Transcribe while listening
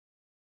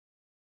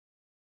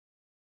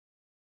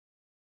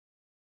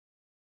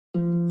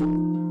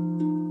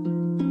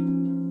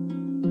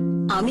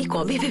আমি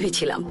কবে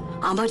ভেবেছিলাম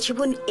আমার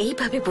জীবন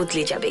এইভাবে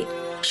বদলে যাবে।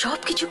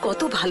 সবকিছু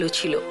কত ভালো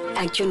ছিল,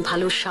 একজন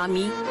ভালো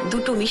স্বামী,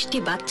 দুটো মিষ্টি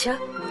বাচ্চা,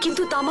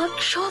 কিন্তু তামাক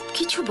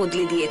সবকিছু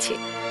বদলে দিয়েছে।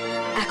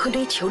 এখন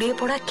এই ছড়িয়ে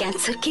পড়া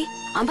ক্যান্সারকে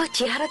আমার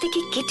চেহারা থেকে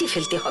কেটে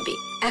ফেলতে হবে।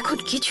 এখন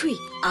কিছুই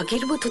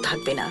আগের মতো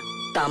থাকবে না।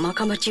 তামাক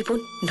আমার জীবন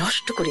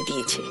নষ্ট করে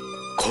দিয়েছে।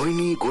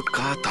 খৈনি,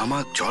 গুটখা,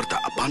 তামাক, জর্দা,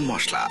 পান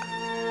মশলা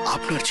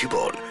আপনার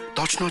জীবন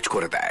তছনছ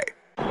করে দেয়।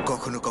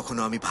 কখনো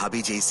কখনো আমি ভাবি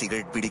যে এই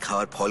সিগারেট বিড়ি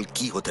খাওয়ার ফল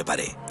কি হতে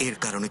পারে। এর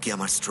কারণে কি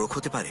আমার স্ট্রোক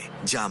হতে পারে,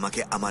 যা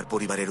আমাকে আমার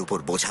পরিবারের উপর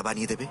বোঝা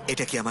বানিয়ে দেবে?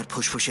 এটা কি আমার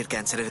ফুসফুসের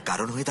ক্যান্সারের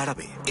কারণ হয়ে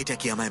দাঁড়াবে? এটা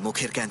কি আমায়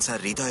মুখের ক্যান্সার,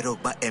 হৃদয় রোগ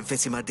বা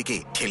এমফেসিমার দিকে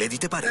ঠেলে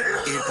দিতে পারে?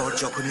 এরপর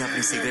যখনই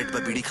আপনি সিগারেট বা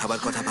বিড়ি খাবার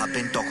কথা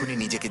ভাববেন, তখনই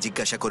নিজেকে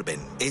জিজ্ঞাসা করবেন,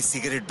 এই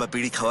সিগারেট বা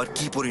বিড়ি খাওয়ার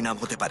কি পরিণাম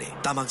হতে পারে?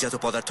 তামাকজাত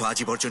পদার্থ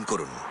আজই বর্জন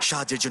করুন।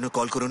 সাহায্যের জন্য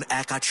কল করুন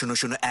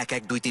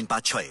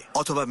 1800-112356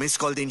 অথবা মিস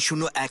কল দিন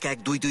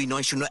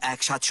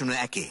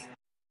 0112290170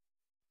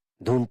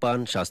 ধূমপান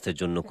স্বাস্থ্যের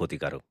জন্য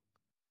ক্ষতিকারক।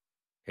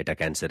 এটা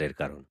ক্যান্সারের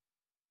কারণ।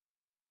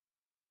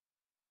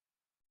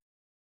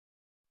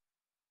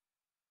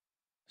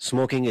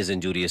 Smoking is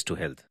injurious to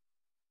health.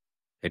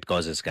 It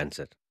causes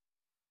cancer.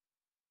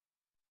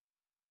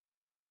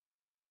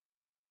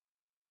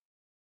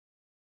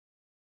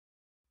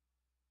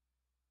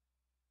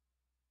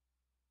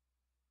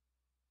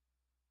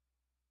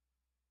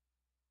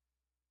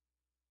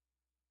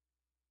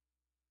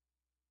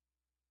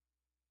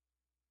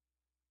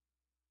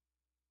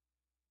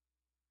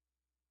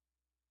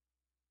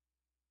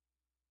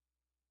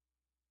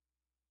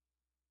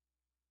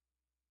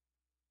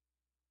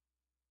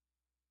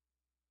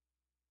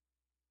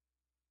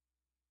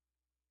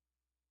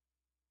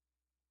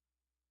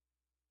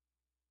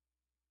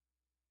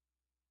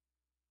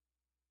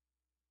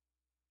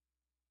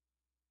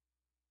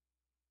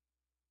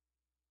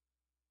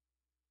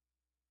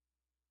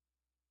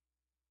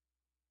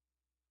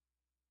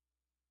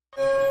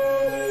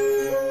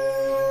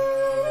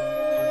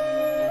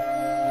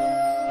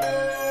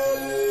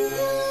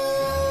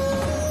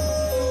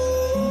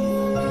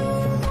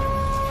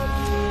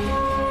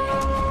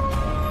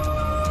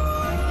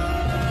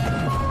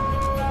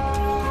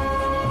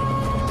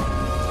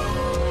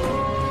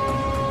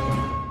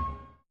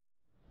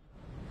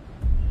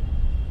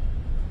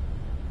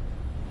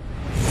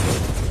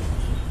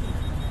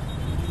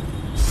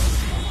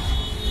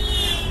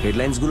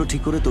 হেডলাইন্সগুলো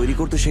ঠিক করে তৈরি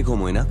করতে শেখো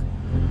ময়না।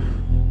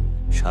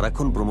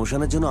 সারাক্ষণ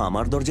প্রমোশনের জন্য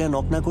আমার দরজায়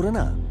নক না করে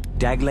না,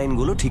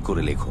 ট্যাগলাইনগুলো ঠিক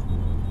করে লেখো,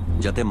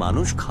 যাতে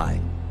মানুষ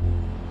খায়।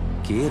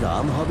 কে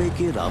রাম হবে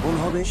কে রাবণ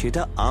হবে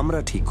সেটা আমরা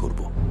ঠিক করব।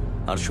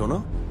 আর শোনো,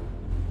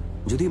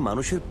 যদি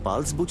মানুষের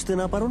পালস বুঝতে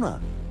না পারো না,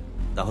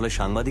 তাহলে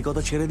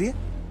সাংবাদিকতা ছেড়ে দিয়ে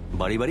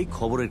বাড়ি বাড়ি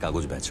খবরের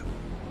কাগজ বেচো।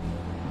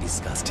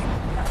 ডিসকাস্টিং।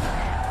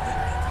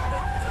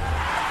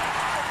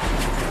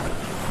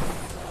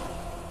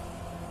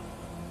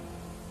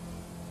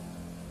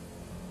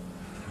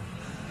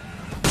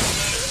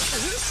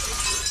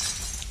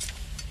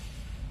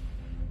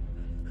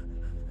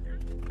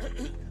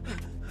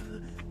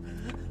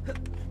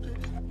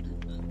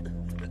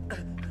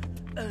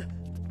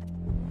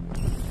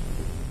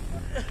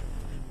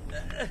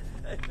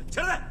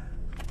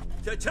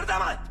 ছেড়ে দে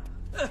আমায়।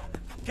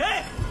 কে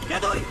কে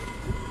তুই?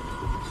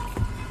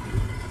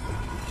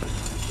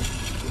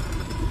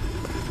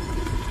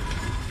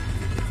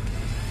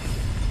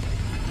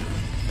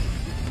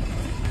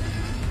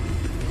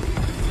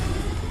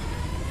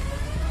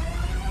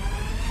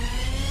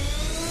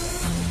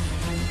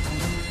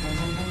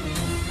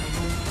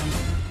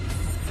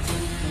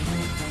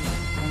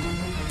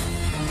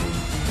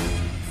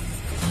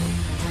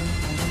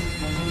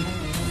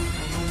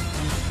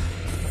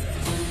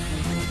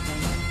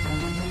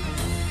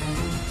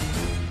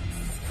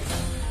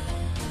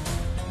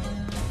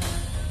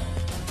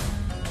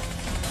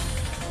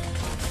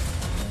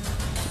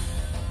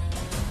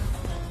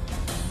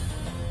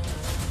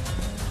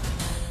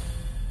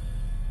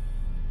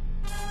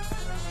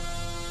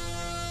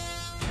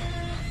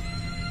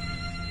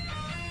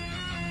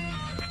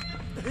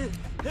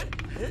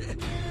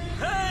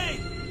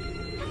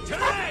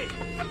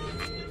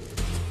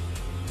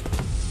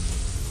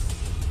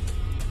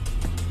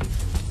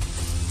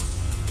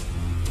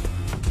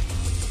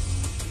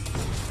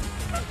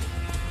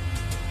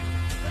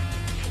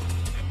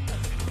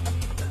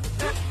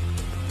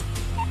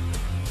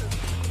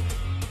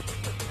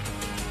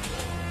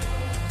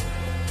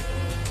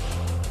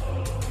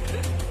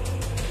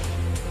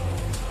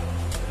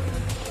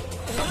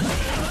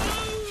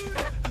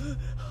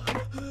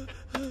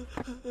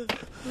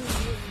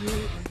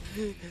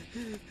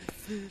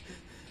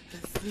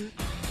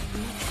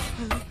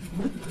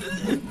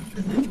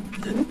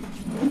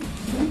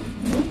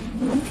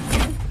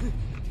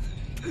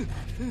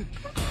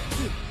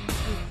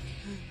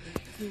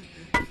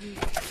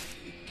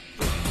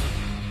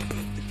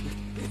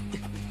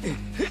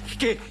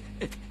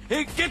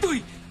 কে তুই?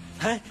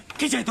 হ্যাঁ,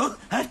 কি চাই তোর?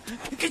 হ্যাঁ,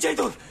 কি চাই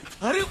তোর?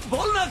 আরে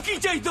বল না, কি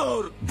চাই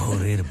তোর?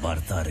 ভোরের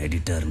বার্তার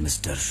এডিটর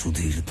মিস্টার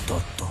সুধীর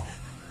দত্ত।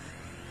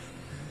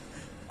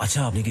 আচ্ছা,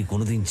 আপনি কি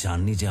কোনোদিন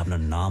চাননি যে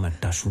আপনার নাম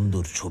একটা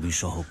সুন্দর ছবি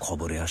সহ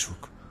খবরে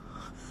আসুক?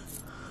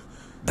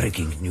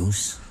 Breaking news.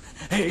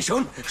 এই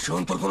শোন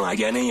শোন, তোর কোনো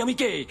আইডিয়া নেই আমি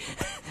কে।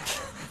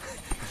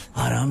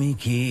 আর আমি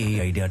কি, এই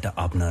আইডিয়াটা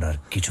আপনার আর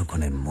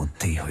কিছুক্ষণের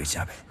মধ্যেই হয়ে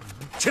যাবে।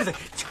 ছেড়ে দে,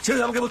 ছেড়ে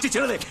দে আমাকে, বলছি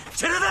ছেড়ে দে,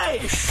 ছেড়ে দে।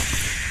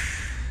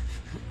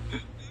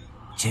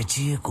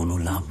 চেঁচিয়ে কোনো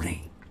লাভ নেই,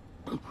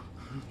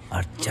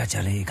 আর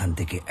চেঁচালে এখান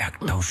থেকে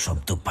একটাও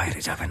শব্দ বাইরে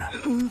যাবে না।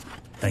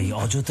 তাই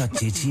অযথা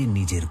চেঁচিয়ে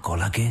নিজের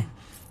গলাকে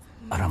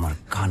আর আমার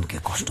কানকে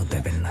কষ্ট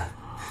দেবেন না।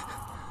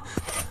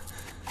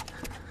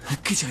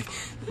 কি চাই?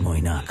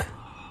 মৈনাক,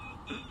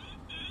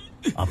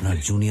 আপনার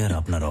জুনিয়র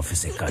আপনার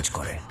অফিসে কাজ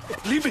করে।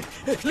 লিপি,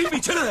 লিপি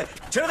ছেড়ে দে,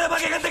 ছেড়ে দে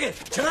আমাকে এখান থেকে,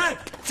 ছেড়ে দে,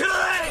 ছেড়ে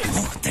দে।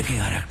 মুখ থেকে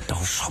আর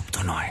একটাও শব্দ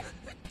নয়।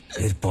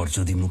 এরপর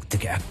যদি মুখ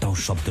থেকে একটাও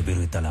শব্দ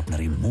বেরোয়, তাহলে আপনার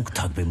এই মুখ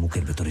থাকবে,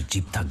 মুখের ভেতরে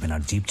জিভ থাকবে না।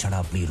 আর জিভ ছাড়া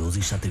আপনি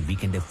রোজির সাথে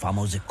উইকেন্ডে ফার্ম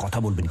হাউসে কথা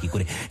বলবেন কি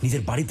করে,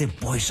 নিজের বাড়িতে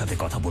বয়ের সাথে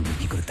কথা বলবেন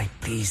কি করে? তাই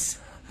প্লিজ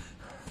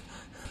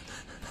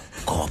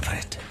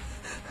কোঅপারেট।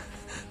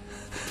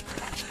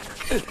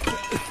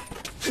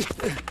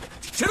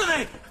 ছেড়ে দে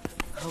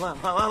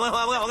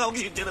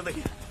আমাকে, ছেড়ে দে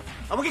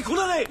আমাকে,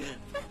 খুলে দে,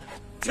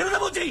 ছেড়ে দে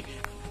বলছি।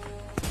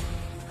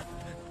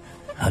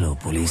 Hello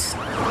police,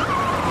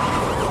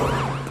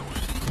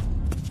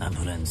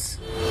 ambulance.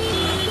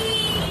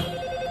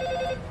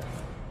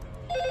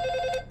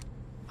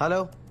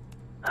 Hello.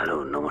 Hello,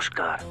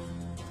 নমস্কার।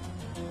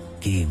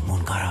 কি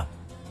মন খারাপ?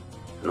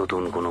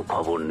 নতুন কোনো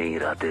খবর নেই,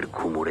 রাতের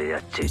ঘুম উড়ে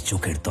যাচ্ছে,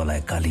 চোখের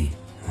তলায় কালি।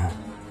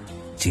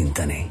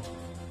 চিন্তা নেই,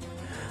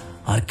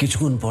 আর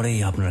কিছুক্ষণ পরেই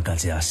আপনার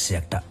কাছে আসছে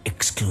একটা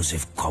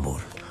এক্সক্লুসিভ খবর।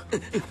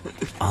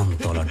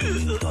 আমতলা টু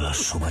নিমতলা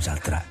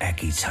শোভাযাত্রা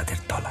একই ছাদের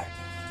তলায়।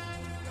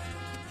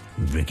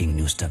 ব্রেকিং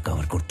নিউজটা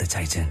কভার করতে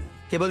চাইছেন?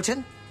 কে বলছেন?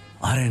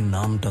 আরে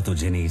নামটা তো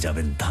জেনেই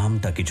যাবেন।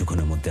 দামটা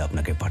কিছুক্ষণের মধ্যে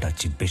আপনাকে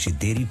পাঠাচ্ছি, বেশি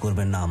দেরি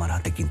করবেন না, আমার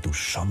হাতে কিন্তু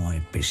সময়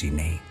বেশি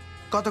নেই।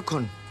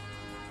 কতক্ষণ?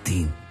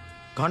 3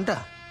 ঘন্টা?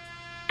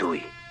 2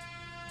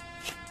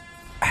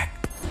 1।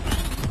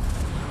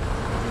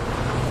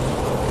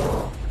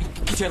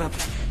 কি চান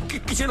আপনি,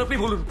 কি চান আপনি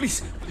বলুন প্লিজ,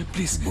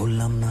 প্লিজ।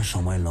 বললাম না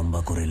সময়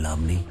লম্বা করে লাভ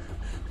নেই।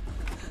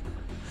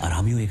 আর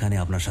আমিও এখানে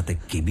আপনার সাথে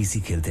কেবিসি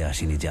খেলতে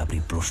আসিনি যে আপনি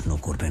প্রশ্ন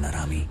করবেন আর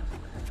আমি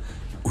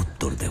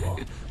উত্তর দেব।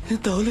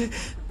 তাহলে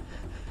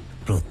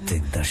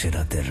প্রত্যেক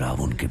দশেরাতে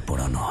রাবণকে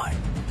পোড়ানো হয়,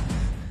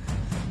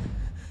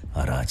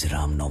 আর আজ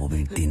রাম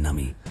নবমীর দিন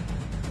আমি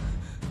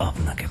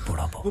আপনাকে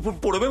পোড়াবো।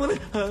 পড়বে মানে?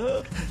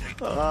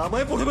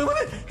 আমায় পড়বে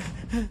মানে?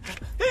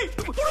 এই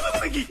পড়বে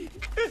মানে কি?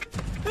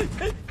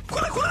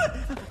 খুলে খুলে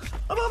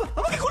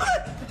আমাকে খুলে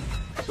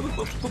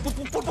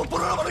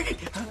পড়া মানে কি?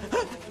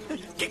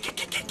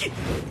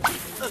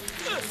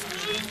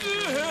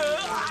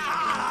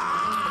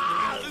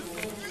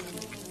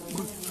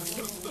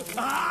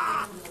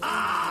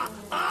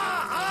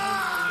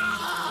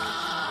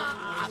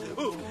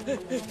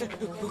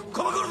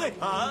 ক্ষমা করে দে,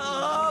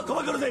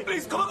 ক্ষমা করে দে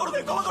প্লিজ, ক্ষমা করে দে,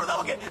 ক্ষমা করে দে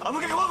আমাকে,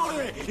 আমাকে ক্ষমা করে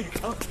দে।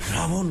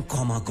 রাবণ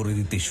ক্ষমা করে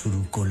দিতে শুরু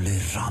করলে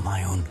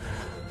রামায়ণ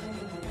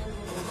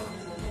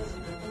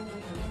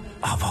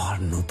আবার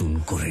নতুন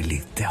করে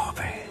লিখতে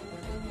হবে।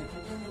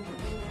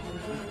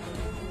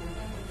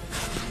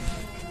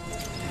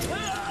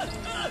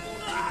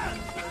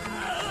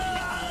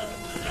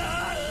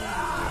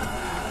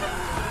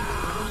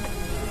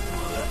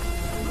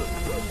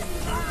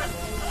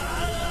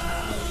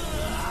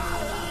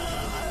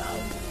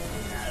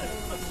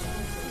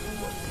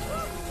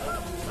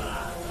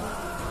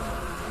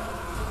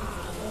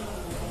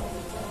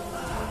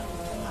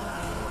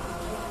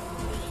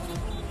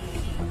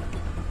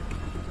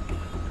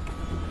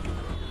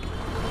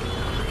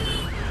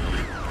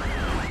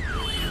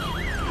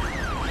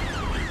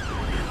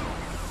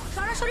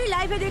 সরাসরি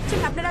লাইভে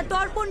দেখছেন আপনারা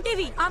দর্পণ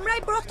টিভি।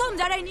 আমরাই প্রথম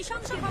যারা এই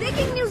নৃশংস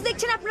ব্রেকিং নিউজ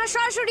দেখছেন আপনারা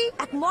সরাসরি।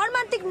 এক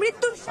মর্মান্তিক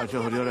মৃত্যুর। আচ্ছা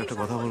হরিহর, একটা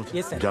কথা বল,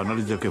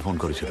 জার্নালিস্টদেরকে ফোন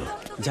করেছিল?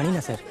 জানি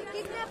না স্যার।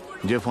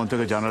 যে ফোন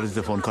থেকে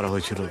জার্নালিস্টদের ফোন করা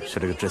হয়েছিল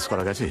সেটাকে ট্রেস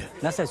করা গেছে?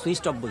 না স্যার, সুইচ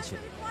অফ বলছে,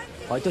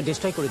 হয়তো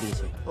ডিস্ট্রয় করে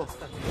দিয়েছে।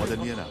 ওদের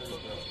নিয়ে না।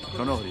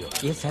 শোনো হরিহর,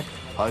 ইয়েস স্যার।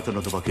 হয়তো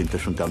নতুবা কিনতে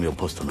শুনতে আমি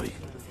অভ্যস্ত নই।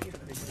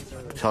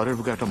 শহরের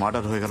বুকে একটা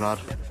মার্ডার হয়ে গেল আর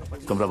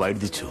তোমরা বাইট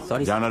দিচ্ছ।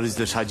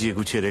 জার্নালিস্টদের সাজিয়ে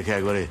গুছিয়ে রেখে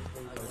একবারে।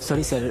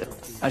 সরি স্যার,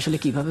 আসলে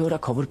কিভাবে ওরা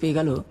খবর পেয়ে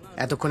গেল?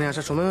 এতক্ষণে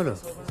আসার সময় হলো?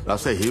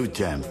 রাস্তায় হিউজ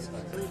জ্যাম।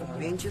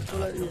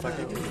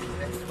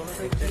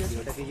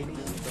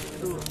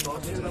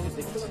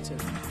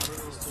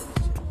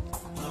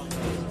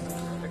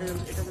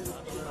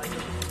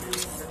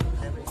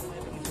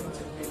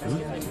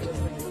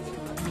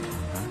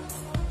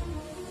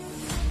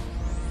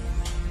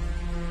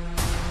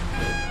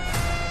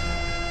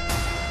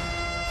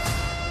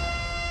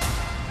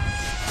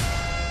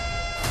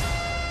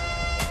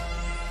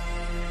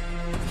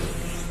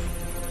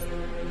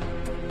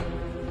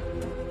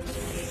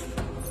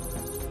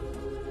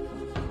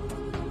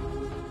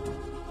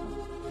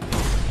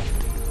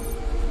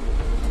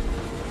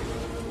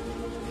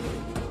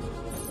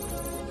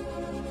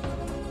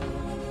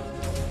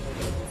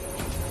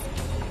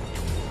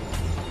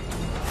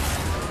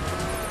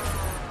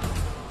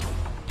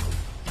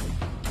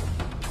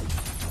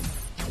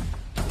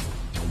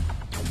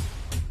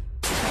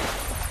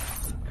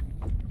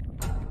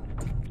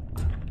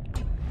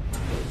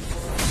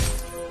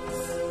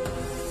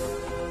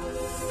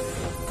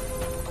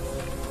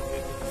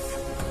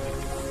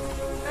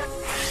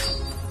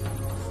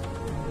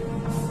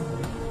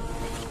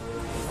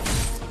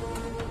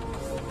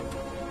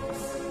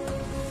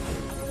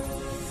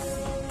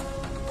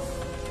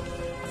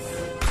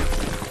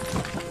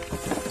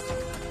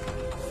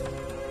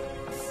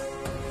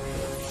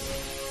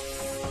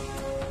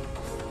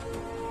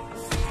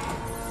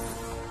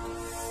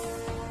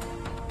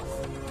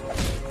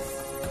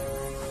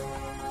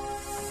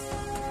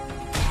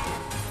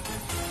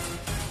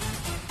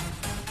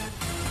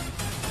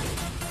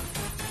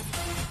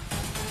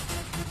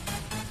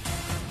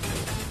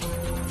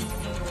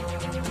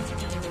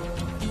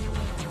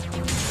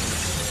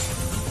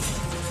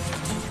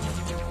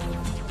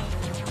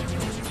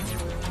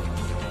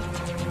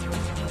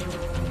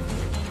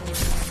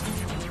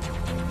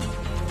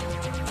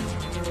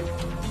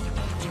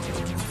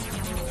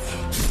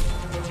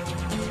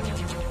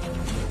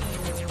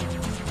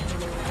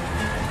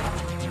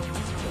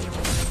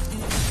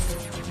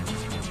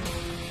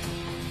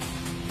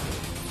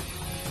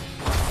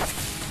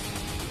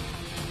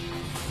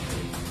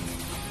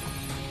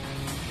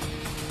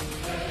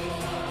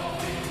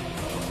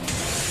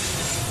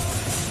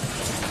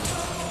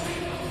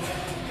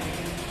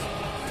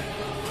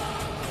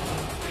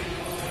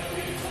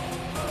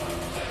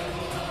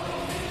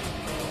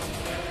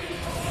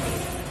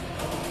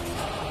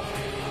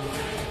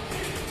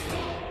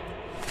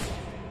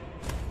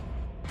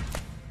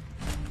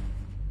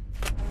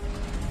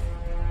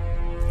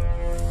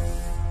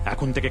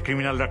 এখন থেকে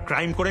ক্রিমিনালরা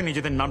ক্রাইম করে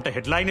নিজেদের নামটা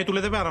হেডলাইনে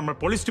তুলে দেবে, আর আমরা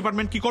পুলিশ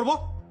ডিপার্টমেন্ট কি করব?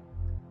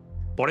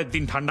 পরের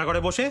দিন ঠান্ডা করে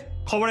বসে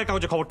খবরের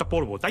কাগজে খবরটা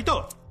পড়বো, তাই তো?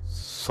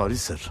 Sorry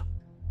sir.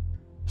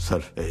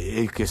 স্যার,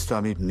 এই কেসটা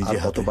আমি নিজে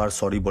কতবার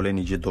সরি বলে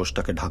নিজের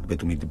দোষটাকে ঢাকবে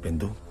তুমি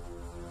Dibyendu?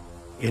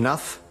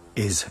 Enough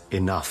is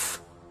enough.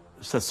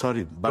 Sir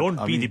sorry. Don't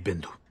be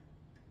Dibyendu.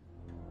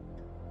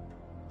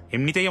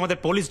 এমনিতেই আমাদের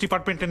পুলিশ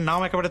ডিপার্টমেন্টের নাম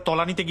একেবারে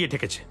তলানিতে গিয়ে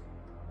ঠেকেছে।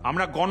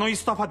 আমরা গণ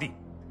ইস্তফা দিই,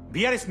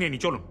 ভিআরএস নিয়ে নি,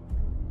 চলুন।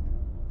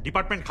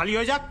 ডিপার্টমেন্ট খালি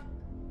হয়ে যাক,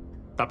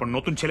 তারপর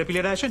নতুন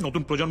ছেলেপিলেরা এসে,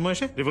 নতুন প্রজন্ম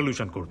এসে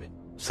রেভলিউশন করবে।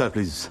 স্যার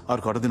প্লিজ আর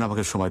কটা দিন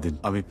আমাকে সময় দিন।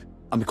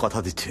 আমি কথা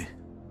দিচ্ছি,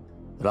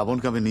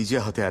 রাবণকে আমি নিজে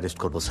হাতে অ্যারেস্ট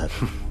করবো স্যার।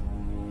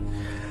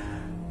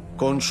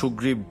 কোন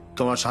সুগ্রীব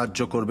তোমার সাহায্য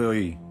করবে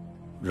ওই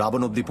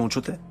রাবণ অব্দি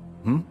পৌঁছতে?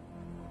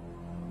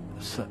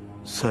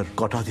 স্যার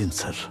কটা দিন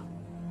স্যার,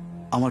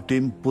 আমার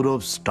টিম পুরো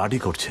স্টাডি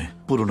করছে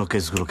পুরনো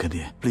কেসগুলোকে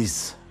নিয়ে। প্লিজ।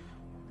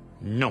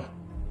 নো,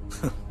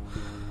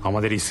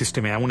 আমাদের এই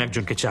সিস্টেমে এমন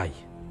একজনকে চাই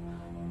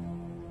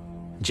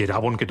যে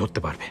রাবণকে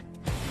ধরতে পারবে।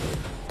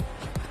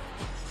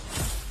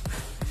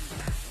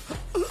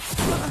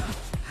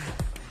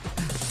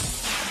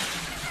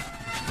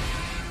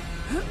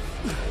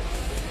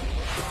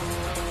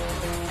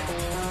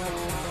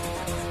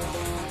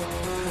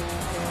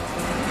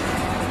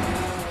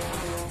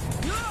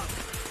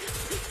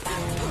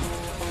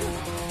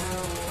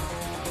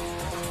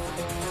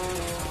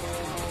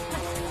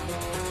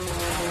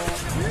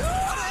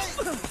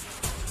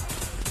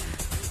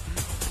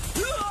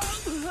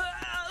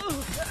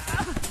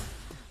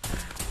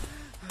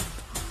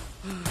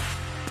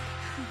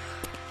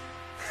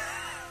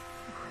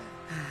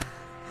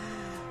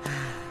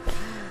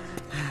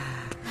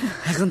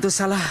 এখন তো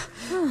শালা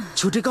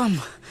ছুটি কম,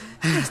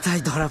 তাই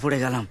ধরা পড়ে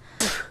গেলাম।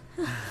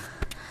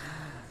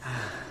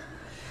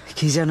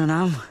 কি যেন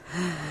নাম?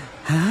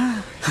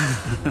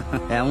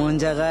 এমন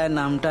জায়গায়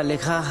নামটা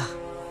লেখা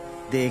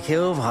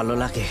দেখেও ভালো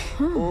লাগে।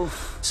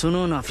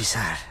 শুনুন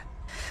অফিসার,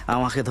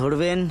 আমাকে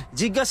ধরবেন,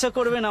 জিজ্ঞাসা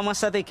করবেন আমার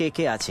সাথে কে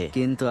কে আছে,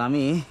 কিন্তু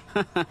আমি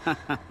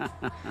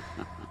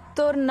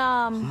তোর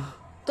নাম,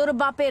 তোর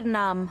বাপের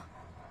নাম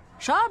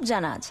সব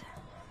জানা আছে।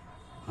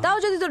 তাও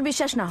যদি তোর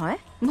বিশ্বাস না হয়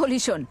বলি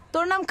শোন,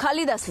 তোর নাম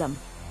খালিদ আসলাম,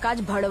 কাজ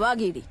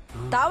ভাড়ওয়াগিরি,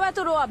 তাও এত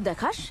রোয়াব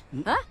দেখাস?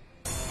 হ্যাঁ,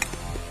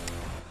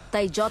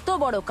 তাই যত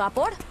বড়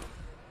কাপড়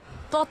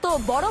তত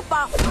বড়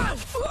পাপ।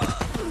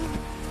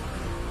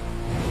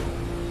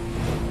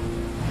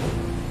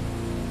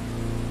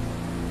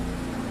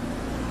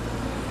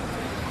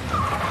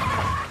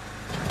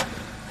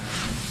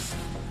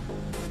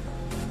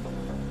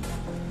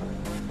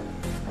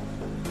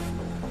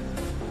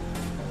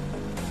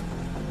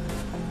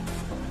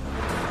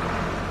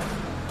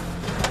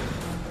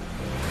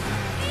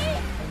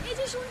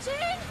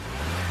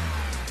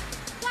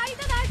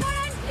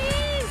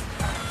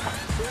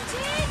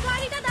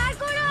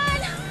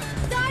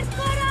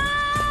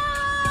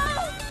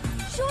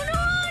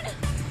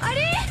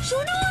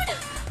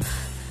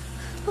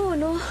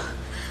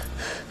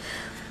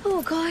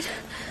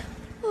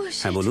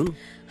 হ্যাঁ বলুন।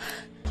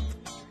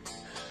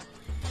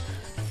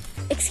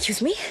 এক্সকিউজ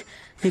মি,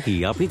 কি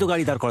আপনি তো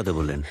গাড়ি দাঁড় করাতে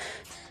বললেন?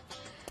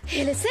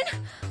 হে লিসেন,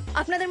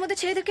 আপনাদের মধ্যে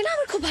ছেলেদেরকে না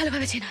আমার খুব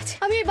ভালোভাবে চেনা আছে।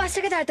 আমি ওই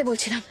বাসটাকে দাঁড়াতে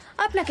বলছিলাম,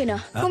 আপনাকে না।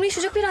 আপনি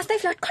সুযোগ পেয়ে রাস্তায়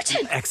ফ্লার্ট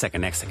করছেন। এক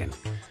সেকেন্ড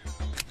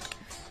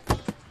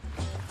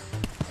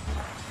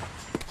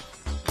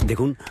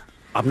দেখুন,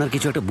 আপনার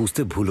কিছু একটা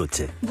বুঝতে ভুল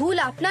হচ্ছে। ভুল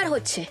আপনার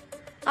হচ্ছে,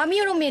 আমি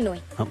ওরম মেয়ে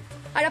নই।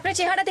 আর আপনার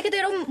চেহারা দেখে তো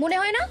এরকম মনে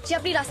হয় না যে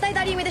আপনি রাস্তায়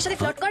দাঁড়িয়ে মেয়েদের সাথে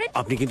ফ্লার্ট করেন।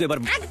 আপনি কিন্তু এবার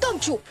একদম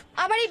চুপ।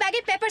 আমার এই ব্যাগে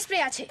পেপার স্প্রে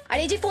আছে, আর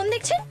এই যে ফোন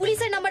দেখছেন,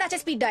 পুলিশের নাম্বার আছে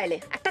স্পিড ডায়ালে।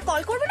 একটা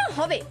কল করবো না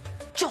হবে?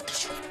 যত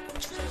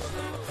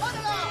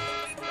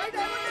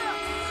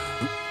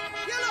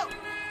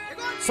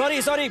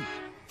সরি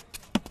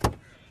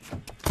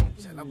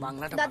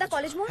দাদা,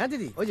 কলেজ মোড়? হ্যাঁ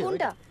দিদি,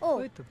 কোনটা? ও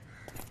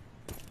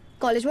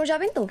কলেজ মোড়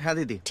যাবেন তো? হ্যাঁ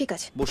দিদি, ঠিক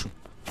আছে, বসুন।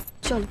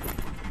 চলো।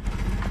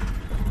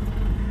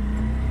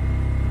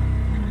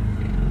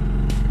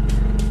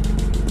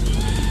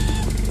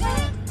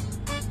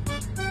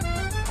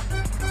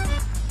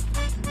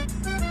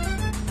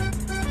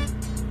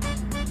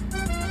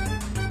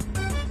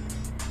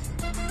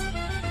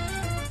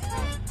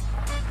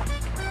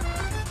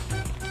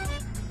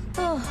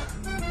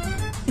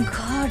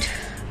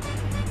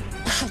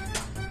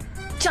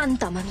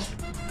 জানতাম আমি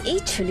এই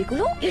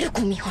ছেলেগুলো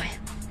এরকমই হয়,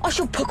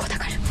 অসভ্য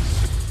কথাকার।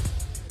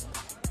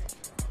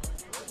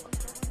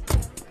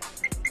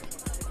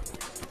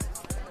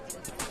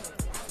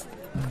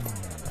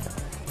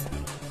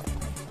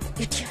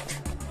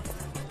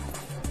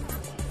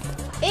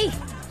 এই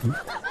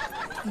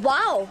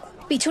ওয়াও,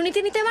 পিছু নিতে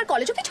নিতে আমার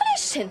কলেজে চলে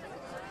এসেছেন।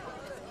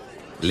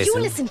 You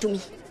listen to me.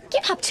 কি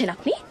ভাবছেন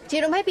আপনি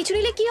যেরকম ভাই পিছু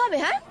নিলে কি হবে?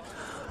 হ্যাঁ,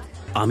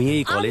 আমি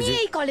এই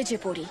কলেজে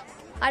পড়ি,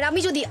 আর আমি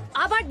যদি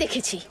আবার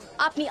দেখেছি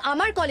আপনি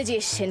আমার কলেজে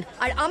এসেছেন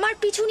আর আমার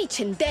পিছু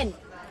নিচ্ছেন,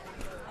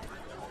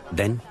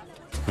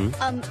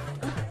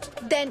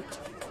 দেন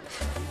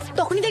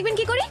তখনই দেখবেন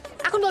কি করি।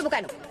 এখন বলবো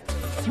কেন?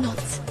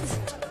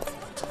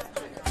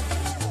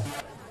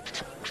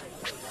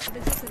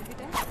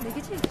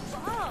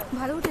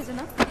 ভালো উঠেছে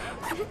না?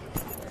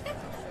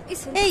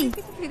 এই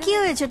কি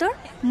হয়েছে তোর?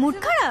 মুড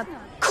খারাপ?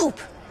 খুব।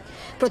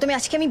 প্রথমে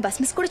আজকে আমি বাস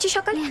মিস করেছি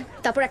সকালে,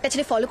 তারপর একটা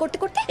ছেলে ফলো করতে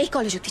করতে এই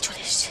কলেজ অব্দি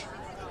চলে এসেছে।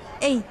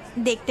 এই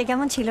দেখতে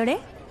কেমন ছিল রে?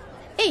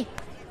 এই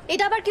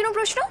এটা আবার কিরম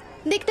প্রশ্ন?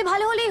 দেখতে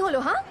ভালো হলেই হলো?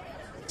 হ্যাঁ,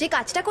 যে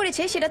কাজটা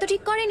করেছে সেটা তো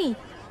ঠিক করেনি।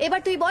 এবার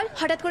তুই বল,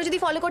 হঠাৎ করে যদি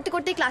ফলো করতে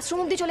করতে ক্লাসরুম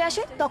অব্দি চলে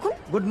আসে তখন?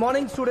 Good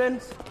morning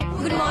students.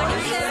 Good morning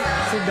sir.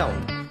 Sit down.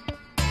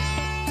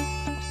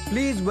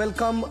 Please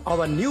welcome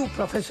our new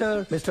professor,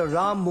 Mr.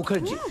 Ram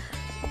Mukherjee.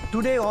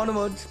 Today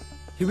onwards,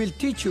 he will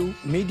teach you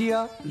media,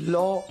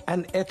 law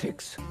and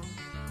ethics.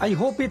 I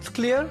hope it's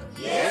clear?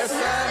 Yes,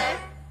 sir.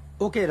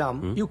 Okay, Ram,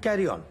 you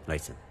carry on.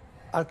 Right, sir.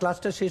 আর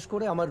ক্লাসটা শেষ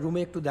করে আমার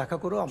রুমে একটু দেখা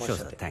করো আমার Sure,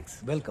 সাথে। sir. Thanks.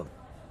 Welcome.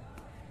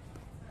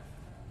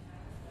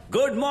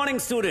 Good morning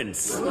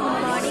students.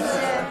 Good morning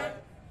sir.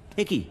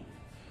 এ কি,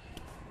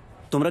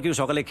 তোমরা কেউ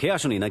সকালে খেয়ে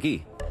আসোনি নাকি?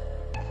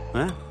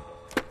 হ্যাঁ,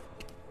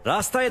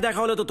 রাস্তায় দেখা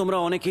হলে তো তোমরা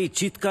অনেকেই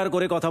চিৎকার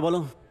করে কথা বলো,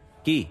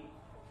 কি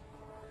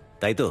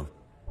তাই তো?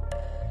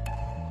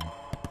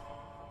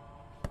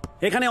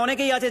 এখানে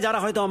অনেকেই আছে যারা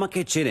হয়তো আমাকে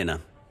চেনে না,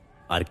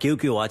 আর কেউ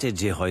কেউ আছে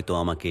যে হয়তো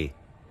আমাকে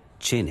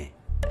চেনে।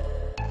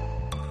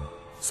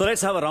 So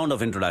let's have a round of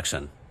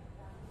introduction.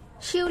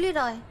 Shiuli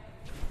Roy,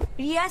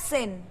 Riya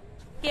Sen,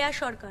 Keya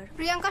Sarkar,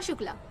 Priyanka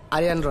Shukla,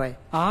 Aryan Roy,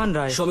 Ahan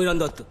Roy, Samiran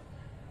Dutta,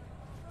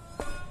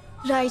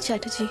 Roy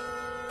Chatterjee.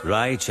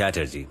 Rai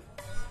Chatterjee.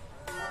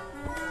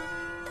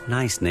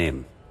 Nice name.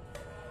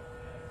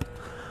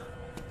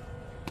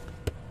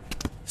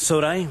 So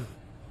Rai,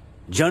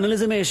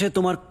 জার্নালিজমে এসে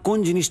তোমার কোন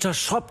জিনিসটা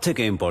সব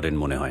থেকে ইম্পর্টেন্ট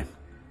মনে হয়?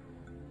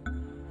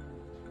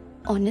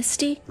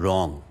 অনেস্টি।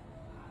 রং।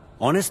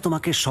 অনেস্ট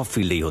তোমাকে সব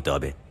ফিল্ডেই হতে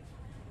হবে,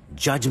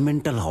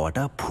 জাজমেন্টাল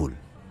হওয়াটা ভুল।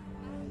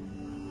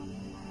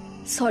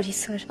 সরি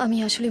স্যার, আমি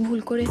আসলে ভুল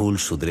করে। ভুল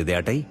শুধরে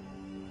দেওয়াটাই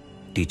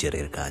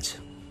টিচারের কাজ।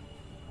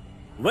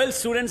 ওয়েল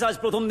স্টুডেন্টস, আজ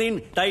প্রথম দিন,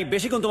 তাই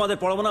বেশিক্ষণ তোমাদের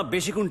পড়াবো না।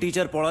 বেশিক্ষণ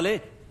টিচার পড়ালে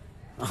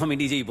আমি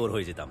নিজেই বোর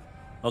হয়ে যেতাম।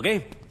 ওকে,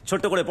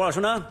 ছোট্ট করে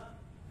পড়াশোনা।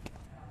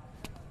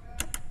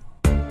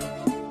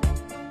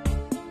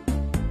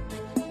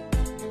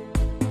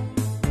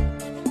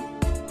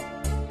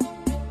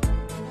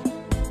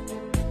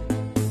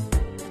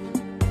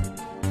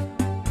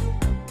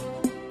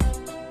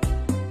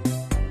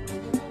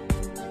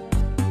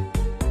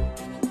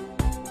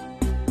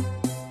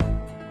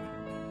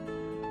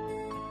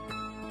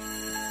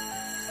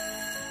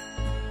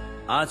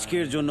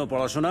 আজকের জন্য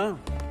পড়াশোনা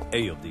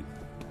এই অবধি।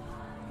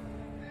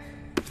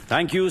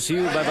 Thank you, C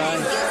you, bye bye.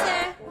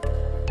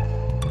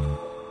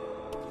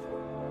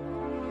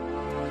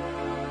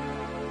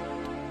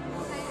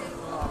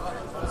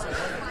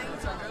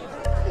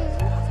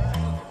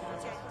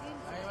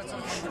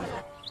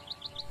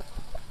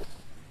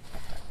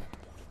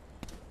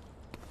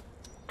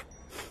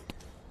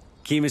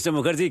 কি মিস্টার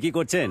মুখার্জি, কি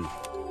করছেন?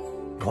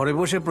 ঘরে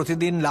বসে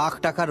প্রতিদিন লাখ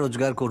টাকা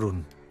রোজগার করুন,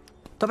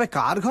 তবে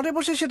কার ঘরে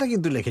বসে সেটা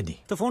কিন্তু লেখেনি।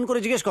 তো ফোন করে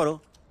জিজ্ঞেস করো।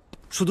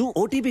 শুধু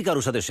ওটিপি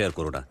কারোর সাথে শেয়ার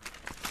করো না,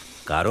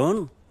 কারণ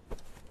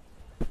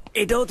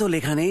এটাও তো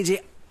লেখা নেই যে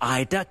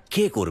আয়টা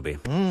কে করবে।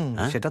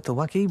 সেটা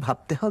তোমাকেই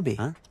ভাবতে হবে,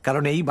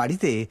 কারণ এই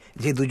বাড়িতে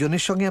যে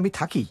দুজনের সঙ্গে আমি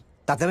থাকি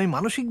তাতে আমি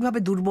মানসিকভাবে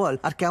দুর্বল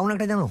আর কেমন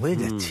একটা যেন হয়ে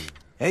যাচ্ছি।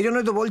 এই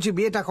জন্যই তো বলছি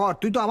বিয়েটা কর।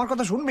 তুই তো আমার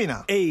কথা শুনবি না।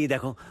 এই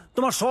দেখো,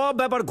 তোমার সব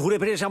ব্যাপার ঘুরে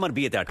ফিরে এসে আমার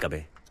বিয়েতে আটকাবে।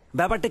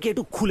 ব্যাপারটা কি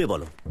একটু খুলে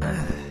বলো।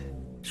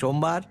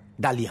 সোমবার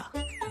ডালিয়া,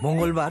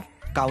 মঙ্গলবার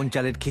কাউন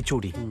চালের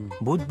খিচুড়ি,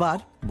 বুধবার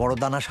বড়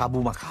দানা সাবু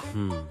মাখা।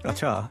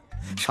 আচ্ছা,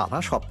 সারা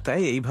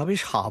সপ্তাহে এইভাবে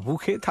সাবু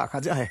খেয়ে থাকা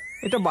যায়?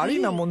 এটা বাড়ি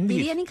না মন্দির?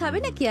 বিরিয়ানি খাবে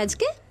নাকি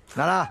আজকে?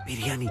 না না,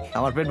 বিরিয়ানি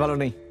আমার পেট ভালো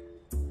নেই।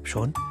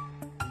 শোন,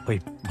 ওই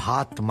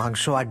ভাত,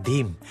 মাংস আর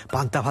ডিম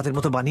পান্তা ভাতের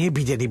মতো বানিয়ে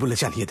বিরিয়ানি বলে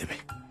চালিয়ে দেবে।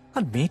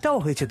 আর মেয়েটাও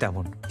হয়েছে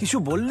তেমন, কিছু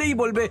বললেই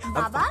বলবে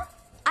বাবা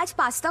আজ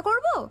পাস্তা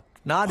করব।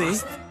 না রে,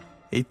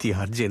 এই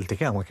তিহার জেল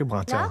থেকে আমাকে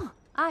বাঁচা।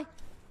 আয়,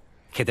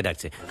 খেতে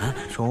ডাকছে।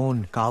 শোন,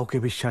 কাউকে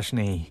বিশ্বাস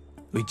নেই।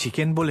 ওই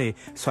চিকেন বলে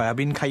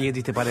সয়াবিন খাইয়ে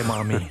দিতে পারে মা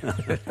মেয়ে।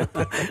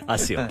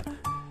 আসিও।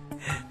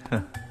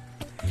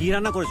 কি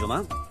রান্না করেছো মা?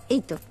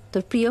 এই তো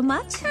তোর প্রিয়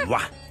মাছ।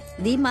 বাহ,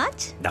 দি মাছ।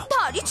 দাও।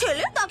 বাড়ি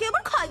ছেলে, তাকে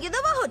আবার খাইয়ে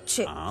দেওয়া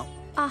হচ্ছে।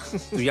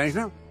 তুই জানিস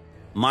না,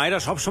 মায়েরা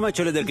সবসময়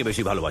ছেলেদেরকে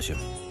বেশি ভালোবাসে।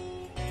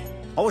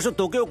 অবশ্য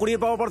তোকেও কুড়িয়ে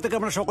পাওয়ার পর থেকে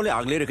আমরা সকলে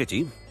আগলে রেখেছি।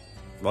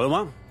 বলো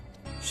মা,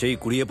 সেই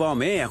কুড়িয়ে পাওয়া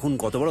মেয়ে এখন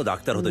কত বড়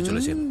ডাক্তার হতে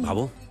চলেছে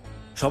ভাবো।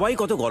 সবাই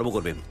কত গর্ব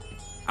করবে,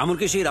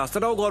 এমনকি সেই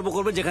রাস্তাটাও গর্ব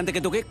করবে যেখান থেকে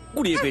তোকে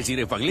কুড়িয়ে পেয়েছি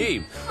রে পাগলি।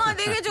 মা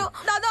দেখেছো,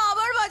 দাদা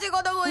আবার বাজে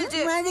কথা বলছে।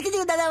 দেখেছি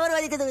দাদা আবার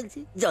বাজে কথা বলছি।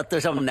 যত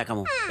সব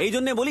দেখামো। এই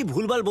জন্য বলি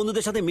ভুলভাল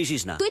বন্ধুদের সাথে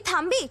মিশিস না। তুই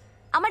থামবি?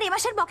 আমার এ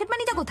মাসের পকেট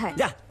মানিটা কোথায়?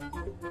 যা।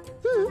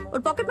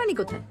 ওর পকেট মানি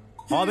কোথায়?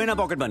 হবে না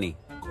পকেট মানি।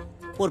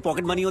 ওর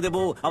পকেট মানিও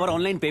দেবো, আবার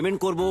অনলাইন পেমেন্ট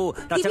করবো।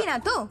 দিবি না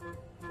তো?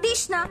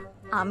 দিস না।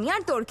 আমি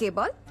আর তোর কে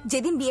বল,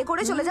 যেদিন বিয়ে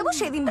করে চলে যাব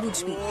সেদিন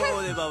বুঝবি।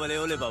 ওলে বাবালে,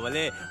 ওলে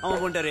বাবালে, আমার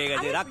বোনটা রেগে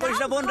গেছে। রাগ করিস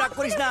না বোন, রাগ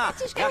করিস না।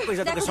 রাগ করিস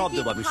না, তোকে সব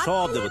দেবো আমি,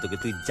 সব দেবো তোকে।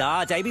 তুই যা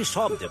চাইবি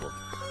সব দেবো।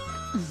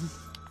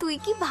 তুই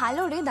কি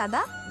ভালো রে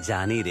দাদা।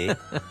 জানি রে।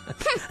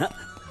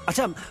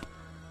 আচ্ছা,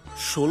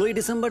 16ই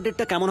ডিসেম্বর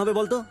ডেটটা কেমন হবে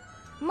বলতো?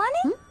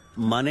 মানে?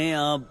 মানে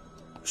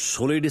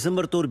 16ই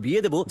ডিসেম্বর তোর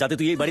বিয়ে দেবো, যাতে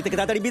তুই এই বাড়ি থেকে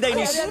তাড়াতাড়ি বিদায়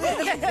নিস।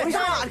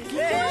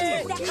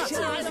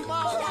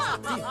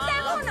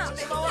 দেখো না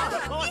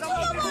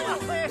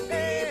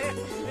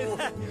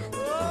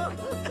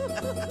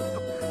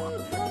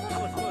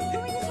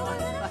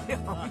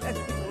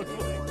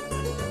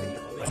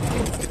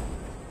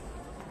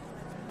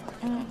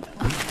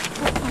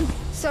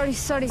sorry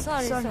sorry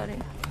sorry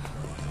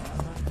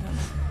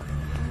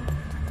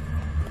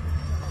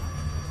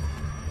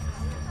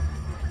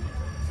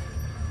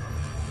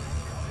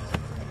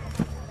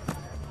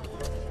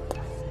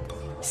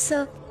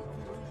sir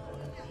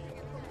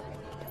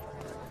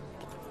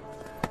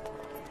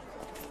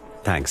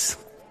thanks.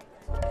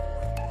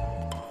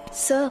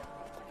 Sir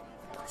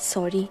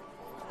sorry,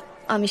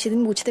 আমি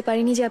সেদিন বুঝতে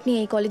পারিনি যে আপনি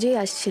এই কলেজেই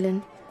আসছিলেন।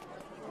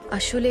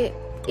 আসলে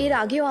এর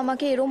আগেও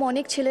আমাকে এরম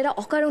অনেক ছেলেরা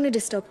অকারণে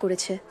ডিস্টার্ব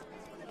করেছে।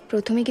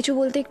 প্রথমে কিছু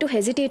বলতে একটু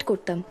হেজিটেট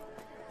করতাম,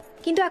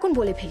 কিন্তু এখন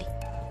বলে ফেলি।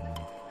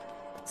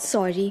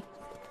 Sorry.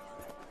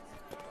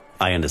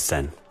 I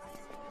understand.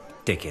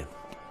 Take care.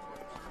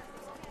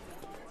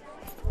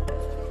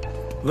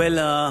 Well,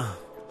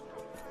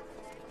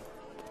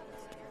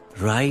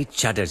 right,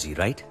 Chatterjee,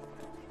 right?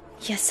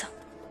 Yes, sir.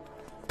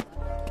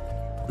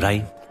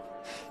 Right.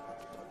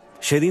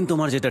 সেদিন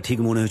তোমার যেটা ঠিক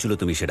মনে হয়েছিল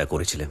তুমি সেটা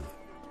করেছিলে।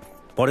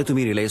 পরে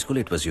তুমি রিয়েলাইজ করলে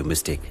ইট was your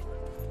mistake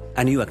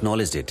and you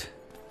অ্যাকনলেজড it.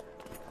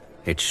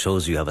 It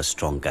shows you have a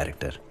strong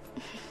character.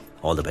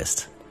 All the best.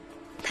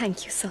 Thank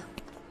you, sir.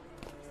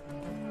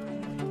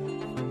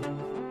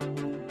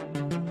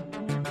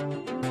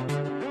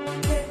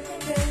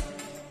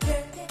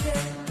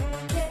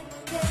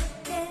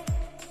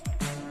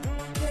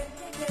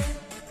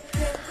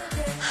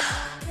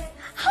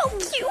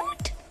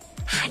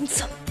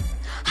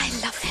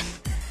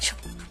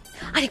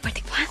 আরেকবার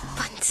দেখবো, হ্যাঁ?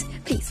 Once,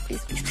 please,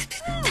 please, please, please.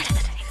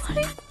 তাড়াতাড়ি,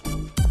 আরে।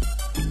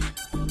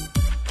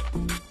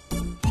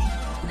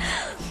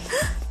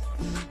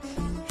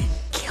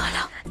 কি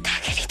হলো?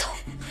 দেখেনি তো?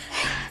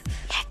 হ্যাঁ,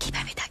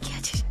 কিভাবে তাকিয়ে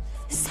আছিস?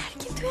 স্যার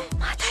কিন্তু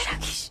মাথায়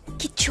রাখিস,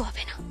 কিচ্ছু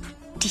হবে না।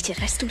 টিচার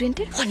আর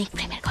স্টুডেন্টের অনেক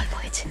প্রেমের গল্প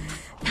হয়েছে,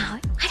 না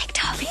হয়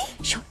আরেকটা হবে।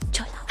 শোন,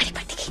 চল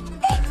আরেকবার দেখি।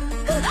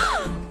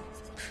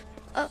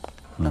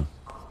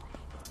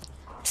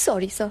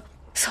 Sorry sir,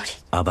 sorry.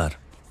 আবার?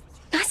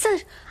 না স্যার,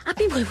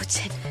 আপনি ভুল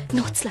বুঝছেন।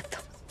 নোটস লাগতো।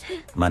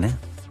 মানে?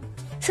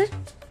 স্যার,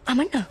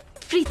 আমার না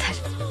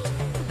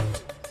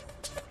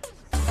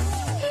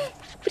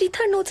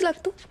পৃথার নোটস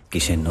লাগতো।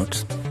 কিসের নোটস?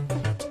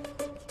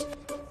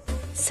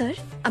 স্যার,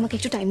 আমাকে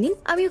একটু টাইম দিন,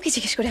 আমি ওকে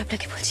জিজ্ঞেস করে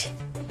আপনাকে বলছি।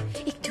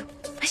 একটু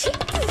আসি।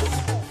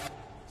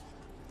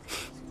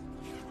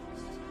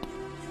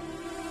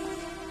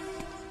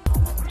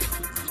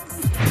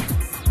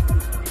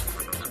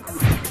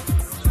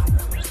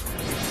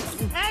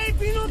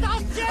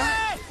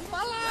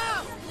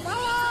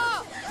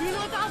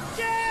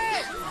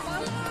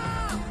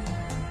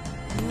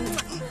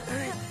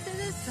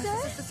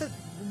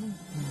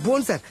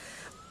 বোন স্যার,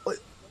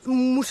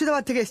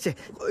 মুর্শিদাবাদ থেকে এসছে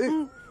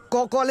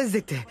কলেজ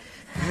দেখতে।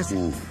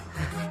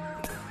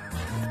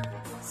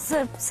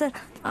 স্যার স্যার,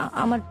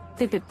 আমার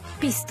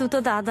পিস্তুত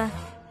দাদা।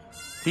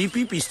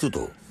 পিপি পিস্তুত?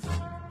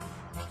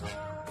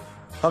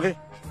 ওকে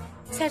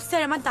স্যার,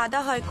 স্যার আমার দাদা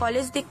হয়,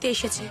 কলেজ দেখতে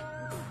এসেছে।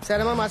 স্যার,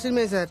 আমার মাসির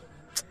মেয়ে স্যার।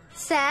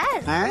 স্যার,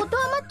 ও তো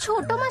আমার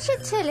ছোট মাসির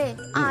ছেলে,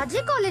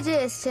 আজই কলেজে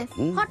এসছে,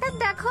 হঠাৎ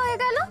দেখা হয়ে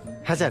গেল।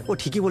 হ্যাঁ স্যার, ও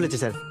ঠিকই বলেছে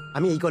স্যার,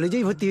 আমি এই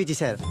কলেজেই ভর্তি হয়েছি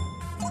স্যার।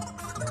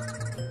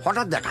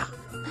 হঠাৎ দেখা?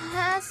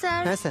 হ্যাঁ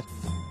স্যার। হ্যাঁ স্যার।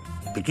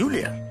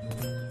 পিকিউলিয়ার।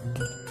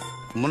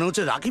 মনে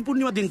হচ্ছে রাখি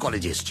পূর্ণিমার দিন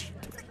কলেজে এসেছি,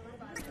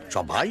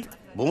 সব ভাই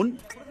বোন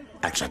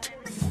একসাথে।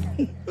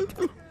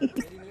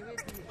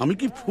 আমি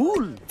কি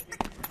ফুল?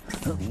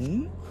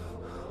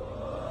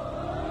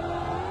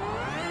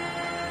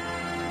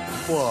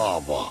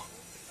 বাবা,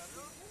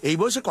 এই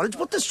বয়সে কলেজ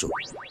পড়তে এসছো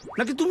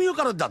নাকি তুমিও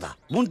কারোর দাদা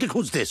বোনকে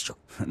খুঁজতে এসছো?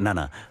 না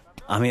না,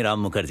 আমি রাম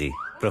মুখার্জি,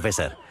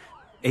 প্রফেসর।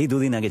 এই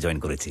দুদিন আগে জয়েন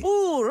করেছি। ও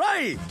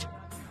right,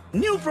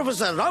 new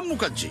professor Ram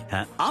Mukherjee.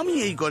 হ্যাঁ, আমি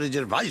এই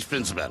কলেজের ভাইস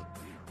প্রিন্সিপাল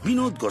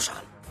বিনোদ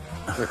ঘোষাল।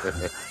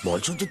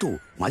 বলছো তো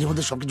মাঝে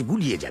মধ্যে সবকিছু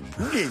ভুলিয়ে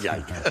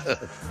যাই।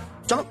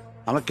 চলো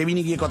আমরা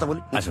কেবিনে গিয়ে কথা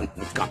বলি। আসুন।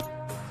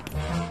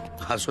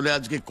 আসলে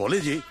আজকে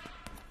কলেজে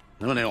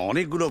মানে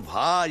অনেকগুলো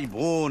ভাই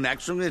বোন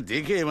একসঙ্গে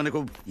দেখে মানে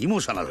খুব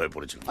ইমোশনাল হয়ে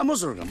পড়েছিল।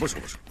 বসো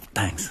বসো।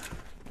 থ্যাঙ্কস।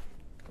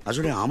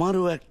 আসলে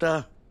আমারও একটা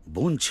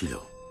বোন ছিল,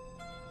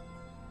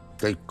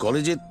 তাই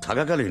কলেজে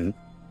থাকাকালীন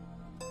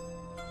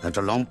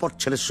একটা লম্পট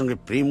ছেলের সঙ্গে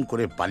প্রেম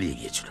করে পালিয়ে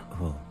গিয়েছিল।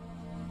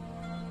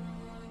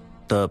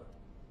 তা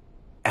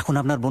এখন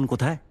আপনার বোন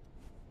কোথায়?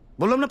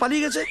 বললাম না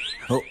পালিয়ে গেছে।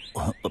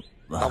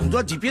 তখন তো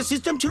আর জিপিএস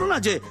সিস্টেম ছিল না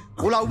যে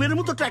ওলা উবের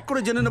মতো ট্র্যাক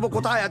করে জেনে নেবো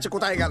কোথায় আছে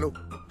কোথায় গেল,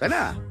 তাই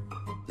না?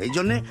 এই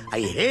জন্য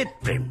I hate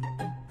Prem.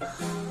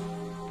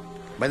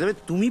 By the way,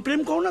 তুমি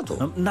প্রেম করো না তো?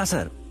 না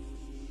স্যার,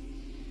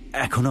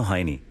 এখনো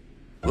হয়নি।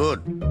 গুড,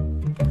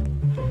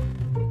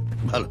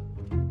 ভালো।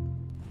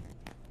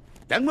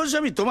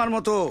 আমি তোমার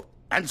মতো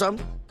হ্যান্ডসাম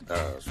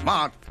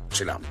স্মার্ট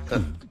ছিলাম।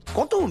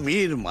 কত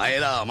মেয়ের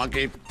মায়েরা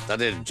আমাকে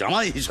তাদের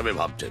জামাই হিসেবে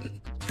ভাবতেন।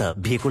 তা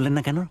বিয়ে করলেন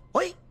না কেন?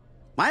 ওই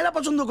মায়েরা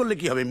পছন্দ করলে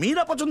কি হবে,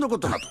 মেয়েরা পছন্দ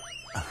করতো না তো।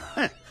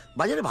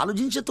 বাজারে ভালো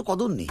জিনিসের তো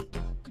কদর নেই।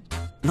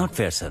 Not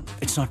fair sir,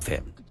 it's not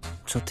fair.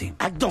 সত্যি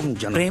একদম।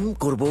 প্রেম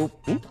করবো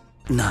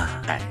না।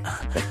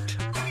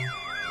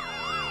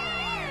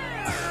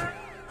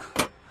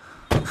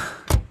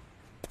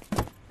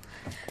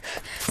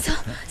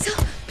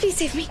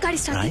 সেভ মি, গাড়ি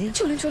স্টার্ট দিন।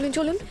 চলুন চলুন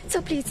চলুন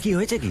স্যার প্লিজ। কি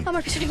হয়েছে কি?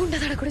 আমার পিছনে গুন্ডা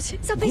ধরা করেছে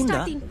স্যার, প্লিজ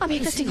স্টার্ট দিন। আমি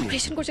একটা স্টিং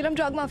অপারেশন করছিলাম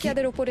ড্রাগ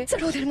মাফিয়াদের উপরে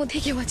স্যার, ওদের মধ্যে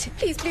কেউ আছে।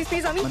 প্লিজ প্লিজ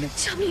প্লিজ, আমি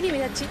সামনে নেমে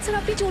যাচ্ছি স্যার,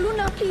 আপনি চলুন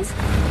না প্লিজ।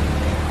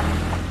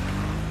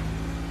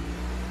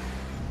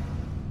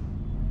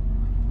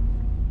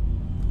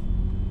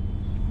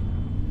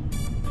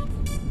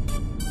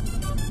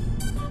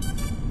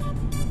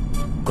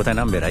 কোথায়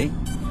নামবে রাই?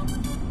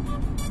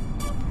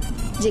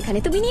 যেখানে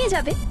তুমি নিয়ে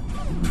যাবে।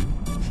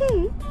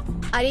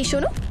 আর এই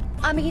শোনো,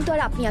 আমি কিন্তু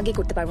আর আপনি আগে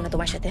করতে পারবো না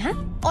তোমার সাথে। হ্যাঁ,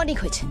 অনেক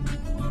হয়েছে।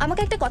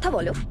 আমাকে একটা কথা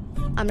বলো,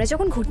 আমরা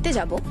যখন ঘুরতে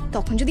যাব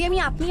তখন যদি আমি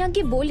আপনি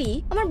আগে বলি,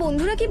 আমার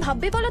বন্ধুরা কি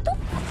ভাববে বলো তো?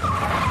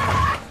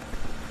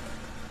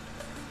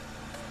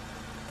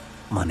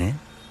 মানে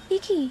এ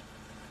কি,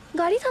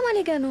 গাড়ি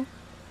থামালে কেন?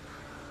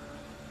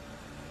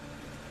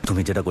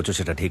 তুমি যেটা করছো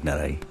সেটা ঠিক না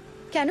রাই।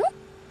 কেন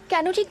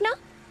কেন ঠিক না?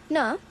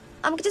 না,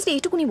 আমাকে জাস্ট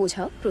এইটুকুনি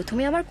বোঝাও।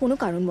 প্রথমে আমার কোনো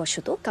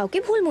কারণবশত কাউকে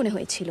ভুল মনে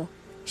হয়েছিল,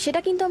 সেটা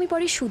কিন্তু আমি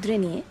পরে শুধরে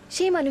নিয়ে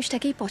সেই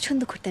মানুষটাকেই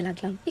পছন্দ করতে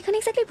লাগলাম। এখানে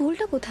এক্স্যাক্টলি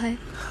ভুলটা কোথায়?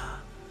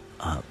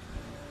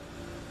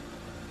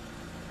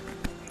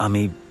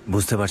 আমি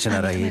বুঝতে পারছি না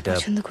রাই, এটা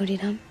পছন্দ করি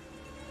না,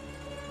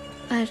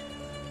 আর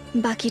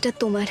বাকিটা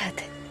তোমার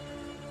হাতে।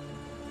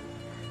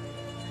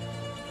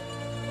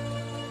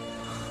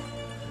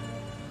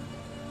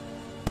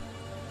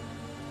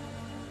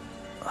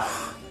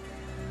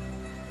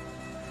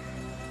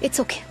 ইটস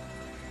ওকে,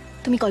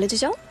 তুমি কলেজে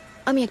যাও,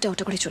 আমি একটা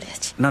অটো করে চলে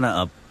যাচ্ছি। না না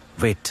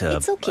ওয়েট,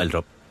 It's okay. আইল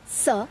ড্রপ।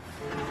 স্যার,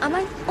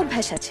 আমার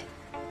অভ্যাস আছে,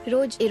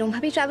 রোজ এরম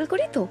ভাবেই ট্রাভেল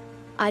করি তো,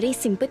 আর এই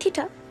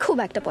সিম্পাথিটা খুব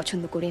একটা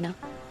পছন্দ করি না।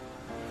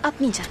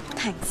 আপনি যান,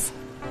 থ্যাঙ্কস।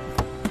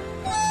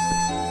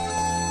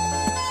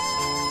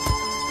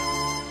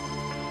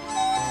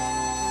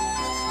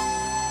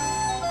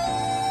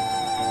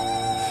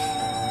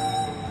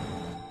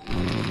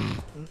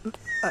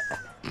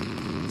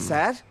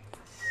 স্যার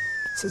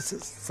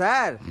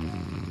স্যার,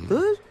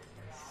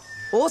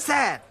 ও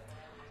স্যার,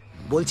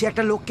 বলছি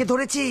একটা লোককে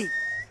ধরেছি।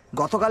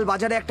 গতকাল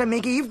বাজারে একটা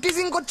মেয়েকে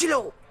ইভটিজিং করছিল।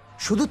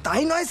 শুধু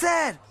তাই নয়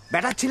স্যার,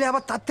 ব্যাটার ছেলে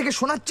আবার তার থেকে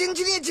সোনার চেন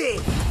চিনিয়েছে।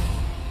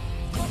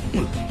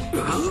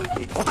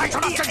 কোথায়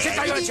শোনাচ্ছেন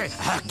সেটাই হয়েছে,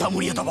 একদম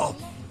উড়িয়ে দেবো।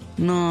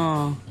 না,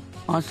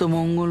 আজ তো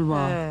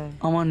মঙ্গলবার,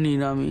 আমার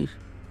নিরামিষ।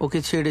 ওকে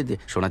ছেড়ে দে,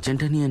 সোনার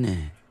চেনটা নিয়ে নে।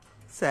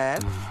 স্যার,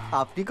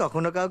 আপনি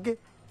কখনো কাউকে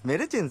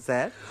মেরেছেন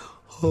স্যার?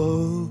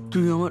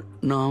 তুই আমার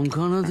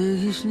নামখানা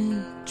দেখিসনি?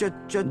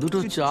 দুটো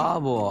চা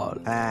বল।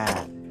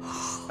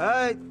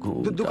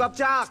 দু কাপ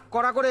চা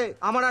কড়া করে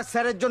আমার আর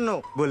স্যারের জন্য।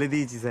 বলে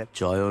দিয়েছি স্যার।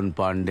 চয়ন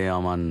পান্ডে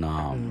আমার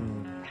নাম।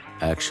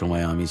 এক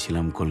সময় আমি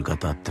ছিলাম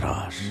কলকাতার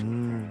ত্রাস।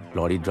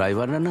 লরি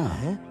ড্রাইভাররা না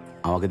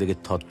আমাকে দেখে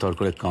থরথর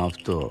করে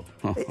কাঁপতো।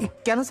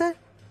 কেন স্যার?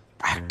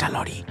 একটা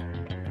লরি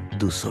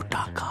 200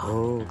 টাকা।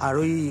 আর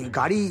ওই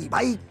গাড়ি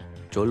বাইক?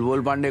 চলবল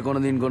পান্ডে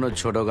কোনোদিন কোনো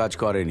ছোট কাজ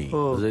করেনি,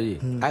 বুঝলি?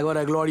 একবার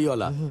এক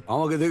লরিওয়ালা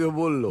আমাকে দেখে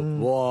বললো,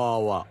 বাহ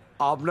বাহ,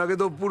 আপনাকে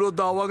তো পুরো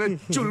আমাকে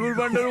চুলবুল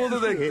পান্ডের মতো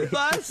দেখে।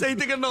 সেই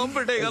থেকে নাম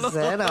পেটে গেল।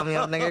 স্যার, আমি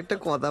আপনাকে একটা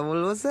কথা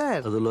বলবো স্যার।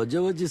 তো লজ্জা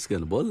পাচ্ছিস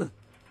কেন, বল।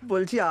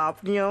 বলছি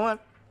আপনি আমার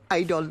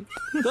আইডল।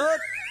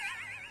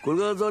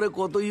 কলকাতা শহরে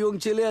কত ইয়ং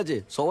ছেলে আছে,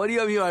 সবারই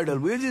আমি আইডল,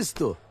 বুঝেছিস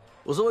তো?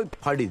 ও সবাই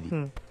ফাটি দি।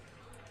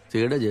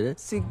 সিগারেট আছে রে?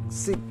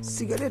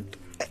 সিগারেট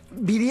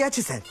বিড়ি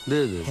আছে স্যার। দে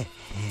দে।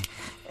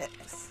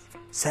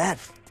 স্যার,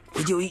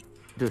 ওই যে ওই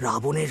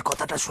রাবণের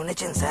কথাটা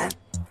শুনেছেন স্যার?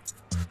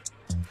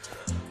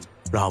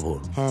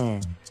 রাবণ? হ্যাঁ।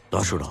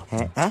 দশরা?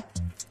 হ্যাঁ,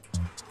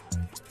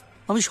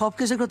 আমি সব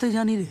কেসের কথাই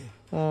জানি রে।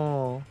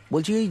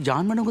 বলছি এই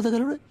জান মানে কোথায়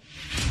গেল রে?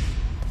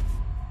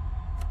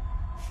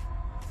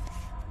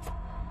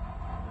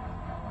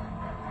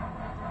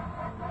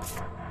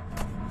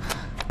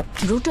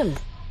 ব্রুটাল।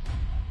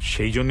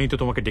 সেই জন্যই তো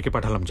তোমাকে ডেকে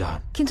পাঠালাম জান।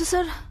 কিন্তু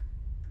স্যার,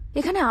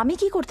 এখানে আমি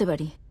কি করতে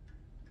পারি?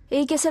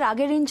 এই কেসের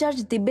আগের ইনচার্জ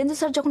দিব্যেন্দু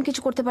স্যার যখন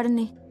কিছু করতে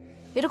পারেননি,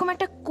 এরকম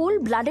একটা কোল্ড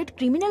ব্লাডেড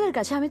ক্রিমিনালের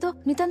কাছে আমি তো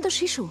নিতান্ত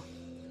শিশু।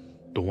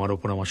 তোমার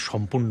উপর আমার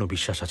সম্পূর্ণ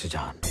বিশ্বাস আছে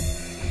জান,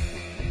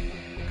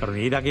 কারণ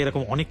এর আগে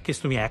এরকম অনেক কেস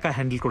তুমি একা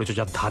হ্যান্ডেল করেছো,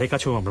 যার ধারে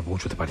কাছেও আমরা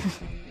পৌঁছতে পারি।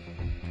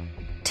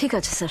 ঠিক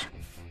আছে স্যার,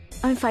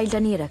 আমি ফাইলটা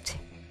নিয়ে রাখছি,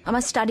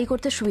 আমার স্টাডি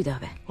করতে সুবিধা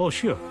হবে। ও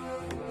sure.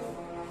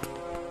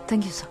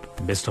 Thank you sir.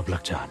 Best of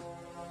luck জান।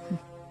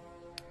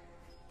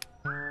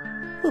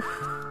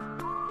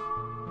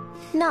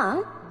 না,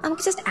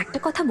 আমাকে জাস্ট একটা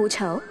কথা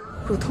বোঝাও।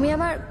 প্রথমে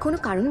আমার কোনো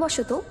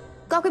কারণবশত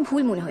কাউকে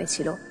ভুল মনে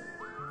হয়েছিল,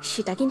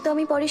 সেটা কিন্তু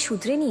আমি পরে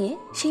শুধরে নিয়ে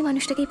সেই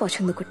মানুষটাকেই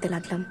পছন্দ করতে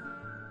লাগলাম।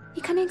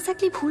 এখানে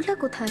এক্স্যাক্টলি ভুলটা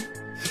কোথায়?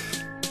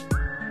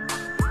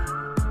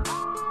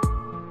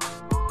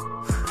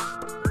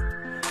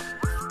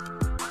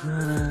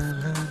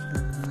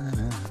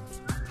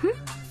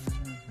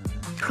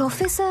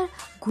 প্রফেসর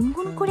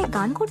গুনগুন করে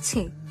গান করছে,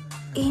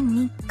 এ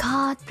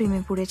নিঘাত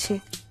প্রেমে পড়েছে।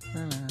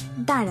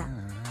 দাঁড়া,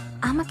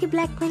 আমাকে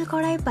ব্ল্যাকমেল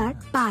করা এবার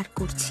পার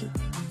করছি।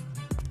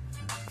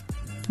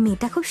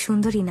 মেয়েটা খুব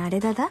সুন্দরী না রে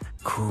দাদা?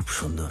 খুব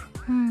সুন্দর।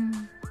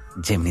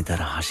 যেমনি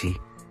তার হাসি,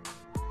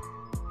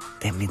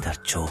 তেমনি তার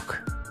চোখ।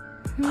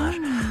 আর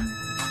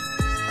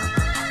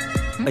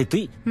এই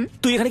তুই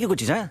তুই এখানে কি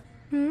করছিস? হ্যাঁ,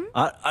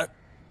 আর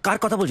কার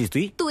কথা বলছিস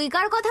তুই? তুই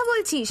কার কথা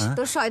বলছিস?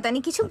 তোর শয়তানি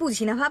কিছু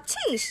বুঝি না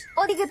ভাবছিস?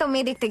 ওদিকে তো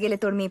মেয়ে দেখতে গেলে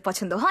তোর মেয়ে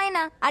পছন্দ হয়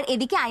না, আর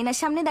এদিকে আয়নার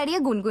সামনে দাঁড়িয়ে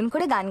গুনগুন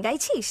করে গান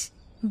গাইছিস।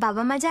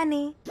 বাবা মা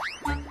জানে।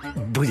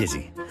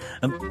 বুঝেছি।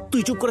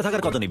 তুই চুপ করে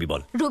থাকার কত নিবি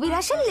বল? রুবি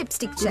রাশের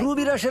লিপস্টিক চাই।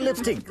 রুবি রাশের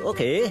লিপস্টিক,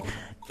 ওকে।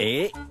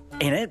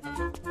 এনে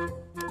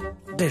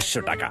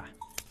 150 টাকা।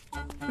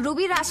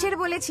 রুবি রাশের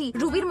বলেছি,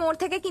 রুবির মোড়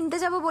থেকে কিনতে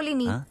যাব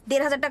বলিনি।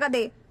 1500 টাকা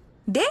দে।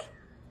 দে।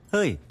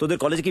 এই তোদের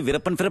কলেজে কি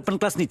ফেরাপ্পান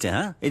ক্লাস নিচ্ছে?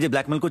 হ্যাঁ, এই যে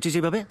ব্ল্যাকমেল করছিস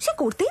এইভাবে। সে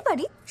করতেই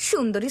পারি,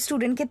 সুন্দরী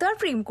স্টুডেন্টকে তো আর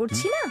প্রেম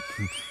করছি না।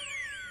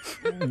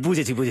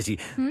 বুঝেছি।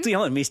 তুই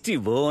আমার মিষ্টি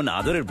বোন,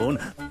 আদরের বোন,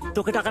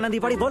 তোকে টাকা না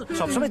দিয়ে পারি বল?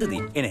 সবসময় তো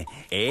দিই। এনে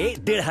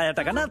 1500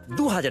 টাকা না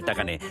 2000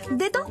 টাকা নে।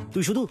 দে তো।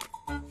 তুই শুধু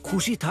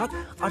খুশি থাক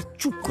আর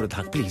চুপ করে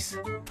থাক প্লিজ।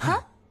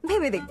 হ্যাঁ,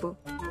 ভেবে দেখবো।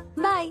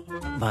 Bye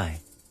bye.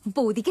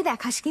 বৌদিকে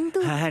দেখাস কিন্তু।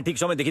 হ্যাঁ, ঠিক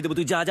সময় দেখিয়ে দেবো।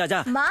 তুই যা।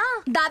 মা,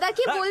 দাদা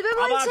কি বলবে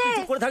বলছে?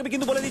 চুপ করে থাকবি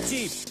কিন্তু, বলে দিচ্ছি।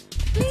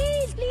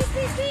 Please.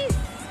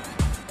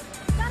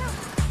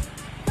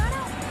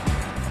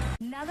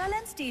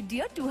 Nagaland State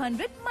Deer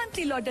 200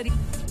 monthly lottery.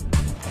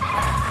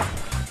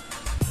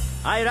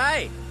 Hi, Rai.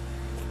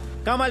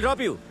 Come, I'll drop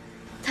you.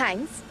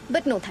 Thanks,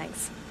 but no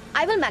thanks.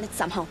 I will manage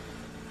somehow.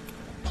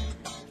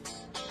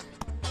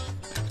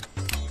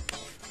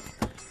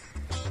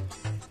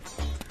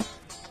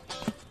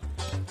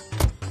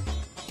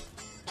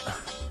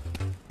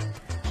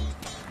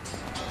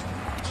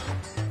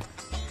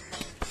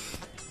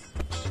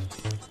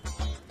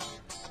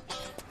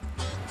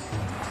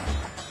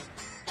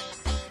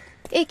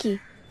 এ কি,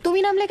 তুমি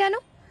নামলে কেন?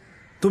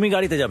 তুমি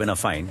গাড়িতে যাবে না,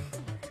 ফাইন,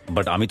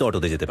 বাট আমি তো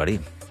অটোতে যেতে পারি।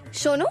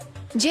 শোনো,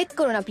 জেদ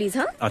করো না প্লিজ।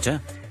 হ্যাঁ, আচ্ছা,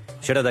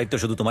 সেটা দায়িত্ব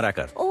শুধু তোমার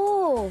একার। ও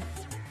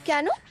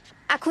কেন?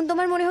 এখন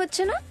তোমার মনে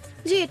হচ্ছে না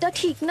যে এটা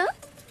ঠিক না?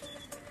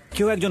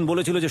 কেউ একজন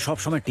বলেছিল যে সব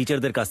সময়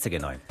টিচারদের কাছ থেকে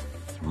নয়,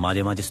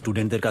 মাঝে মাঝে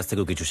স্টুডেন্টদের কাছ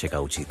থেকেও কিছু শেখা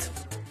উচিত।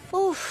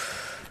 উফ,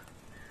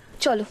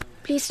 চলো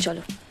প্লিজ,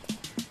 চলো।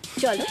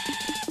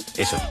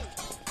 এসো।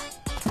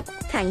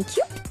 Thank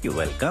you. You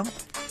welcome.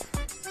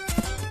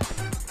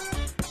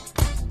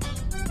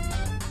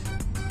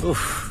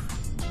 উফ,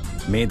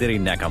 মেয়েদের এই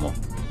ন্যাকামো।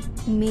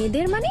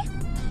 মেয়েদের মানে?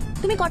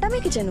 তুমি কটা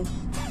মেয়েকে চেনো?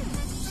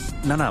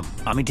 না,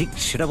 আমি ঠিক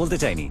সেটা বলতে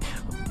চাইনি।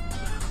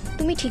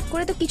 তুমি ঠিক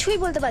করে তো কিছুই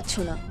বলতে পারছো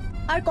না।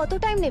 আর কত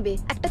টাইম নেবে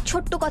একটা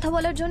ছোট্ট কথা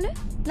বলার জন্য?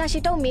 না,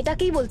 সেটাও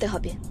মেয়েটাকেই বলতে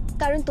হবে,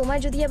 কারণ তোমার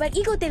যদি আবার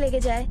ইগোতে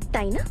লেগে যায়,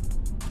 তাই না?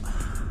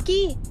 কি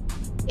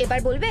এবার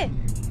বলবে?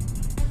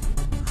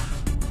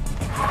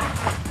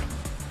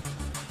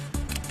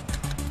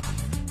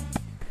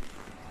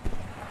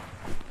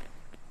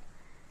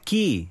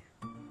 কি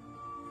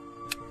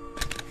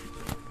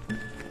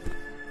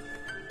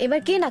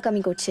এবার কে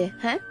নাকামি করছে?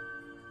 হ্যাঁ,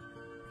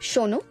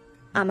 শোনো,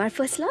 আমার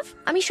ফার্স্ট লাভ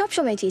আমি সব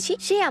সময় চেয়েছি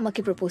সে আমাকে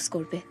প্রপোজ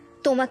করবে।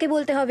 তোমাকে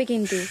বলতে হবে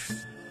কিন্তু।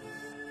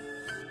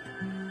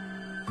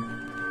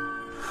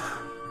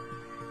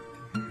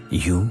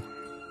 You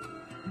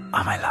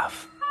are my love.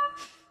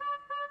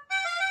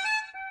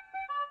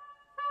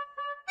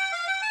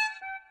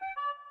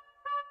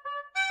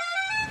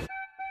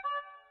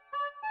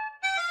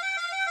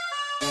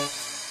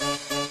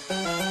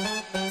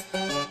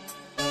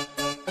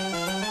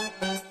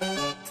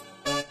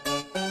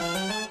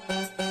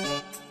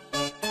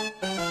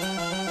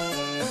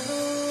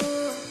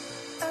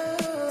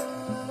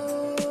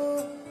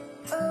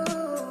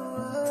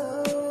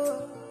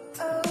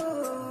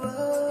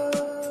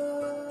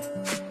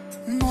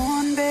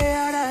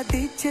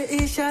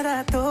 ইশারা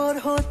তোর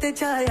হতে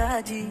চায়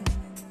আজি,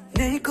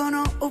 নেই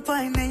কোনো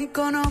উপায়, নেই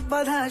কোনো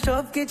বাধা,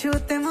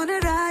 সবকিছুতে মনে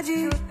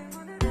রাজি।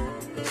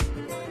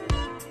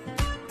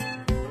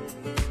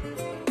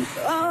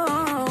 ও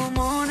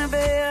মন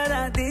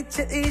বেয়ারা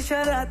দিচ্ছে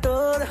ইশারা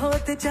তোর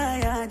হতে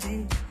চায় আজি,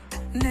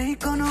 নেই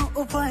কোনো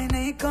উপায়,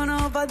 নেই কোনো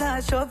বাধা,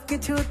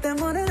 সবকিছুতে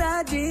মনে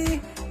রাজি।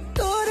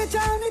 তোর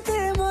চাউনিতে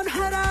মন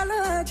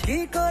হারালো, কি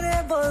করে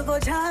বলবো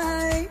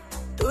যাই,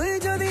 তুই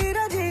যদি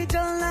রাজি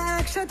চল না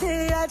একসাথে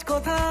আজ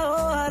কোথাও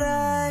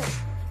হারায়।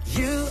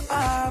 You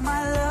are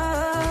my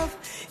love,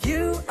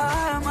 you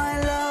are my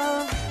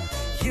love,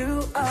 you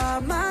are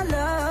my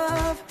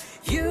love,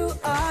 you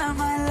are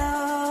my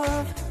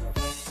love.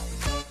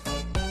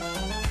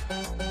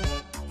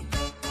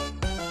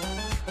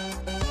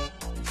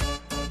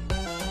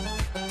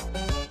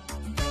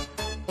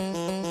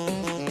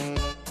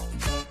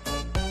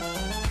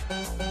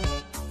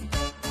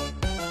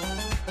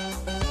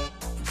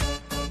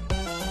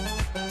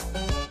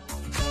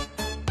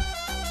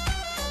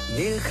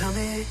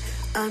 নীলখামে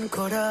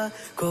আনকোরা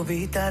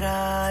কবিতারা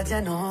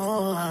যেন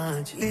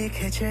আজ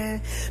লিখেছে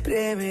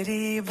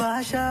প্রেমেরই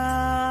ভাষা।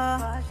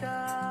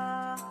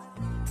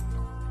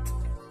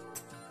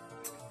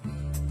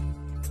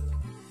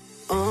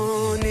 ও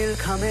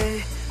নীলখামে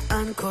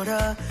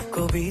আনকোরা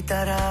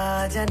কবিতারা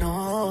যেন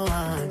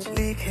আজ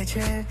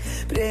লিখেছে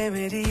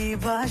প্রেমেরই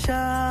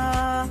ভাষা।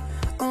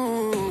 ও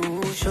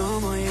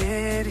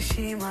সময়ের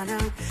সীমানা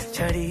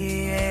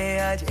ছাড়িয়ে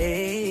আজ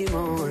এই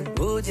মন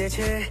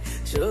বুঝেছে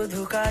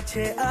শুধু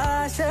কাছে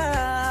আসা।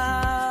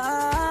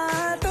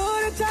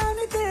 তোর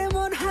চাউনিতে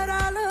মন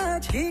হারালো,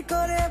 কি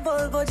করে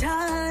বলবো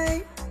যাই,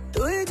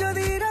 তুই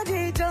যদি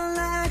রাজি চল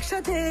না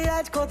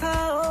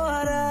কোথাও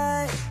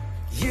হারায়।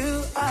 You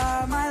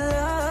are my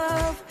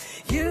love,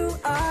 you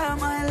are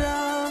my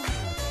love,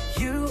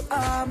 you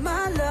are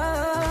my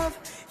love,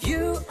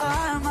 you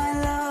are my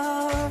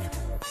love.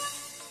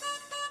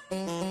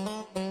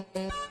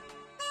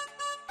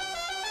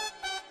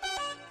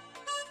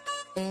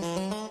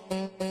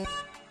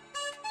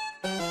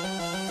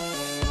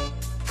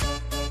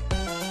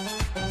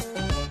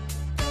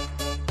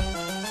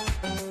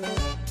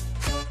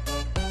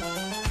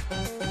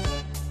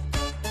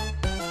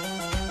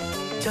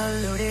 চল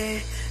উড়ে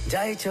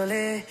যাই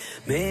চলে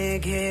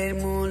মেঘের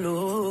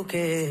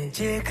মুলুকে,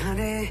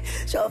 যেখানে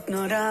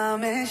স্বপ্নরা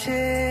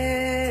মেশে।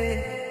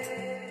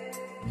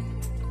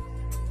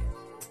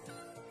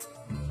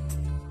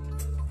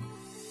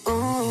 ও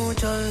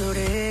চল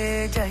উড়ে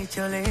যাই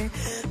চলে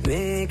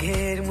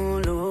মেঘের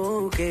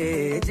মুলুকে,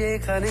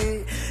 যেখানে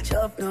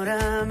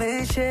স্বপ্নরা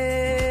মেশে।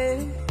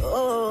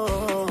 ও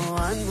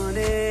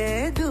আনমনে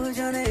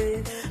দুজনে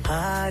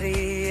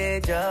হারিয়ে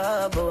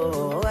যাব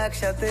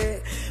একসাথে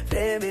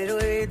প্রেমের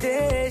ওই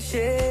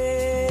দেশে।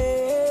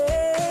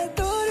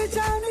 তোর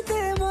জানিতে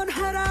মন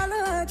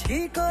হারালো কি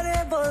করে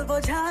বলবো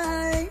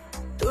যাই,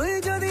 তুই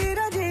যদি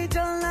রাজি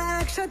চল না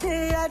একসাথে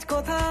আজ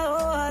কোথাও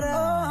হারা।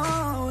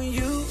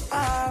 You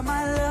are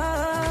my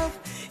love,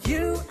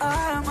 you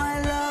are my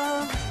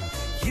love,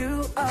 you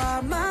are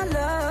my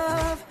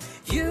love,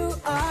 you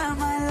are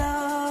my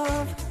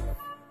love.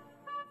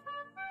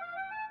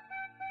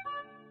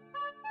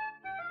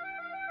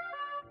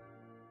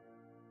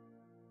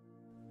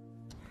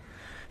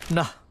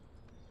 না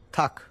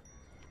থাক,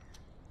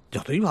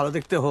 যতই ভালো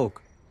দেখতে হোক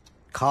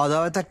খাওয়া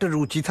দাওয়ায় তো একটা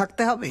রুচি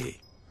থাকতে হবে।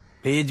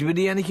 ভেজ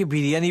বিরিয়ানিকে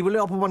বিরিয়ানি বলে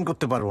অপমান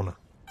করতে পারবো না।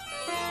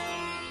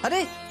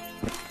 আরে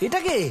এটা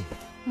কে?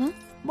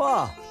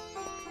 বাহ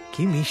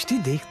কি মিষ্টি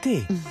দেখতে।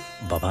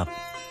 বাবা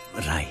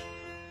রায়,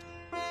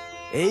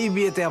 এই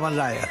বিয়েতে আমার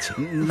রায় আছে।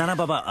 না না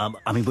বাবা,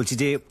 আমি বলছি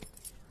যে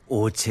ও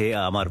হচ্ছে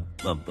আমার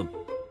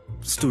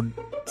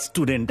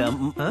স্টুডেন্ট,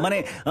 মানে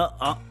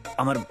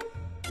আমার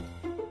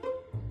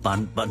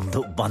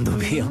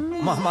বান্ধবী।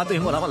 মা তুমি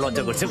বলো, আমার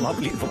লজ্জা করছে, মা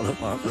প্লিজ বলো।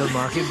 তোর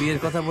মাকে বিয়ের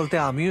কথা বলতে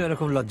আমিও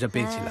এরকম লজ্জা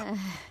পেয়েছিলাম।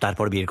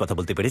 তারপর বিয়ের কথা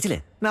বলতে পেরেছিলে?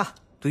 না,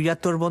 তুই আর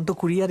তোর বোন তো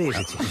কুরিয়ারে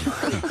এসেছিস।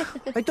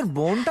 এই তোর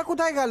বোনটা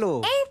কোথায় গেল?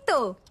 এই তো,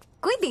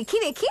 কই দেখি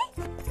দেখি।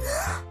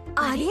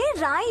 আরে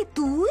রায়,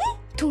 তুই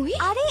তুই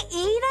আরে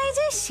এই রায়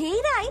যে সেই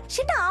রায়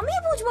সেটা আমি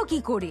বুঝবো কি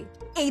করে?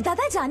 এই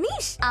দাদা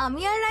জানিস,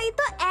 আমি আর রায়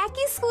তো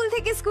একই স্কুল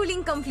থেকে স্কুলিং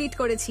কমপ্লিট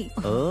করেছি।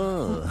 ও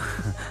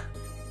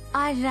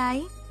আর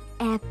রায়,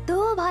 এত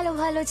ভালো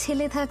ভালো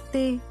ছেলে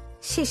থাকতে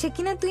শেষে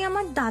কিনা তুই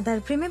আমার দাদার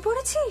প্রেমে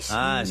পড়েছিস?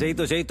 হ্যাঁ সেই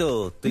তো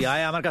তুই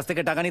আয় আমার কাছ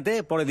থেকে টাকা নিতে,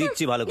 পরে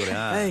দিচ্ছি ভালো করে।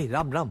 এই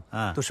রাম রাম,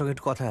 তোর সঙ্গে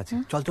একটু কথা আছে,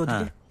 চল তো।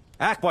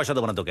 এক পয়সা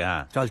দেবো না তোকে।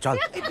 হ্যাঁ চল চল।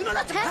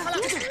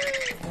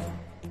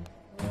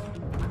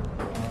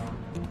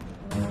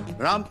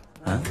 Ram,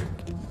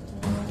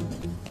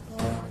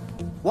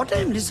 what I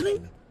am listening?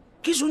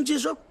 কি শুনছি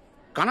এসব?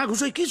 কানা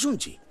ঘুষোয় কি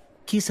শুনছি?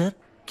 কি স্যার,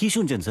 কি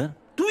শুনছেন স্যার?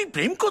 তুমি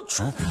প্রেম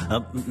করছো?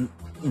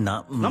 না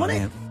মানে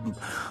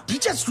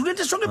টিচার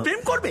স্টুডেন্টের সঙ্গে প্রেম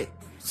করবে?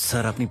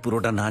 স্যার আপনি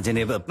পুরোটা না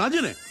জেনে।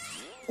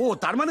 ও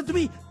তার মানে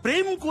তুমি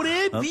প্রেম করে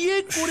বিয়ে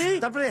করে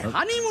তারপরে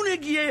হানিমুনে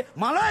গিয়ে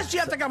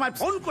মালয়েশিয়া থেকে আমায়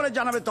ফোন করে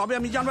জানাবে, তবে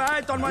আমি জানবো।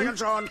 তন্ময়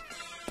শোন,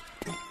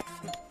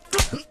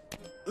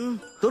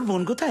 তোর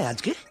বোন কোথায়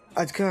আজকে?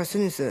 আজকে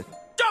আসেনি স্যার।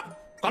 চুপ!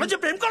 কলেজে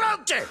প্রেম করা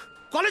হচ্ছে?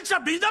 কলেজটা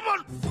বৃন্দাবন।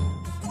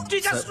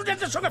 টিচার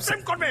স্টুডেন্টের সঙ্গে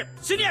প্রেম করবে,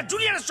 সিনিয়র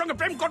জুনিয়রের সঙ্গে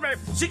প্রেম করবে,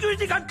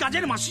 সিকিউরিটি গার্ড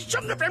কাজের মাসির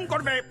সঙ্গে প্রেম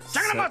করবে।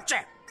 ঝগড়া হচ্ছে।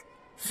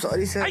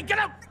 Sorry sir. I get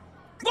out,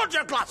 go to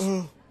your class.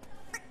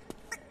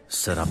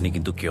 Sir আপনি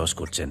কিন্তু কিওস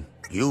করছেন।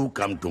 You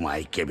come to my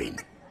cabin.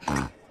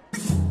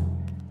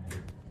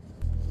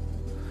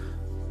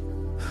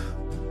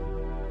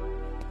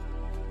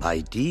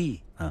 ভাইটি,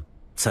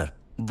 স্যার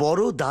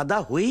বড় দাদা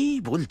হয়েই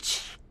বলছি,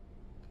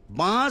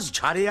 বাঁশ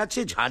ঝাড়ে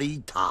আছে, ঝাড়েই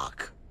থাক।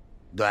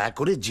 দয়া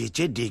করে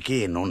যেচে ডেকে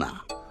এনো না।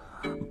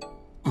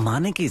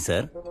 মানে কি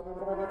স্যার?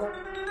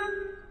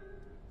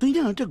 তুই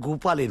না ওটা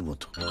গোপালের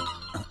মতো।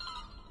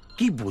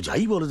 কি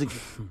বোঝাই বলো দেখি।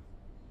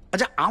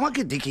 আচ্ছা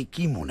আমাকে দেখে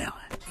কি মনে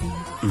হয়?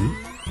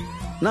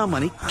 না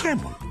মানে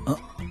কেমন?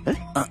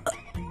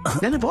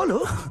 বলো,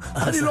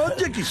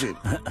 লজ্জা কিসের?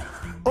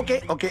 ওকে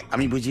ওকে,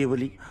 আমি বুঝিয়ে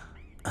বলি।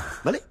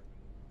 বলে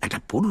একটা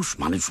পুরুষ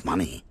মানুষ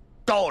মানে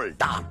টল,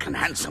 dark and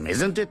handsome,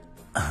 isn't it?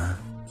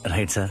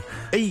 Right sir.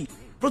 এই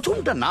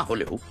প্রথমটা না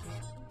হলেও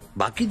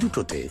বাকি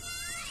দুটোতে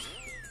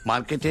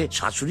মার্কেটে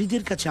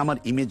শাশুড়িদের কাছে আমার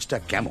ইমেজটা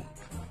কেমন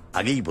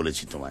আগেই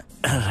বলেছি তোমায়।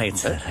 Right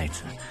sir, right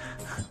sir.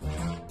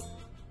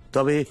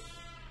 তবে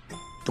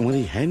তোমার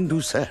এই হ্যান্ডু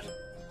স্যার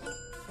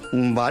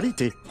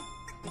বাড়িতে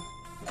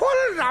ফল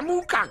রামু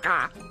কাকা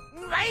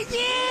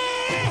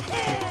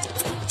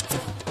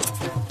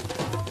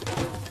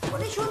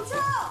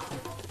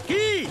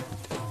কি?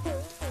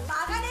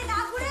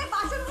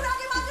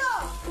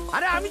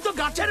 আরে আমি তো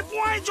গাছের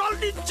পোয়ায় জল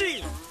দিচ্ছি।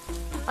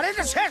 আরে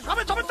এটা শেষ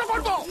হবে তবে তো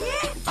করবো।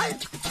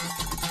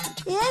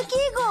 এ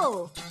কি গো,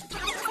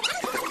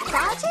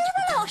 কাজের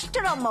বেলা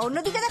অষ্টরম্মা,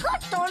 অন্যদিকে দেখো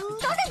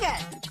টন্ডনে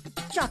জ্ঞান।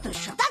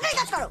 যথেষ্ট, তাড়াতাড়ি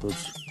কাজ করো।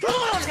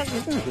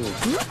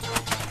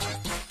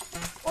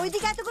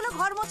 ওইদিকে এতগুলো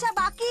ঘর মোছা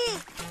বাকি,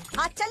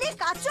 হাত চালিয়ে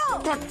কাচো।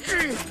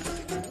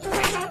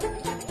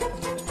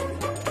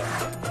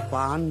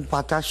 পান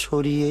পাতা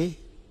সরিয়ে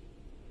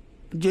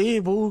যে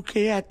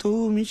বউকে এত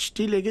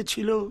মিষ্টি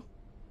লেগেছিল,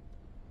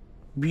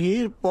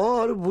 বিয়ের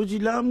পর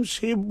বুঝলাম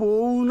সে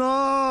বউ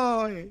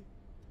নয়,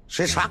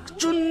 সে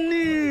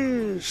শাকচুন্নি,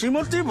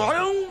 শ্রীমতী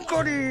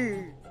ভয়ঙ্করী।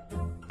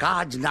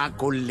 কাজ না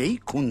করলেই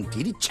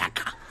খুন্তির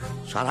ছ্যাঁকা।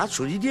 সারা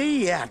শরীরে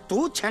এত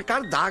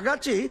ছ্যাঁকার দাগ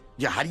আছে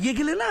যে হারিয়ে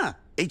গেলে না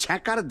এই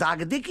ছ্যাঁকার দাগ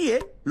দেখিয়ে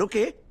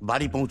লোকে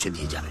বাড়ি পৌঁছে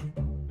দিয়ে যাবে।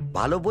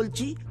 ভালো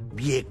বলছি,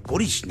 বিয়ে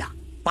করিস না,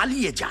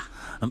 পালিয়ে যা।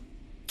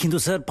 কিন্তু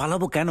স্যার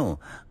পালাবো কেন?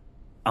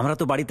 আমরা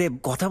তো বাড়িতে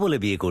কথা বলে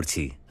বিয়ে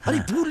করছি। আরে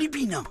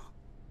বলিবি না,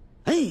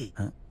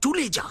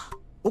 চলে যা,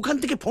 ওখান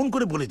থেকে ফোন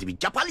করে বলে দিবি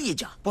যা, পালিয়ে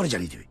যা, পরে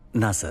জানিয়ে দিবি।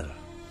 না স্যার,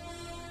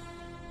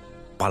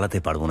 পালাতে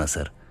পারবো না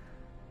স্যার।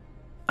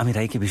 আমি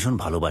রাইকে ভীষণ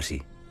ভালোবাসি,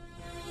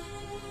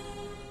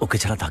 ওকে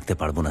ছাড়া থাকতে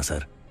পারবো না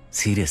স্যার,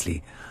 সিরিয়াসলি।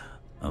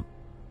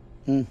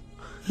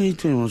 এই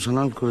তো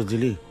ইমোশনাল করে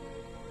দিলি।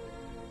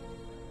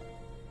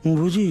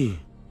 বুঝি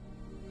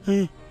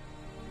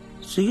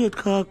সিগারেট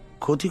খাওয়া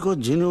ক্ষতিকর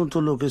জেনেও তো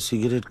লোকে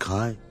সিগারেট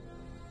খায়,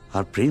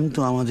 আর প্রেম তো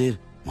আমাদের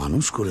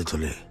মানুষ করে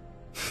তোলে।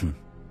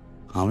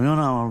 আমিও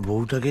না আমার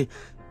বউটাকে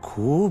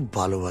খুব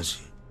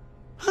ভালোবাসি।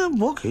 হ্যাঁ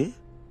বকে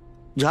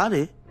যা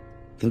রে,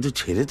 কিন্তু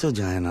ছেড়ে তো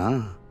যায় না।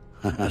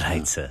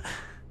 Right sir.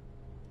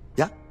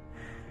 যা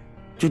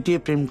চুটিয়ে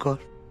প্রেম কর।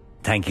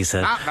 Thank you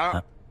sir.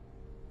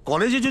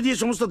 কলেজে যদি এ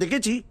সমস্ত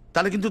দেখেছি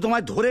তাহলে কিন্তু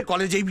তোমায় ধরে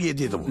কলেজেই বিয়ে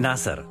দিয়ে দেবো। না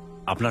স্যার,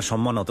 আপনার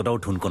সম্মান অতটাও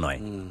ঠুনকো নয়,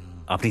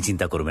 আপনি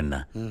চিন্তা করবেন না।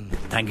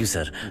 Thank you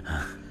sir.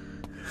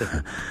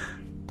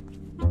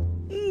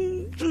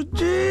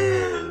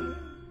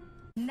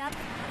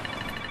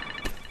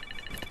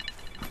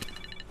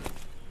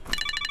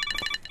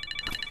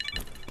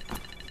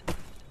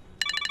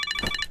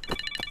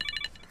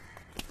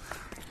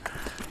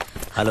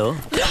 Hello,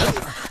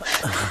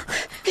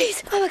 please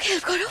আমাকে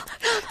হেল্প করো।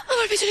 রাম,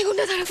 আমার পেছনে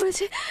গুন্ডা ধরা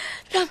পড়েছে।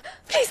 Ram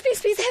please please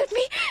please help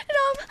me.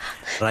 Ram.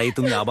 রাই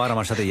তুমি আবার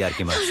আমার সাথে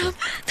ইয়ার্কি মারছো।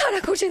 ধরা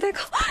করছে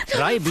দেখো।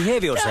 রাই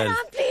বিহেভ ইয়োরসেলফ।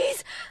 প্লিজ,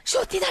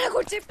 সত্যি ধরা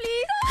করছে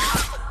please.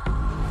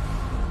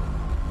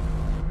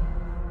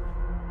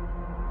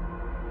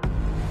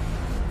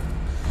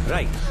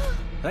 Rai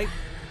Rai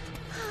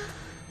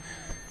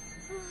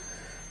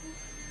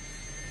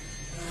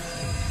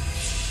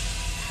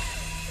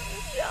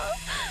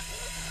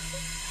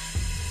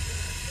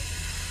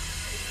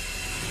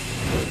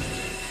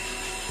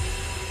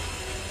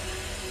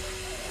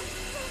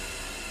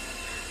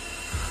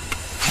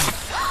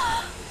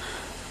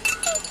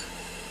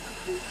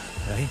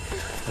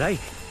Rai,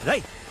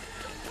 Rai,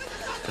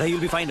 Rai,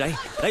 you'll be fine, Rai.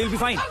 Rai, you'll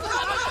be fine.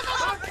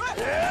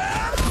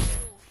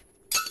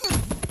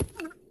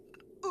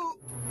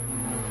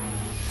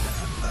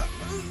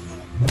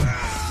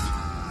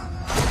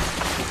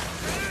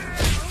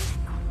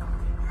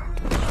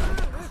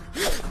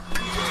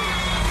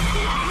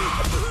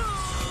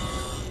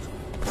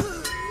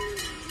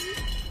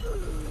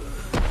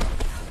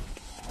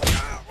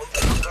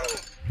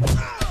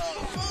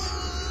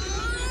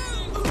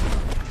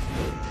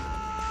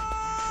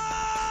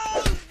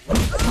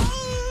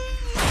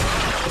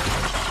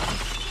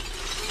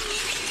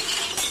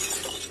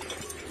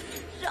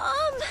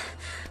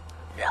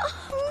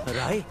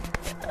 Rai,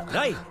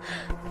 Rai,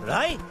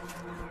 Rai,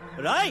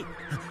 Rai.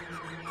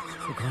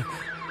 Oh God.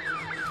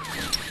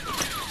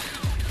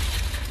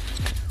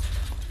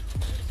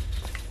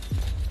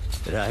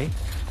 Rai,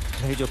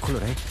 Rai, চোখ খুলো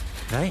Rai,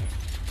 Rai,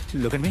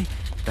 look at me,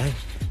 Rai.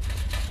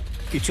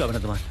 কিচ্ছু হবে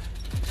না তোমার,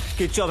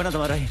 কিচ্ছু হবে না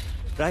তোমার Rai,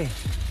 Rai,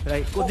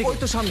 Rai. কোন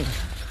তো সামনে।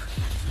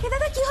 এ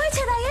দাদা কি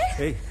হয়েছে রায়ের?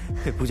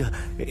 এই পূজা,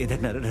 এই দেখ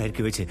না রায়ের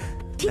কি হয়েছে।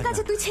 ঠিক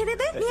আছে তুই ছেড়ে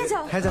দে, নিয়ে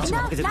যাও।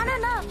 না না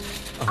না,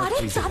 আরে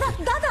দাদা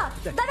দাদা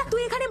দাদা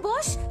তুই এখানে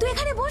বস, তুই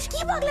এখানে বস। কি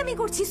পাগলামি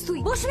করছিস তুই?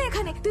 বস না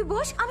এখানে, তুই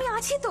বস, আমি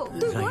আছি তো।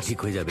 তুই বস, ঠিক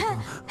হয়ে যাবে।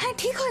 হ্যাঁ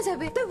ঠিক হয়ে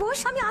যাবে, তুই বস,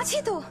 আমি আছি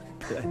তো।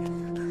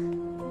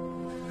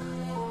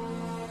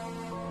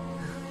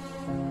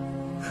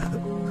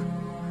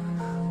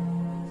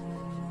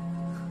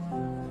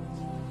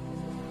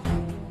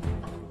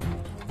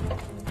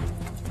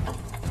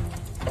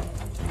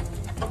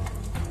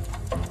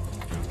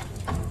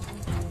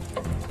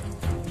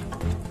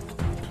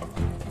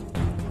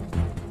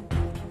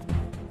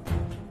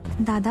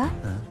 দাদা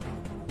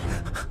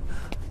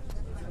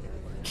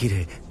কি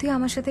রে? তুই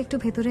আমার সাথে একটু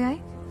ভেতরে আয়।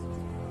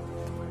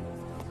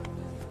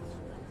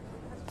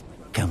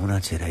 কেমন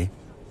আছে রাই?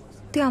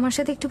 তুই আমার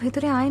সাথে একটু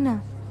ভেতরে আয় না।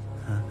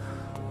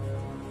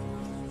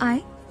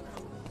 আয়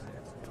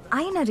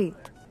আয় না রে।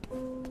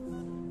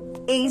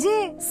 এই যে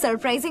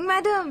সারপ্রাইজিং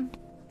ম্যাডাম,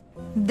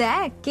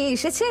 দেখ কে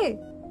এসেছে।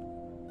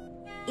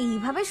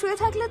 এইভাবে শুয়ে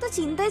থাকলে তো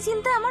চিন্তায়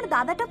চিন্তায় আমার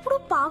দাদাটা পুরো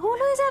পাগল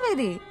হয়ে যাবে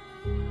রে।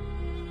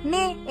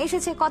 নে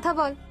এসেছে, কথা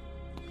বল।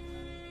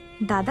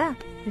 দাদা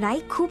রাই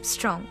খুব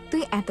স্ট্রং,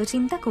 তুই এত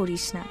চিন্তা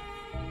করিস না।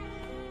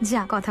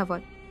 যা কথা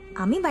বল,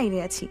 আমি বাইরে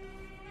আছি।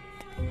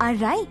 আর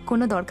রাই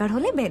কোনো দরকার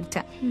হলে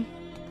বেডটা।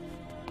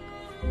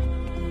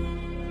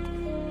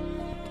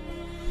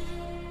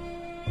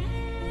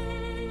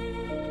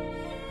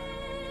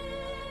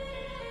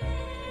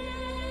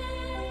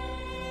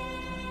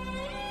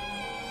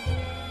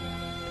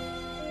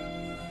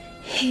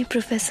 হে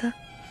প্রফেসর,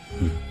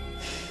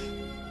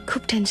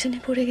 খুব টেনশনে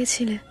পড়ে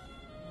গেছিলে।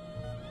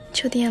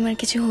 যদি আমার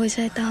কিছু হয়ে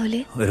যায় তাহলে?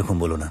 এরকম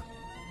বলো না,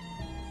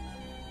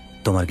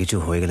 তোমার কিছু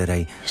হয়ে গেলে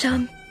রাই।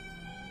 রাম,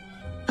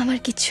 আমার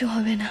কিচ্ছু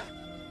হবে না,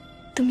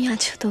 তুমি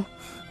আছো তো?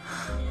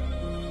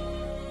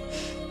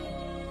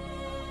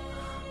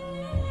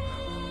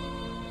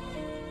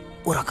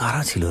 ওরা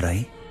কারা ছিল রাই?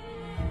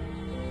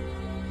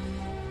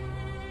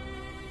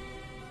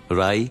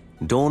 রাই,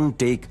 ডোন্ট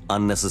টেক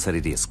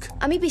আননেসেসারি রিস্ক।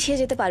 আমি পিছিয়ে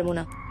যেতে পারবো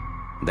না।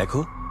 দেখো,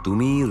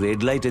 তুমি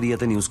রেড লাইট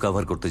এরিয়াতে নিউজ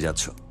কভার করতে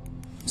যাচ্ছ,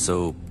 so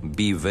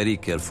be very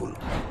careful.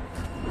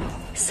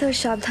 Sir,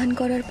 সাবধান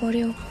করার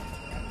পরেও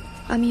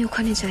আমি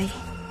ওখানে যাই,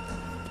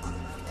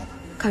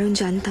 কারণ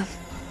জানতাম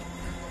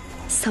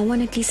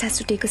someone at least has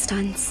to take a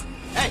stance.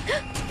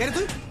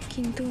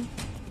 কিন্তু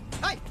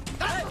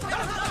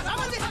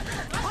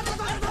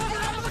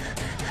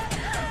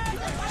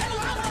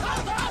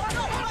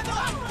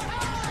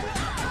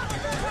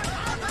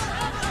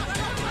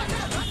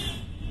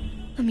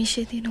আমি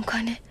সেদিন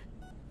ওখানে।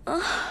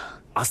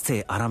 আস্তে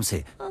আরামসে,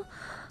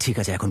 ঠিক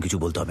আছে, এখন কিছু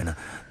বলতে হবে না,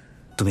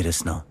 তুমি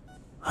রেস্ট নাও।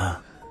 হ্যাঁ,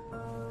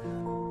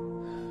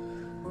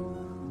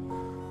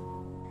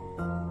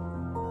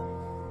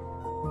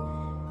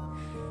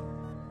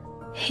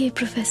 হে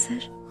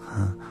প্রফেসর,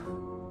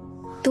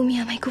 তুমি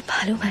আমায় খুব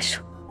ভালোবাসো,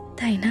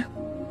 তাই না?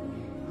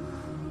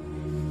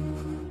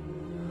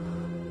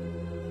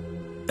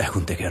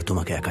 এখন থেকে আর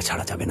তোমাকে একা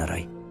ছাড়া যাবে না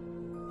রাই।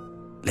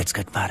 Let's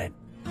get married.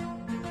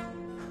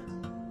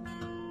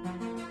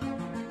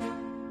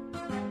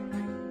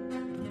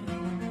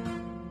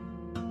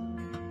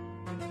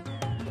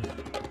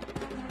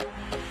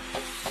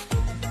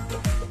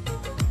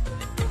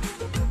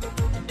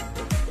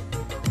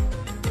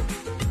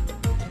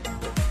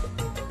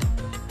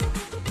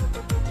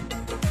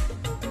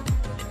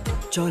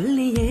 চল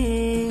নিয়ে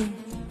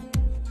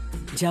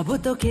যাব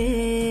তোকে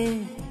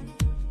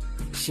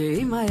সেই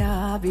মায়া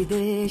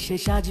বিদেশে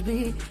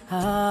সাজবি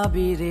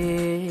হাবিরে।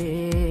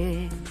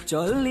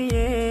 চল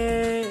নিয়ে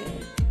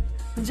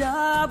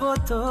যাব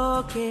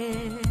তোকে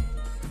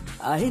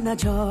আয়না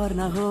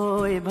ঝর্ণা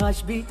হয়ে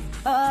ভাসবি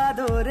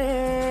আদরে।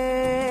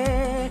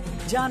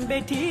 জানবে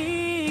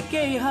ঠিক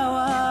এই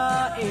হাওয়া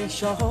এই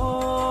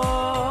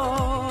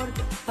শহর,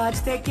 আজ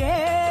থেকে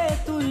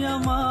তুই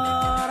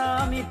আমার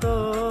আমি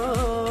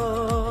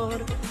তোর।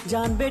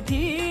 জানবে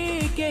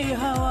ঠিক এই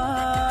হাওয়া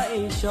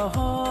এই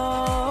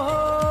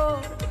শহর,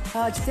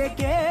 আজ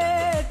থেকে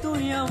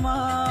তুই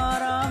আমার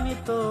আমি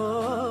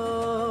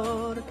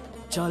তোর।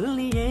 চল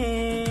নিয়ে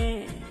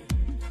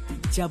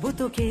যাব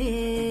তোকে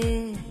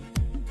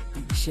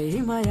সেই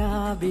মায়া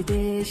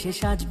বিদেশে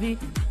সাজবি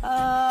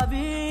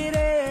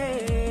আবিরে।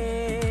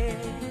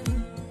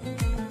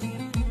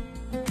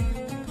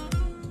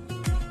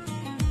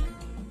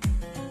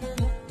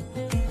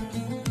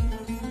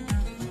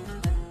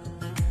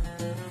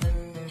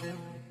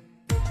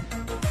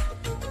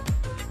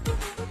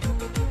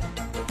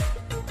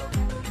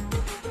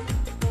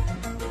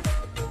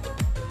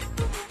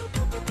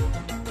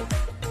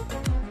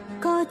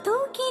 কত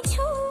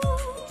কিছু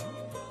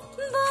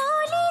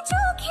বলে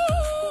চোখে,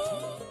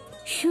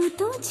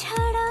 সুতো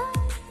ছাড়া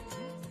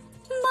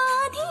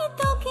বাঁধি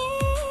তোকে।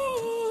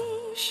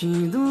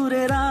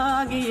 সিঁদুরে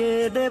রাগিয়ে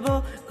দেব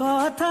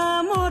কথা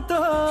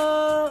মতো,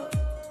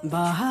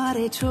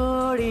 বাহারে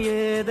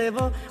ছড়িয়ে দেব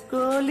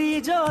কলি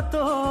যত।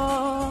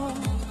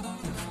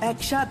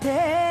 একসাথে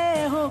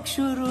হোক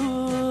শুরু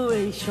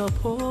এই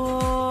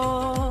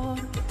সফর,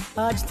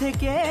 আজ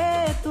থেকে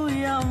তুই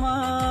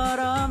আমার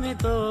আমি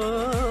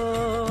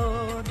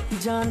তোর।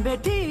 জানবে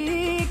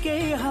ঠিক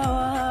এই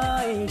হাওয়া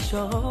এই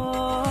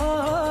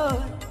শহর,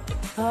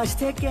 আজ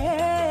থেকে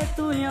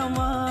তুই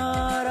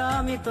আমার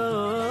আমি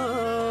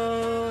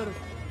তোর।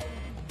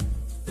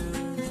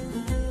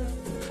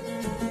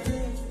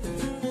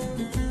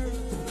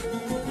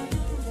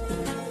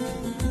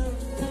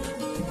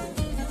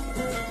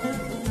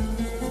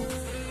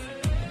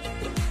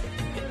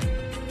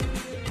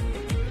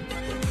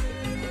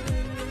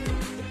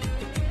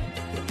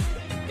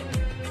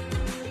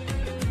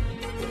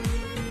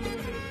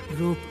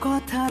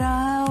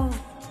 রূপকথারাও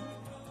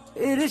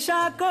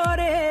ঈর্ষা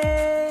করে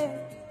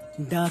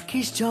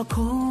ডাকিস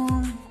যখন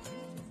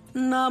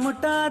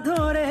নামটা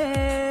ধরে।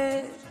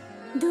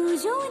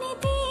 দুজনে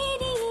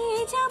পেরিয়ে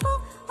যাব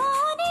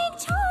অনেক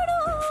ঝড়,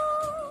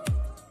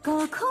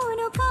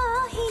 কখনো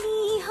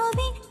কাহিনী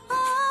হবে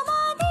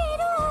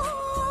আমাদেরও।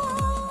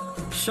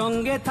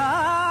 সঙ্গে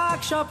থাক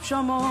সব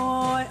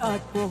সময়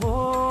আজ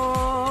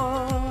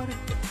প্রহর,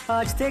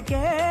 আজ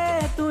থেকে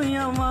তুই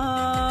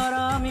আমার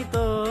আমি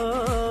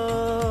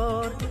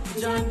তোর।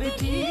 জানবি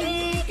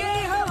ঠিক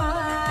এই হাওয়া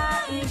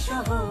এই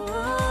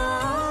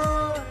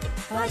শহর,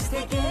 আজ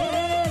থেকে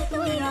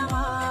তুই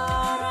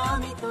আমার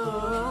আমি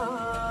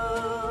তোর।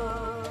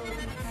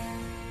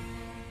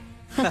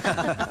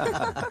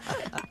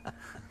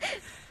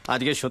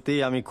 আজকে সত্যি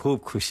আমি খুব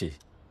খুশি।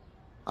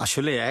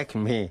 আসলে এক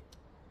মেয়ে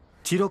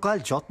চিরকাল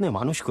যত্নে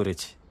মানুষ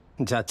করেছে,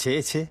 যা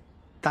চেয়েছে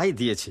তাই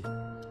দিয়েছে।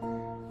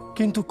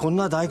 কিন্তু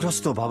কন্যা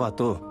দায়গ্রস্ত বাবা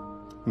তো,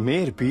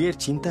 মেয়ের বিয়ের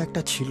চিন্তা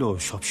একটা ছিল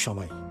সব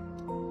সময়।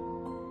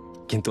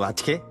 কিন্তু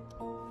আজকে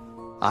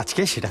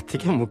আজকে সেটার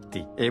থেকে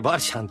মুক্তি। এবার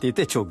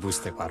শান্তিতে চোখ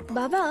বুঝতে পারবো।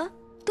 বাবা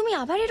তুমি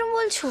আবার এরম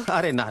বলছো?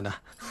 আরে না না,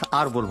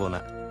 আর বলবো না।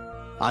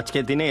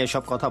 আজকের দিনে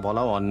এসব কথা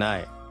বলাও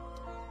অন্যায়।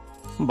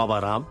 বাবা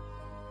রাম,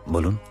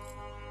 বলুন।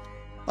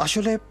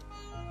 আসলে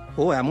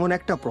ও এমন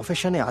একটা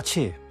প্রফেশনে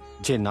আছে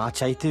যে না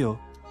চাইতেও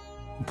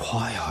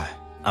ভয় হয়।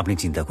 আপনি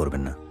চিন্তা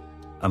করবেন না,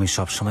 আমি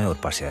সব সময় ওর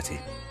পাশে আছি।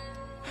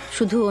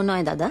 শুধু ও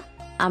নয় দাদা,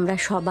 আমরা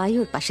সবাই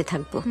ওর পাশে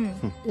থাকবো।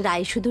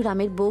 রায় শুধু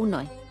রামের বউ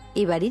নয়,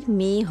 এ বাড়ির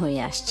মেয়ে হয়ে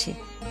আসছে।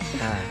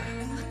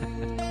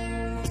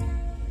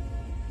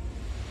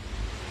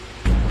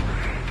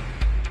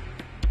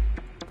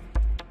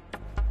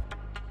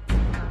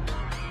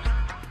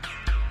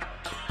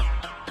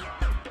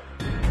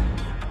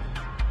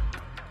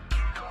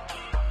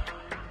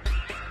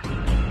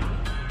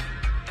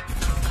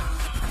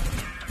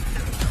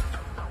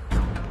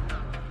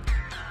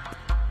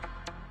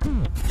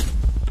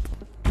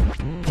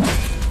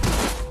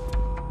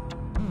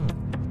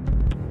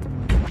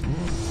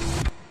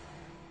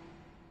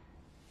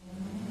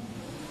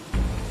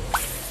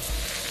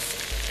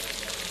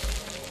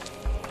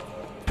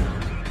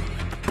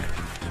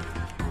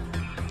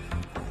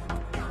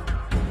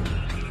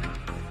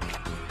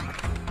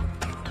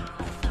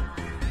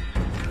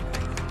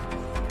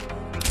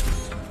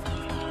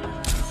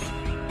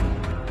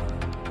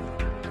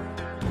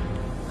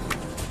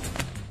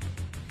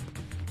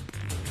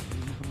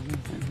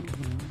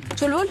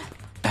 চল বল।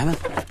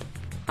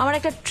 আমার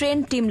একটা ট্রেন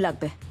টিম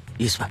লাগবে।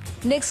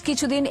 নেক্সট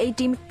কিছুদিন এই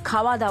টিম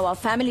খাওয়া দাওয়া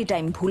ফ্যামিলি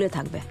টাইম ভুলে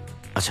থাকবে।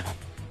 আচ্ছা।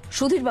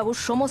 সুধীর বাবুর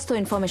সমস্ত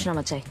ইনফরমেশন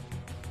আমার চাই।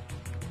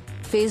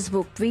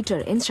 ফেসবুক, টুইটার,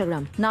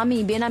 ইনস্টাগ্রাম, নামি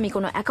বেনামি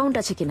কোনো অ্যাকাউন্ট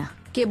আছে কিনা,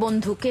 কে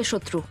বন্ধু কে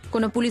শত্রু,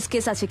 কোনো পুলিশ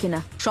কেস আছে কিনা,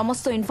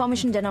 সমস্ত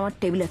ইনফরমেশন যেন আমার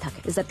টেবিলে থাকে।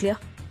 Is that clear?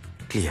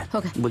 ক্লিয়ার।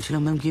 ওকে।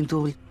 বলছিলাম ম্যাম, কিন্তু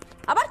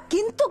আবার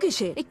কিন্তু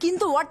কিসে? এই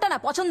কিন্তু ওয়ার্ডটা না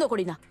পছন্দ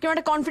করি না, কেন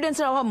একটা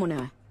কনফিডেন্সের অভাব মনে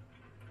হয়।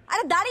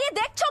 আরে দাঁড়িয়ে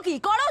দেখছো কি?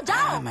 করো,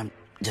 যাও। ম্যাম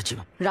যাচ্ছি।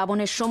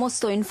 রাবণের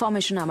সমস্ত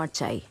ইনফরমেশন আমার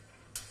চাই।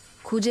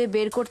 খুঁজে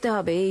বের করতে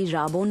হবে এই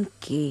রাবণ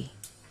কে,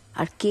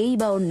 আর কেই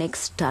বা ওর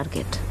নেক্সট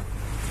টার্গেট।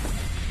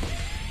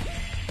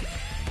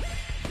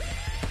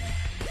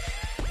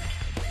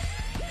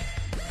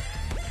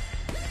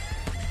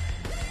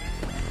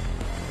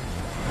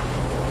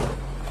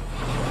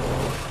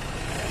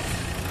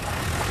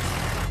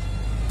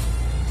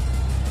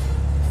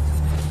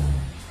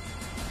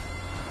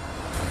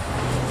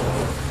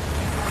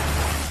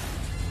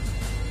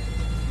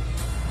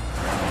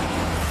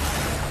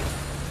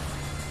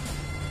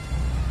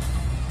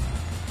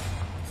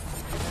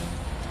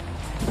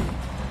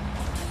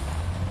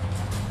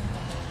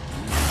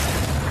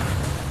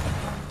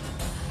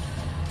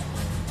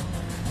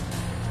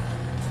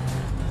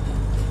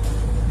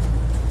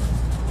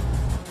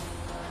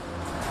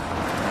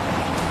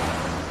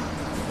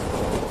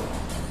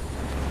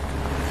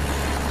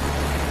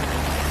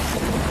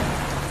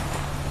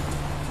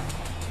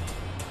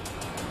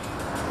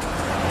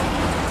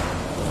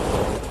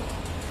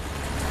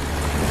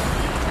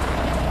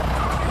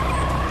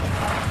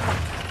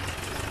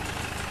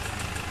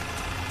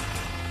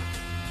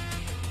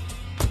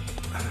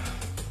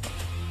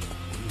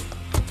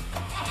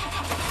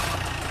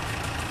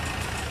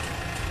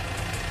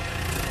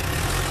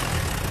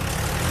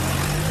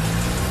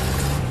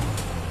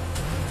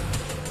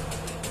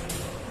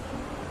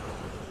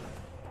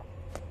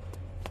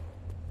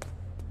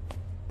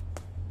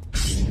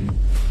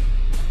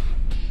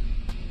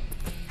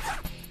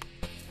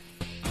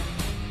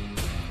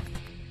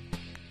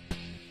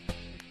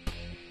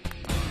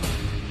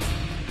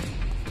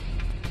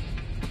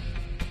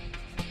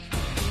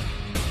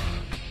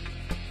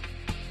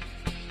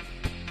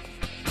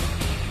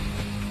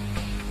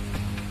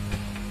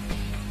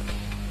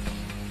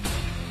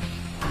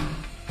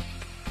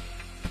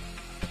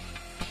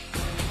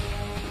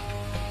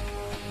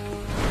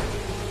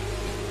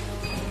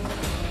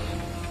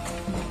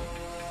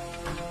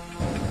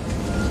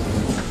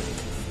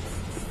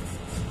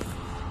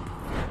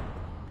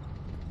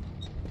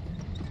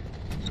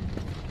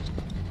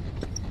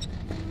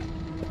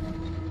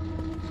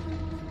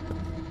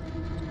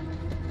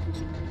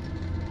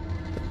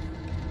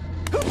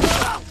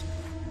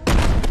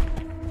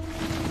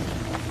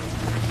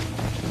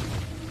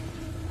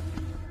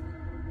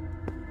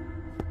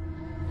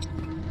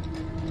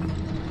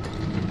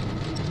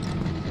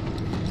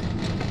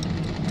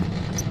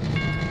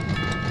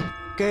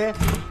 কে?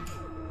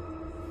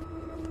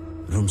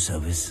 Room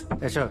service.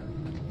 এসো।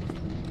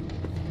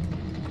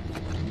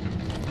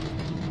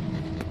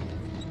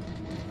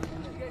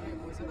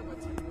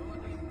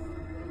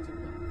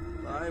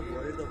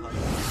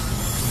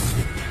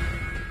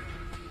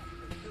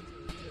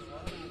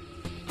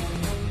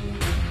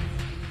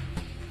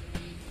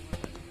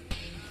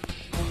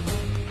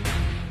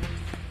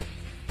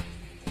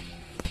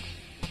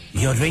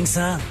 Your drink,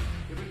 sir?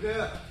 Keep it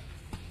there.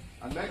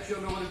 And make sure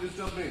nobody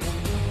disturb me.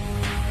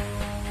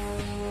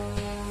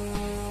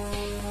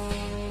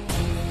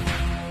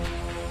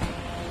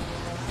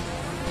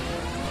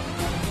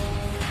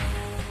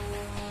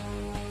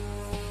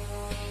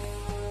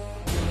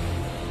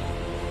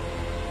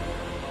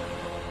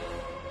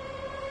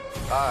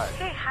 Hi.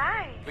 Hey,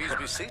 hi. Please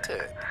be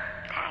seated.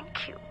 Thank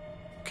you.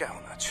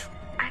 কেমন আছো?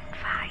 I'm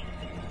fine.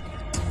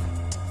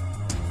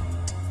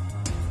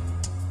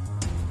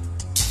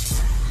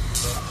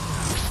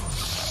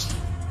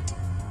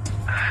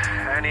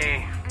 হ্যানি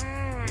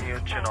এই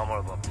হচ্ছে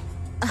নমরবাবু।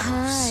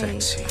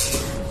 Sexy.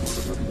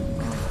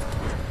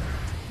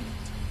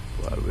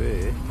 পারবে?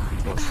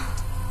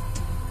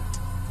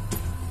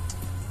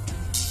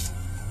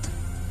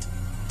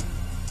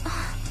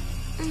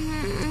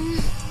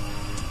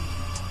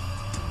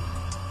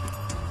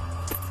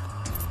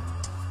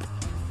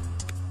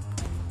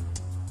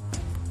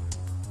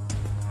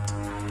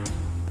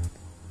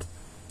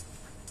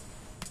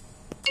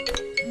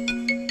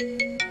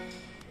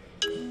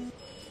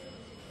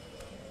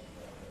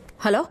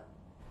 হ্যালো,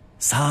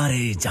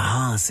 सारे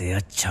जहां से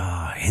अच्छा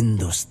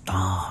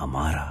হিন্দুস্তান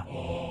हमारा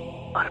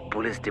আর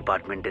পুলিশ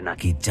ডিপার্টমেন্টে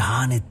নাকি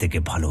জাহানের থেকে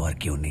ভালো আর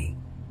কেউ নেই।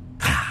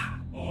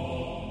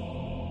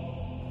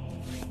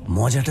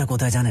 মজাটা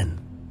কোথায় জানেন?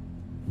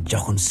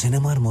 যখন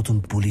সিনেমার মতন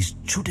পুলিশ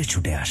ছুটে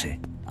ছুটে আসে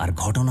আর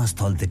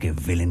ঘটনাস্থল থেকে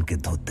ভিলেনকে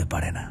ধরতে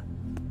পারে না,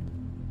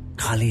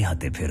 খালি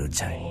হাতে ফেরত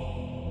যায়,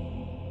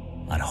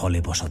 আর হলে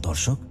বসা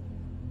দর্শক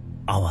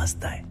আওয়াজ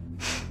দেয়।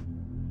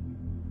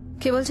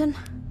 কে বলছেন?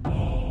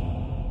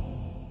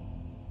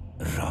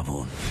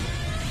 রাবণ।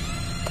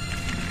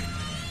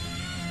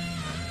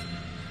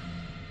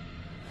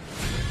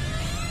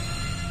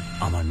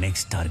 আমার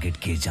নেক্সট টার্গেট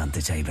কে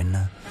জানতে চাইবেন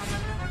না?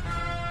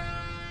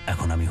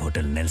 এখন আমি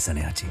হোটেল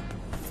নেলসনে আছি।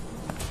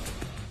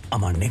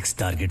 আমার নেক্সট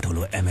টার্গেট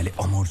হলো এমএলএ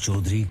অমর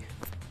চৌধুরী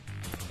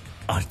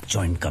আর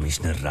জয়েন্ট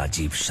কমিশনার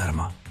রাজীব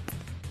শর্মা।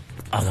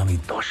 আগামী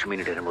 10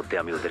 মিনিটের মধ্যে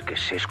আমি ওদেরকে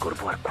শেষ করব,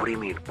 আর 20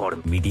 মিনিট পর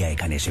মিডিয়া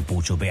এখানে এসে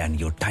পৌঁছবে। And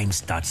your time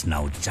starts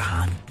now.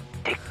 Jahan,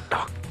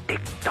 TikTok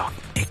TikTok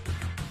tick.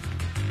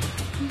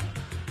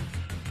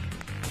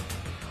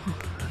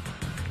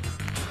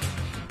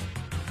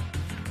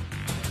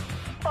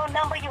 Phone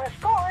number you have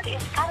called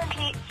is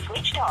currently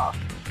switched off.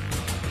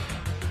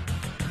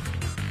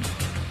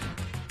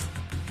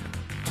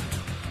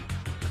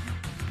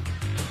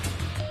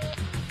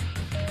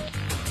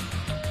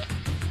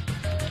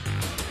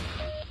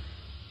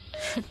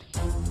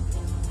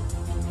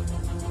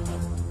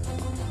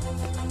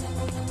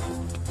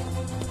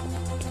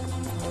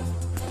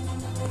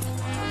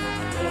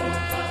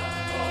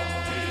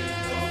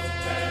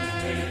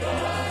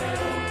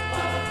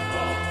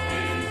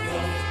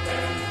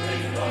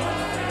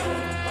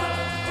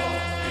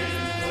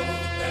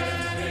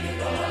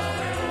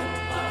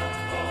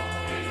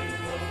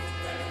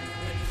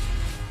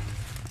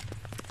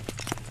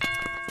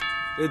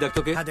 এই দেখ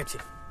তো কে? হ্যাঁ দেখছি।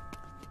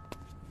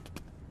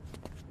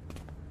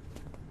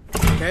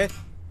 কে?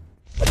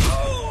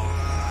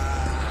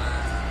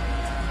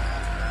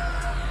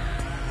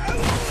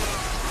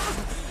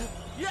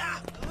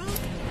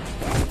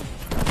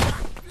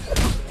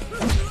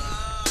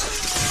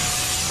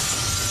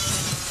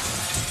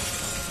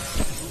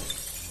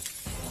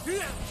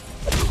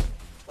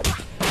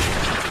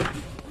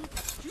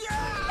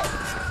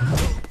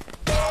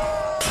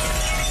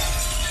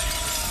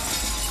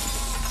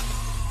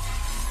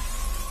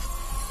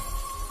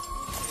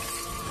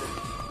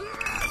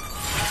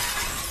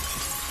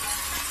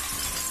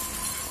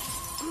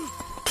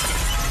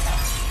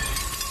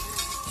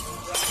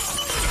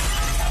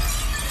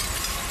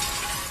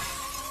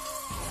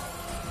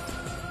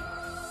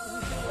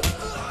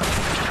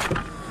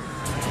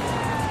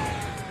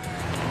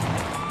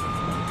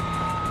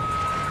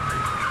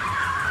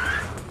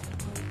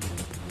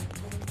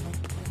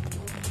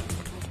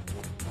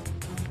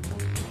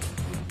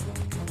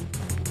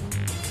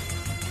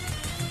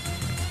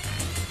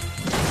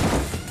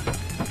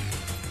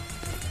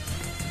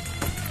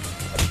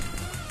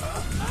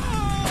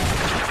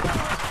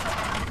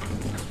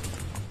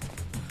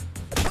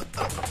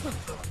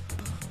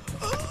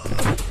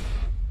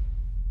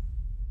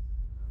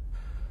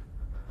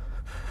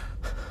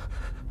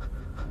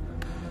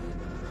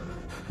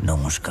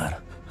 নমস্কার।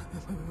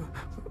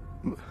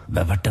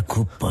 ব্যাপারটা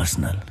খুব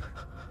পার্সোনাল।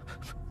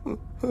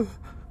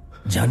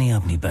 জানি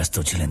আপনি ব্যস্ত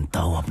ছিলেন,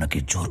 তাও আপনাকে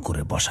জোর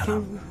করে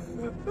বসালাম।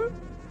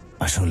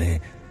 আসলে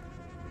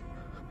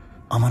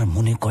আমার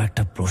মনে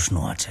কয়েকটা প্রশ্ন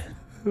আছে।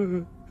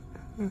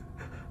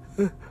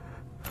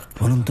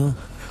 বলুন তো,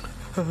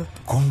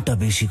 কোনটা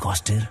বেশি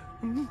কষ্টের?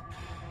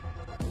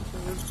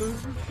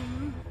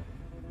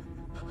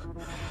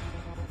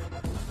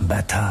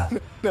 ব্যথা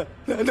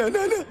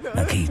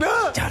নাকি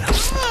জ্বালা?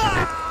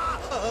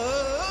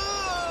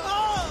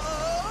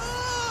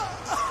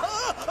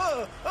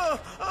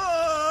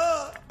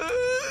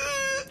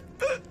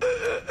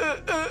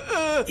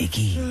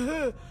 কি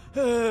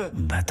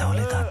ব্যথা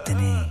হলে কাঁদতে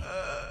নেই,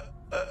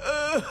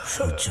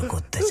 সহ্য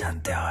করতে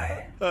জানতে হয়।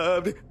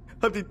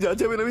 আপনি যা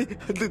যাবেন আমি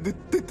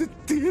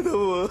দিয়ে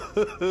দেবো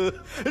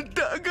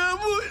টাকা।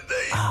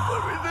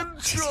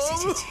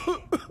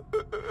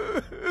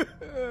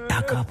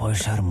 টাকা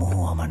পয়সার মোহ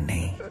আমার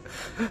নেই,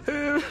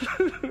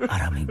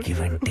 আর আমি গিভ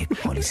অ্যান্ড টেক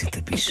পলিসিতে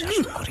বিশ্বাস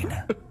করি না।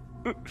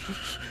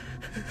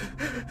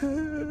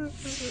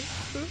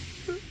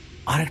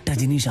 আরেকটা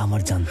জিনিস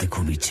আমার জানতে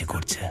খুব ইচ্ছে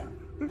করছে,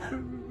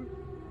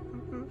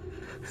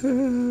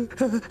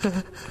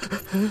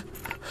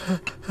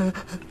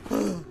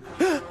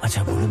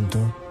 আচ্ছা বলুন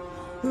তো,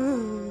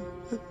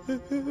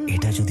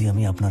 এটা যদি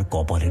আমি আপনার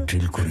কপালে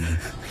ড্রিল করি,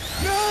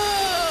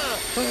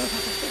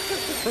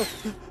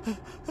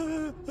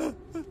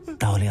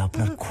 তাহলে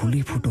আপনার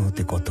খুলি ফুটো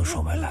হতে কত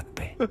সময়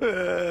লাগবে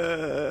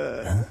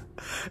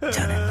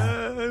জানেন না?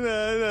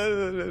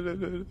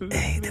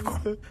 এই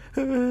দেখুন,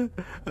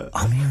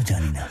 আমিও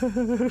জানি না।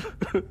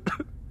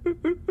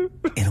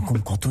 এরকম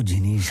কত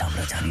জিনিস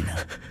আমরা জানি না।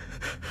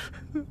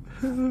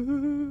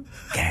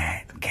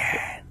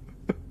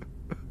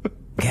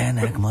 জ্ঞান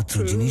একমাত্র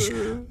জিনিস,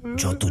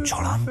 যত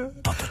ছড়ান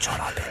তত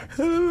ছড়াবে।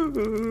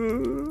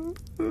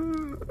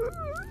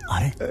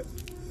 আরে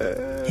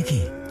কি,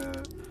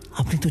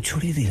 আপনি তো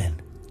ছড়িয়ে দিলেন।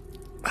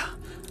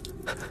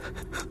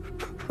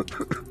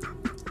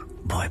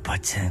 ভয়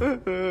পাচ্ছেন?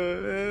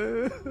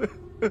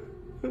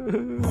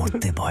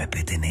 মরতে ভয়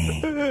পেতে নেই,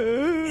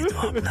 এ তো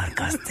আপনার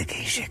কাছ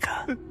থেকেই শেখা।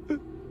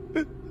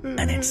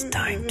 And it's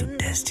time to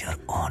test your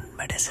own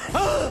medicine.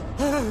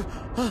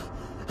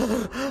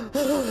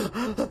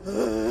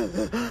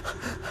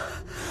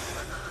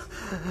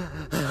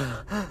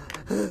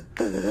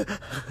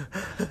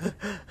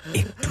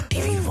 একটু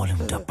টিভির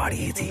ভলিউমটা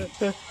বাড়িয়ে দিই,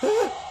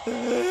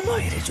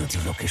 বাইরে যদি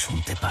লোকে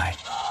শুনতে পায়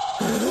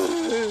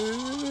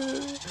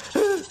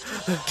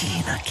কি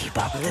না কি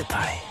ভাবতে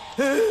পায়।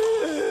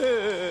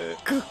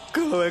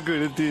 ক্ষমা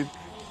করে দিন,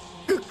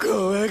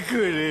 ক্ষমা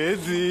করে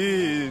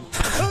দিন।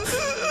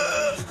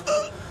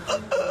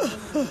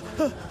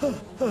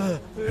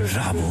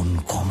 রাবণ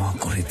ক্ষমা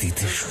করে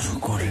দিতে শুরু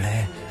করলে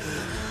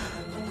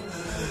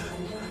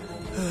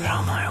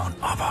রামায়ণ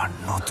আবার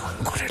নতুন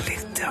করে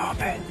লিখতে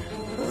হবে।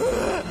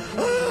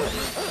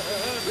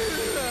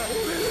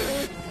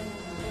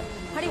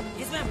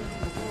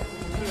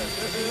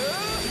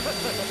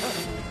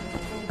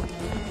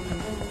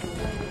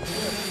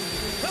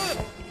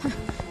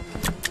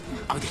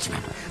 আমি দেখছি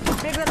ম্যাম।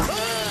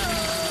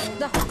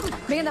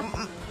 ভেঙে দাও।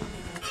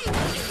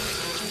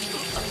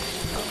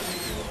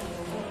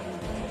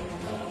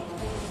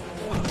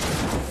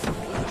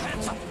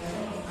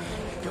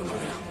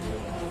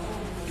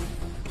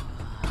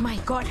 মাই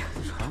গড,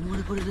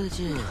 মরে পড়ে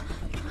রয়েছে।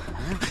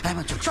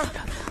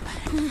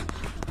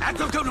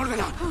 একদম কেউ নড়বে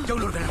না, কেউ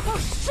নড়বে না।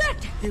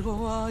 এ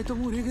বাবা, এ তো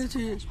মরে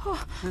গেছে।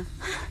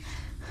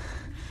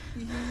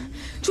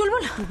 চুল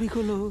বল, টুপি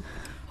খোলো।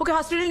 ওকে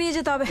হসপিটালে নিয়ে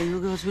যেতে হবে।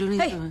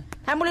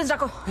 অ্যাম্বুলেন্স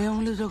ডাকো।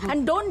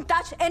 And don't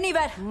touch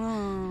anywhere.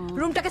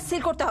 রুমটাকে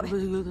seal করতে হবে।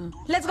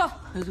 Let's go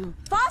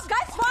fast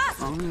guys, fast.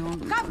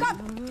 কাম কাম।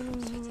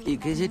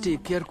 একে যে টেক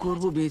কেয়ার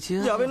করবো, বেঁচে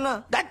যাবেন না?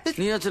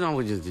 নিয়ে যাচ্ছে না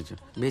আমাকে,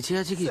 বেঁচে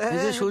আছে কি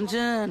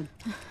শুনছেন?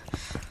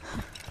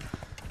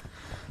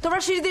 তোমরা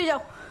সিঁড়ি দিয়ে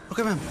যাও।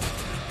 Okay ma'am.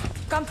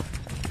 কাম।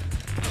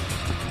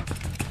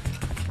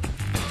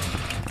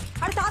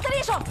 আরে তাড়াতাড়ি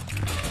এসো।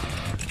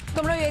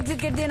 তোমরা ওই এক্সিট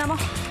গেট দিয়ে নামো।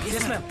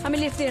 আমি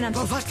লিফট দিয়ে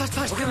নামছি।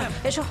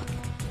 এসো।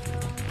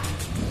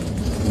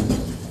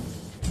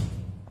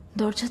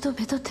 দরজা তো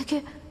ভেতর থেকে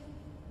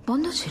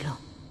বন্ধ ছিল।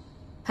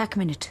 1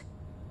 মিনিট।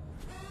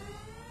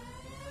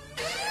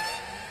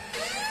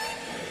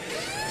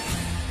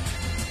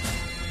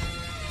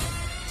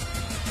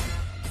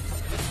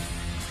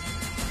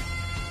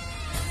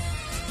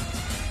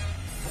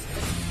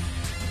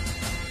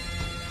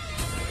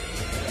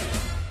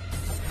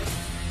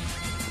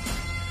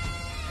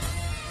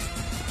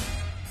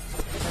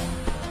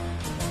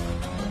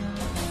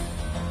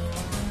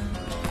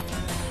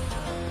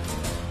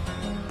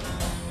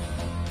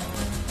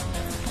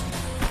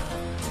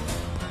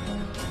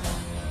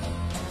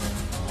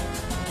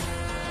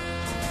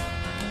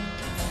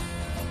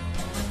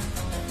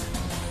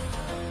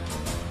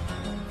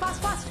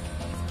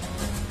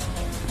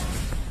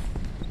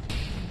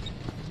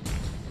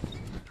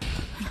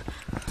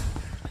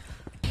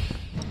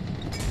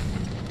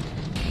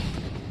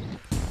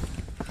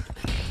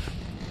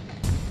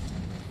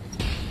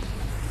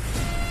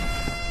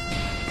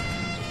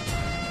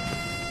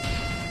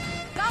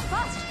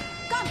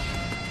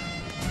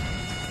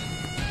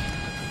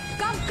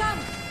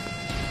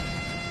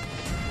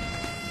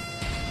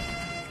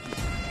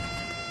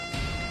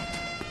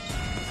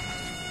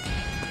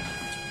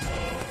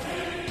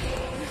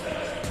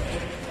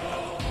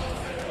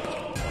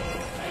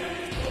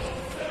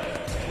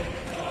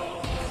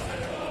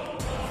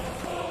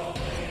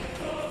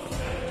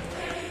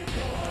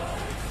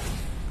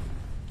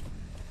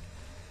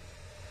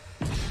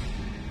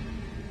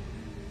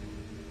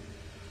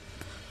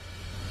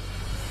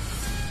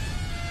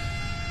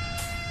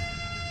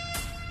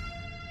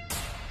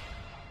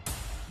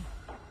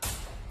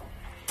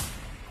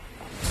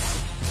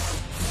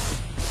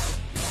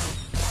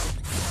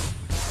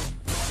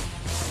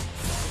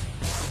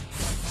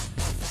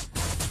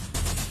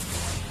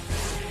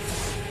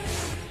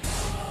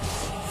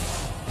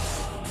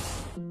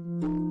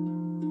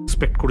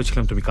 এক্সপেক্ট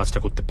করেছিলাম তুমি কাজটা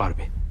করতে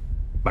পারবে,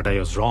 but I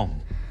was wrong.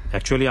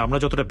 Actually আমরা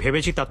যতটা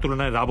ভেবেছি তার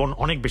তুলনায় রাবণ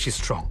অনেক বেশি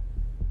স্ট্রং।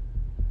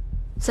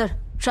 স্যার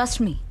ট্রাস্ট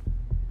মি,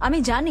 আমি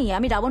জানি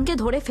আমি রাবণকে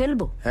ধরে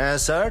ফেলবো। হ্যাঁ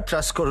স্যার,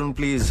 ট্রাস্ট করুন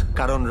প্লিজ,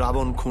 কারণ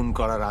রাবণ খুন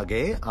করার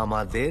আগে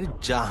আমাদের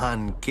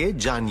জাহানকে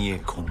জানিয়ে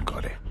খুন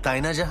করে, তাই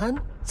না জাহান?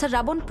 স্যার,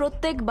 রাবণ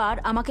প্রত্যেকবার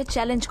আমাকে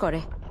চ্যালেঞ্জ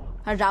করে,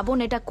 আর রাবণ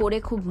এটা করে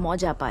খুব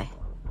মজা পায়।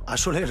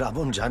 আসলে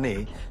রাবণ জানে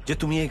যে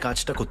তুমি এই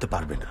কাজটা করতে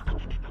পারবে না।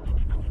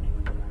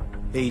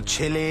 এই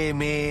ছেলে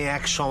মেয়ে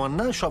এক সমান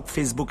না, সব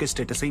ফেসবুকে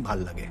স্ট্যাটাসেই ভাল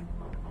লাগে।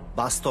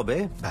 বাস্তবে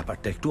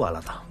ব্যাপারটা একটু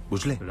আলাদা,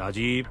 বুঝলে?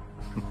 রাজীব,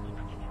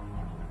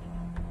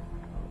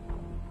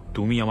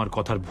 তুমি আমার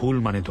কথার ভুল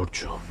মানে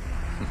ধরছো।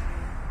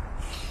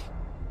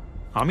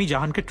 আমি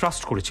জাহানকে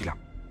ট্রাস্ট করেছিলাম,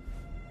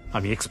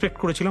 আমি এক্সপেক্ট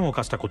করেছিলাম ও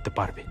কাজটা করতে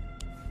পারবে,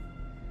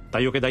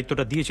 তাই ওকে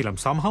দায়িত্বটা দিয়েছিলাম।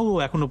 সামহাও ও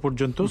এখনো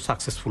পর্যন্ত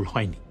সাকসেসফুল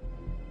হয়নি।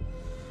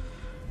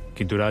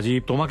 কিন্তু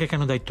রাজীব, তোমাকে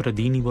কেন দায়িত্বটা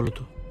দিইনি বলো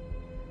তো?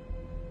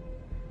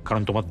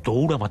 কারণ তোমার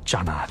দৌড় আমার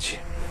জানা আছে।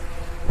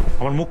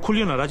 আমার মুখ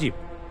খুলিও না রাজীব,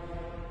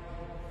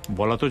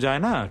 বলা তো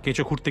যায় না,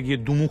 কেঁচো খুঁড়তে গিয়ে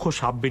দুমুখো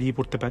সাপ বেরিয়ে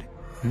পড়তে পারে।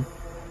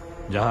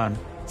 জাহান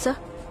স্যার,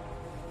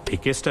 এই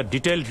কেসটা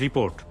detailed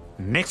report,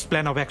 next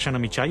plan of action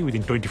আমি চাই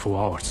উইদিন 24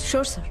 আওয়ার্স।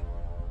 Sure sir.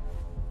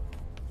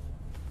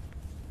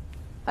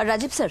 আর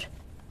রাজীব স্যার,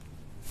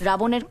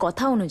 রাবণের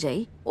কথা অনুযায়ী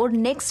ওর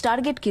নেক্সট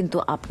টার্গেট কিন্তু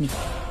আপনি,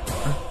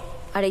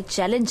 আর এই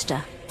চ্যালেঞ্জটা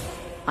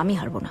আমি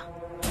হারবো না।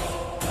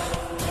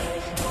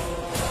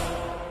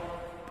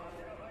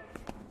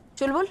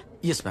 চল বল।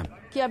 Yes ma'am.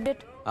 কি আপডেট?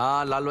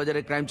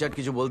 লালবাজারের ক্রাইম চার্ট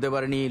কিছু বলতে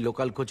পারেনি,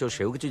 লোকাল কোচও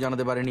সেও কিছু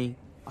জানাতে পারেনি।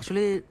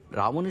 আসলে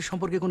রাবণের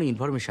সম্পর্কে কোনো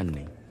ইনফরমেশন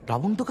নেই।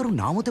 রাবণ তো কারো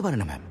নাম হতে পারে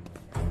না ম্যাম।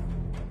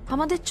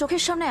 আমাদের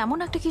চোখের সামনে এমন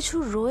একটা কিছু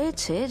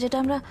রয়েছে যেটা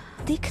আমরা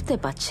দেখতে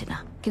পাচ্ছি না,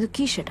 কিন্তু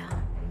কি সেটা?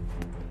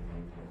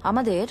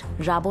 আমাদের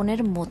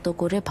রাবণের মতো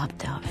করে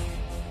ভাবতে হবে,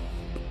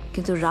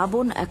 কিন্তু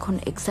রাবণ এখন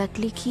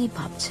এক্স্যাক্টলি কি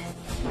ভাবছে?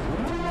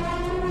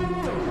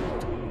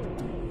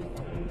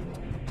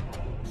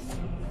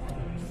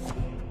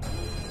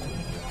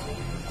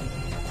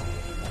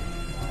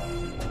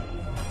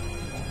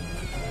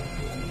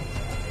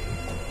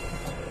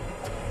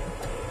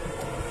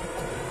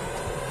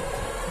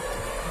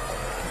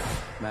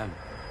 ম্যাম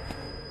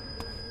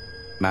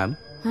ম্যাম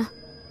হ্যাঁ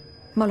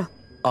বলো।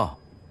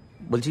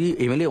 বলছি,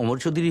 এমএলএ অমর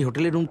চৌধুরী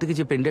হোটেলের রুম থেকে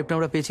যে পেন ড্রাইভটা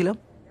আমরা পেয়েছিলাম,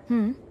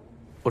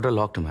 ওটা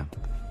লকড ম্যাম।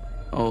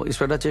 ও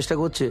ইন্সপেক্টর চেষ্টা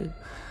করছে,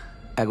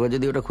 একবার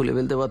যদি ওটা খুলে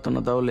ফেলতে পারতো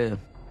না তাহলে।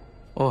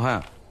 ও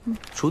হ্যাঁ,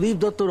 সুদীপ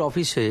দত্তর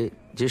অফিসে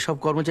যেসব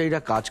কর্মচারীরা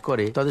কাজ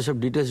করে তাদের সব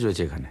ডিটেলস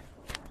রয়েছে এখানে।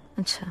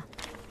 আচ্ছা,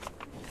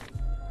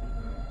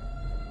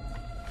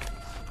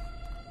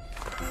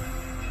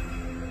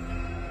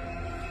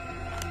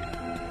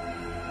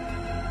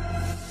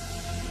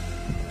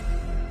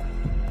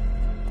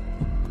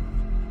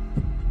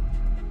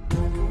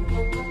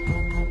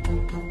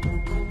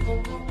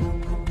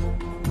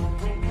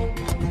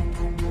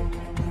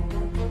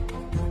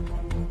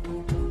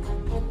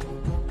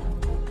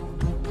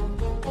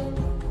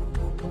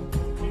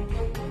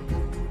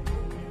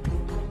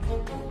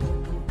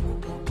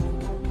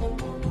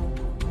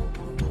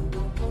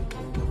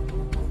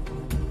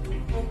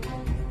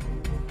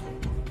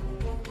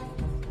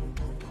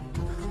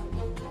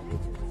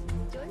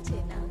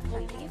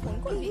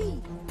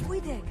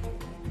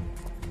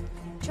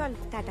 চল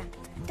টাটা।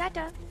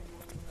 টাটা।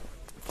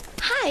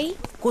 হাই।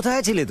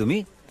 কোথায় ছিলে তুমি?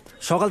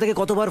 সকাল থেকে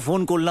কতবার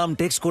ফোন করলাম,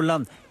 টেক্সট করলাম,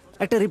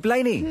 একটা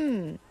রিপ্লাই নেই।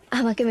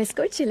 আমাকে মিস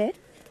করছিলে?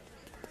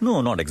 No,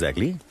 not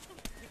exactly.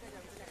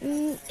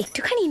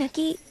 একটুখানি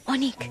নাকি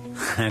অনেক?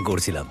 হ্যাঁ,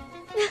 করছিলাম।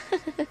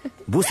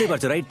 বুঝতে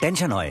পারছো রাইট,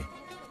 টেনশন হয়।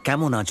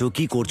 কেমন আছো,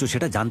 কি করছো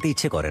সেটা জানতে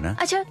ইচ্ছে করে না।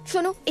 আচ্ছা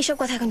শোনো, এসব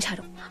কথা এখন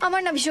ছাড়ো।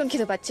 আমার না ভীষণ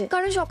খেতে পাচ্ছে,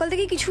 কারণ সকাল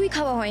থেকে কিছুই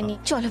খাওয়া হয়নি।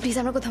 চলো প্লিজ,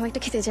 আমরা কোথাও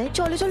একটা খেতে যাই।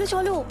 চলো চলো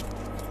চলো।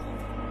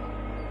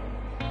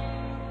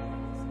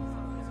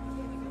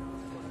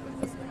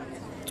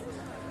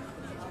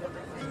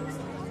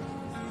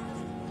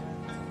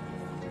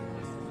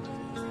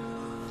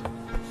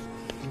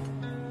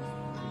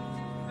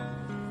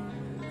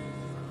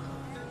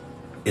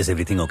 Is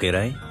everything okay,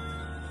 Rai?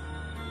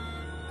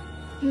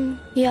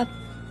 Yep.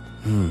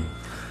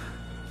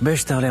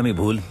 বেশ, তাহলে আমি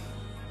ভুল।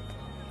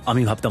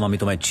 আমি ভাবতাম আমি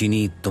তোমায়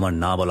চিনি, তোমার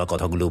না বলা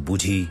কথাগুলো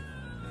বুঝি।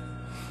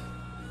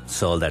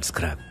 So all that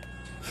scrap.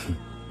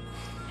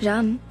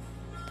 Ram,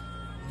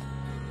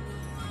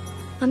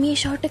 আমি এই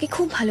শহরটাকে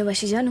খুব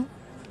ভালোবাসি জানো।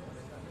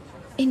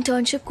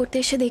 ইন্টার্নশিপ করতে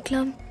এসে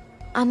দেখলাম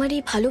আমার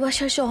এই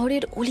ভালোবাসার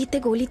শহরের অলিতে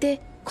গলিতে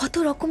কত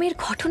রকমের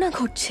ঘটনা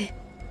ঘটছে।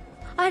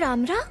 আর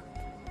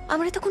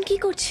আমরা তখন কি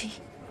করছি?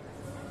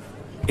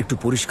 একটু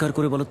পরিষ্কার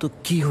করে বলো তো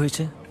কি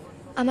হয়েছে?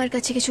 আমার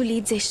কাছে কিছু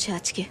লিডস এসছে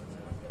আজকে।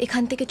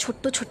 এখান থেকে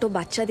ছোট্ট ছোট্ট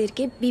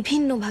বাচ্চাদেরকে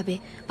বিভিন্নভাবে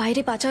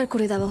বাইরে পাচার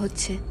করে দেওয়া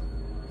হচ্ছে,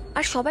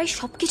 আর সবাই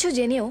সবকিছু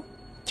জেনেও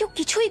কেউ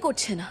কিছুই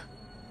করছে না।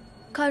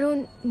 কারণ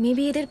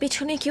মেবি এদের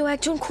পেছনে কেউ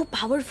একজন খুব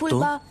পাওয়ারফুল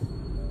বা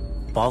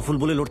পাওয়ারফুল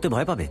বলে লড়তে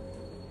ভয় পাবে।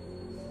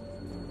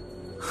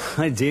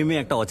 যে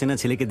মেয়ে একটা অচেনা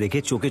ছেলেকে দেখে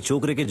চোখে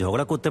চোখ রেখে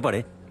ঝগড়া করতে পারে,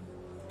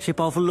 সে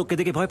পাওয়ারফুল লোককে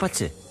দেখে ভয়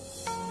পাচ্ছে।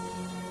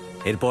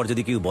 এরপর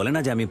যদি কেউ বলে না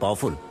যে আমি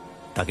পাওয়ারফুল,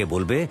 তাকে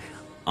বলবে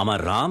আমার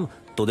রাম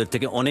তোদের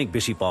থেকে অনেক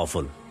বেশি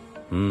পাওয়ারফুল।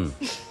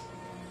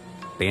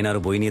 পেন আর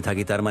বই নিয়ে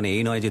থাকি তার মানে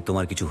এই নয় যে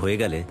তোমার কিছু হয়ে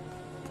গেলে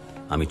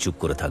আমি চুপ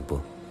করে থাকবো।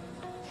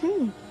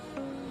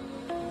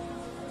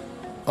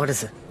 Order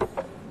sir.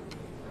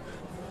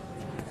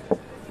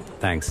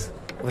 Thanks.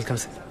 Welcome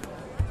sir.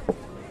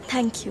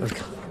 Thank you.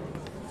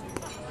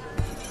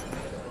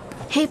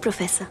 Hey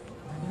professor,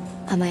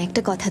 আমায়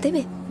একটা কথা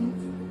দেবে?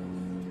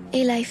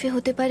 এই লাইফে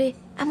হতে পারে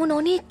এমন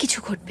অনেক কিছু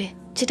ঘটবে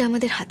যেটা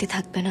আমাদের হাতে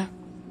থাকবে না,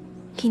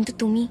 কিন্তু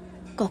তুমি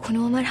কখনো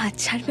আমার হাত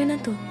ছাড়বে না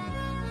তো?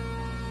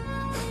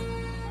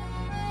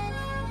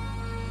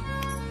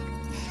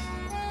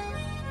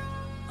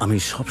 আমি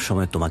সব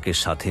সময় তোমাকে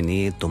সাথে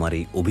নিয়ে তোমার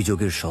এই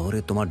অভিযোগের শহরে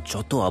তোমার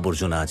যত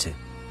আবর্জনা আছে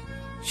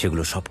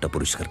সেগুলো সবটা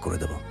পরিষ্কার করে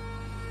দেব,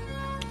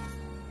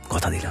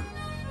 কথা দিলাম।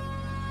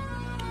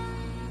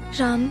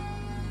 রাম,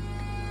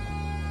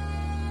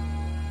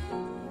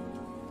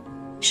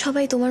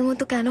 সবাই তোমার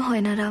মতো কেন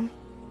হয় না রাম?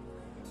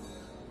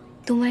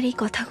 তোমার এই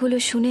কথাগুলো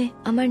শুনে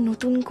আমার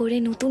নতুন করে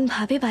নতুন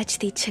ভাবে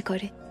বাঁচতে ইচ্ছে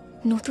করে,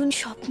 নতুন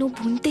স্বপ্ন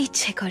বুনতে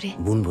ইচ্ছে করে।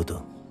 বুনবো তো।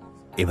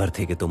 এবার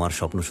থেকে তোমার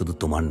স্বপ্ন শুধু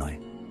তোমার নয়,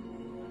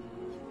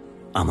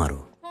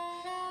 আমারও।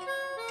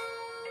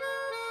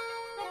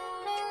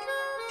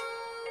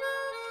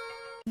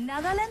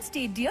 Nagaland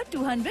state deer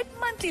 200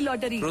 monthly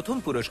lottery. প্রথম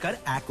পুরস্কার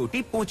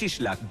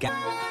 1,25,00,000।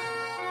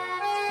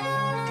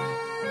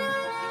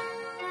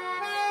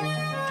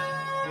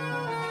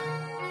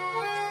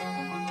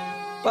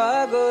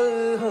 পাগল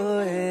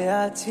হয়ে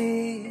আছি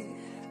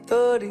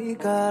তোরই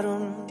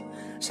কারণ,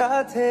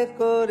 সাথে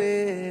করে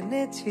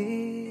এনেছি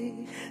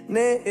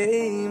নে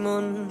এই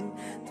মন,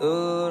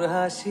 তোর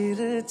হাসির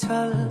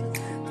ছল,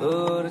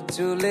 তোর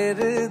চুলের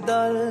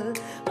দল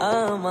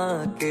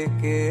আমাকে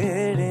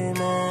কেড়ে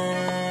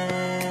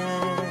নেয়,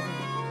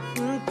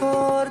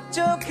 তোর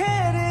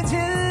চোখের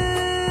ঝিল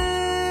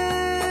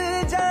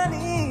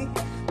জানি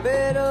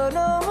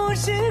বেরোনো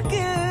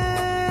মুশকিল,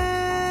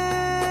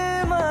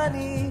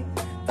 মানি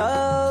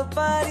তাও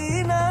পারি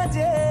না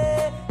যে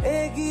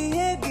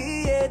এগিয়ে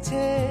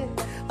গিয়েছে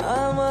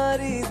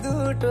আমারই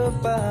দুটো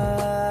পা,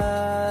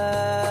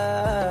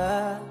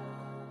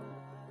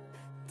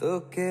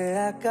 তোকে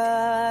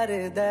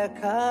আকারে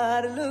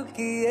দেখার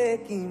লুকিয়ে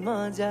কি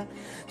মজা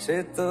সে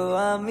তো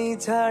আমি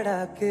ছাড়া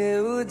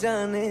কেউ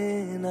জানে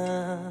না,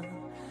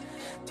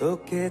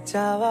 তোকে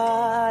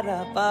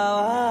চাওয়ারা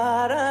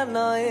পাওয়ারা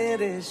নয়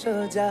রে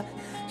সোজা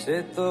সে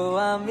তো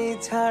আমি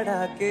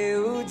ছাড়া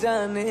কেউ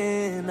জানে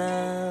না।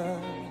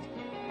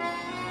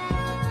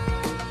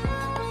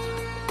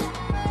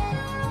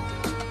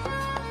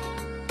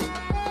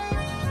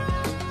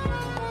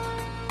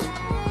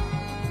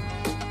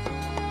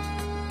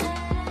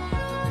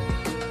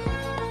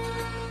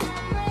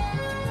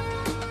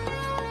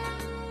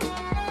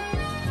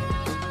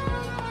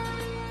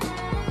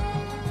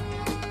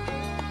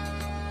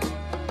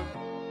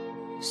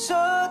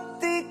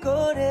 সত্যি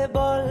করে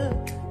বল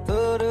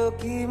তোর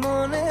কি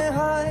মনে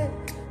হয়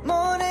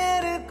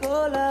মনের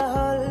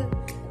কোলাহল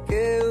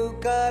কেউ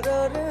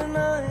কারোর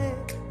নয়,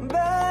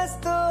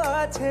 ব্যস্ত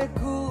আছে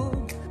খুব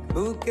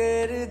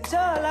বুকের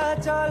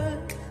চলাচল,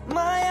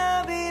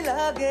 মায়াবী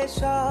লাগে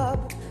সব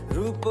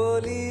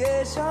রূপলিয়ে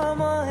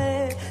সময়ে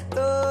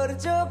তোর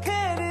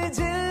চোখের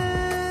ঝিল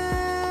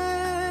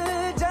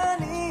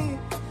জানি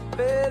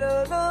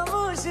বেরোনো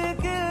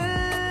মুশকিল,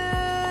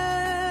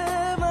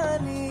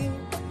 মানি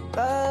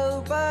তাও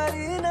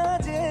পারি না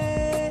যে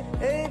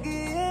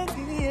এগিয়ে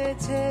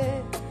গিয়েছে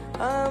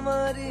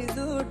আমারই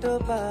দুটো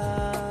পা,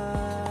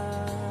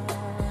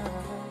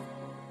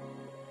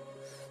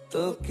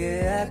 তোকে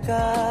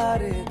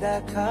একারে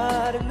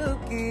দেখার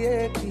লুকিয়ে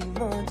কি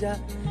মজা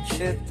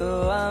সে তো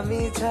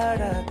আমি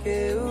ছাড়া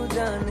কেউ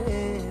জানে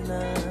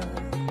না,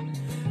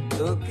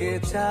 তোকে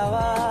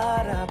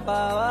চাওয়ারা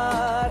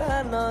পাওয়ারা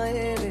নয়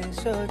রে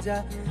সোজা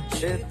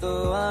সে তো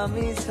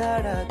আমি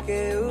ছাড়া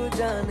কেউ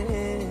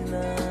জানে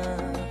না।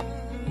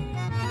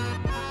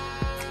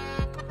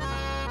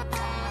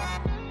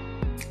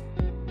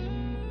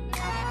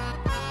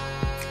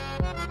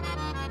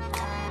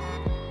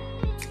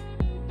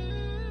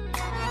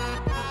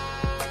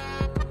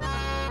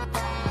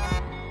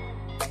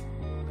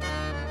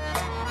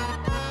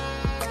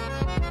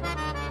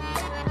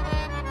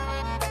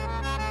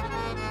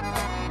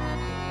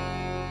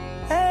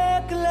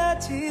 একলা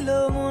ছিল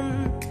মন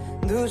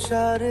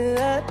ধূসর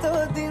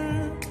এতদিন,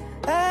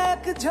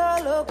 এক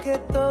ঝলকে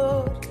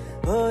তোর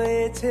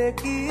হয়েছে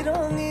কি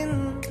রঙিন,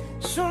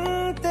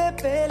 শুনতে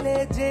পেলে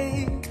যেই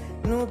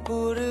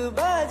নুপুর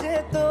বাজে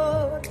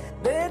তোর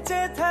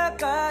বেঁচে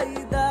থাকাই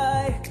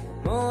দায়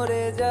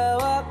মরে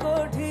যাওয়া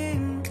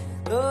কঠিন,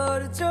 তোর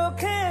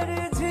চোখের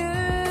ঝিল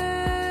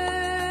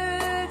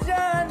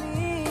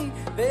জানি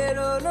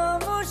বেরোনো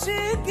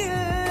মুশকিল,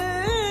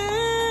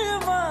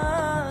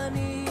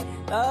 মানি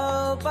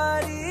তাও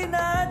পারি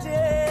না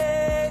যে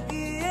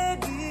গিয়ে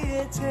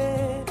গিয়েছে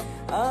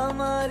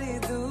আমারই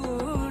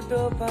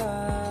দুটো পা,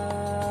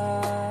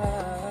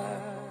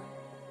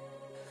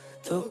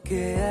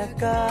 তোকে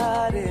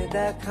একারে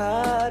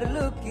দেখার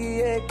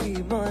লুকিয়ে কি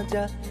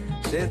মজা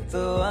সে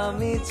তো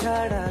আমি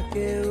ছাড়া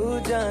কেউ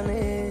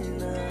জানে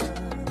না,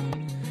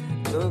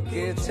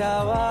 তোকে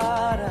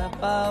চাওয়ারা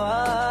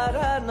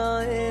পাওয়ারা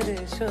নয়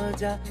রে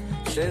সোজা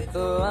সে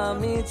তো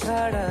আমি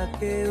ছাড়া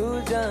কেউ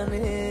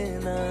জানে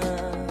না।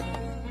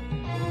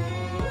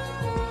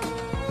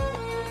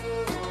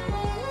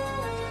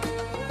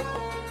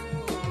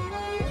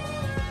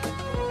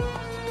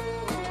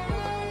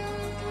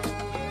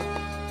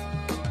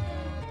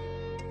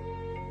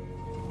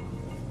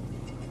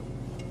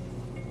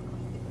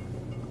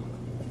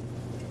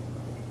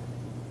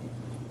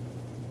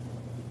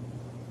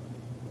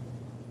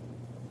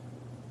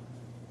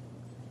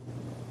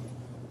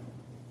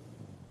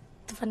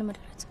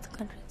 fundamental rights of the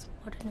country. It's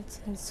important. It's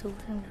a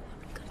sovereign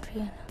republic country,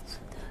 and also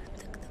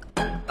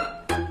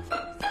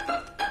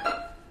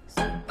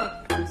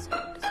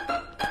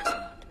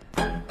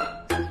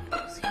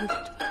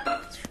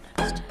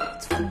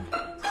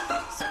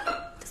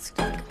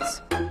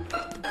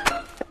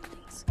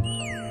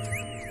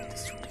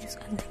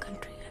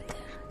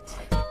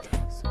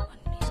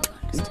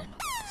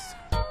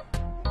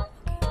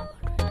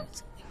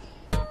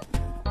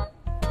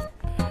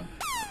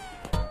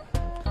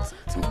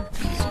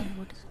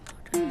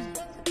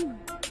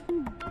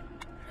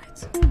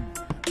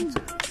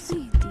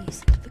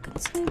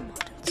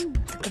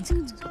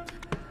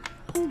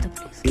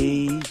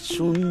এই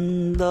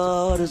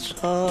সুন্দর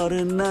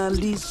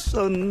স্বর্ণালী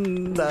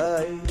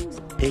সন্ধ্যায়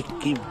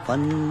একই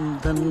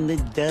বন্ধন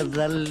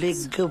জড়ালে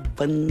গো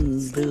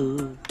বন্ধু।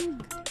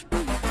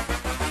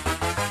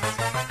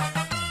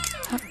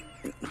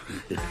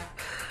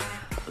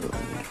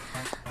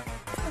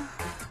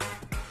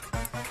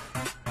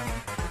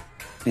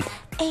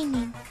 এই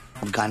নিন।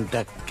 গানটা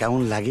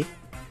কেমন লাগে?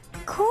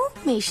 খুব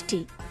মিষ্টি।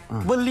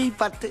 বললেই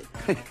পারতে,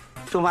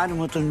 তোমার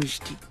মতো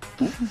মিষ্টি।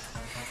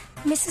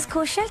 মিসেস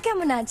ঘোষাল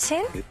কেমন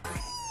আছেন?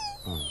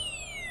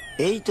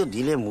 এই তো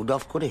দিলে মুড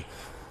অফ করে।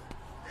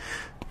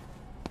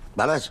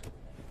 ভালো আছো?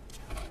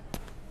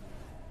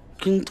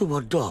 কিন্তু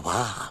বড্ড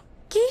অভাব।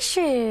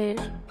 কিসের?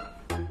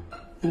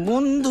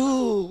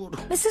 বন্ধুর।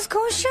 মিসেস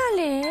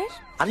ঘোষালের?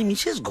 আরে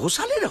মিসেস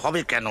ঘোষালের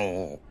হবে কেন?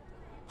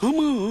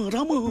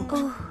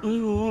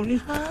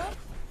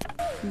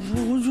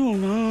 বুঝো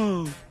না,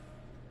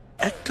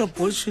 একটা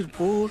বয়সের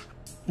পর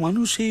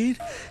মানুষের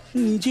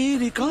নিজের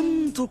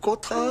একান্ত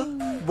কথা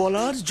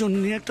বলার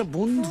জন্য একটা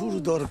বন্ধুর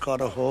দরকার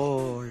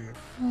হয়,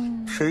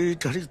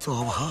 সেইটারই তো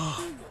অভাব।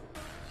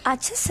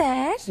 আচ্ছা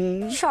স্যার,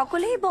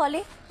 সকলেই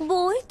বলে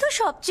বই তো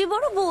সবচেয়ে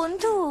বড়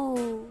বন্ধু,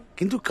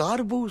 কিন্তু কার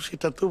বউ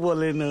সেটা তো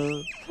বলে না।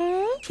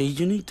 সেই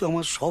জন্যই তো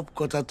আমার সব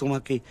কথা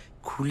তোমাকে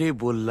খুলে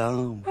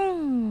বললাম।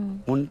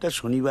 মনটা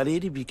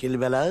শনিবারের বিকেল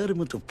বেলার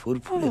মতো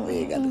ফুরফুরে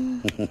হয়ে গেল।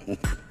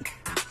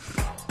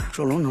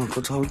 চলো না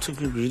কোথাও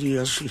থেকে বেরিয়ে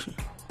আসি।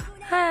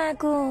 হ্যাঁ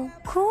গো,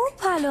 খুব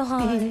ভালো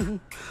হয়।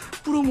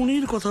 পুরো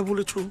মনের কথা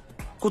বলেছো।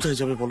 কোথায়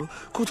যাবে বলো,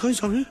 কোথায়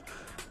যাবে?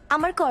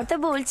 আমার কর্তা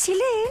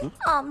বলছিলেন,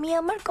 আমি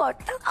আমার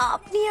কর্তা,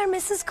 আপনি আর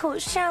মিসেস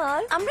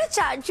ঘোষাল, আমরা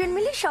চারজন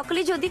মিলে সকলে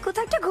যদি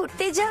কোথাও একটা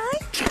ঘুরতে যাই।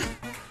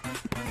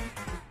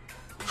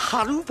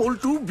 হারু,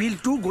 পল্টু,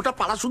 বিল্টু, গোটা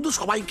পাড়া শুধু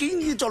সবাইকেই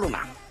নিয়ে চলো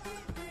না।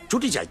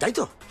 ছুটি চাই, তাই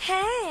তো?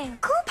 হ্যাঁ,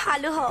 খুব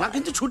ভালো হয়। না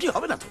কিন্তু ছুটি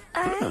হবে না তো,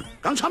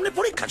 কারণ সামনে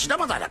পরীক্ষা, সেটা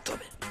মাথায় রাখতে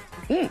হবে।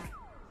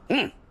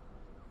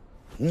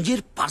 নিজের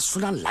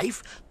পার্সোনাল লাইফ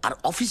আর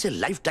অফিসের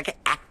লাইফটাকে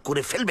এক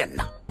করে ফেলবেন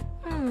না,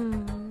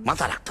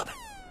 মাথা রাখতে হবে।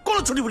 কোনো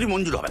ছুটি ফুটি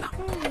মঞ্জুর হবে না।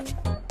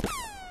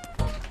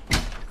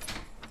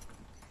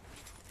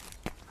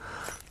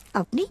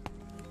 আপনি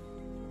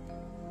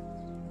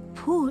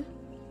ফুল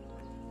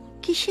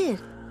কিসের?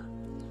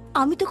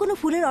 আমি তো কোনো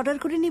ফুলের অর্ডার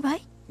করিনি ভাই।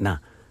 না,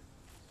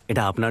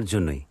 এটা আপনার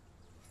জন্যই।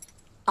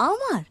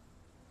 আমার?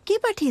 কে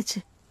পাঠিয়েছে?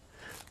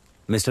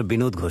 মিস্টার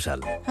বিনোদ ঘোষাল।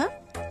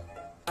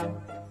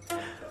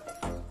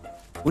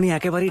 উনি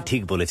একেবারেই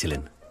ঠিক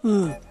বলেছিলেন।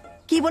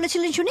 কি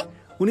বলেছিলেন শুনি?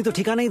 উনি তো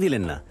ঠিকানাই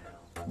দিলেন না,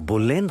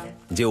 বললেন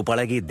যে ও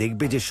পাড়া গিয়ে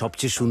দেখবে যে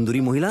সবচেয়ে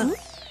সুন্দরী মহিলা,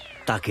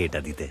 তাকে এটা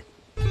দিতে।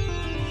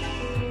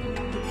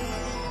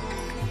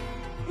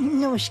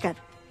 নমস্কার,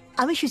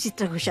 আমি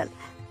সুচিত্রা ঘোষাল,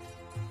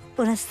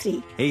 ওনার স্ত্রী।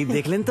 এই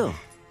দেখলেন তো,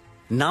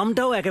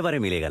 নামটাও একেবারে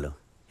মিলে গেল।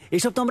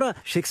 এইসব তো আমরা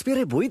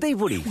শেক্সপিয়ারের বইতেই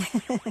পড়ি।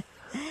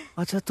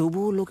 আচ্ছা,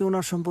 তবুও লোকে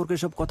ওনার সম্পর্কে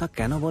সব কথা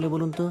কেন বলে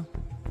বলুন তো?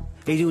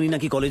 এই যে উনি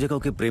নাকি কলেজে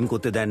কাউকে প্রেম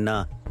করতে দেন না,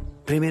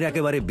 প্রেমের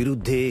একেবারে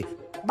বিরুদ্ধে।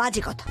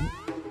 বাজে কথা,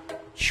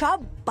 সব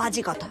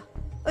বাজে কথা।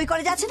 ওই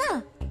কলেজ আছে না,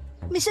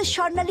 মিসেস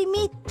স্বর্ণালী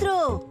মিত্র,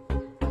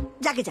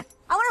 যাকে যাক,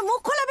 আমার মুখ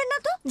খোলাবেন না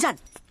তো, যান।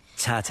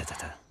 ছা ছা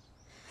ছা,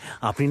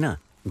 আপনি না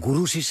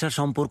গুরু শিষ্যার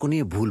সম্পর্ক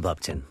নিয়ে ভুল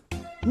ভাবছেন।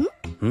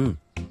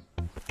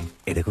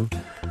 এই দেখুন,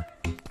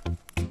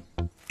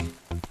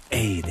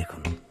 এই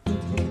দেখুন,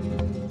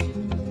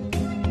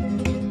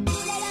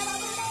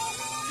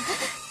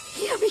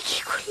 আমি কি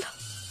করলাম?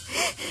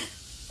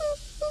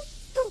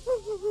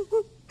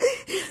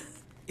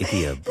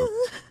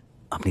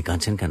 আপনি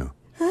কাঁদছেন কেন?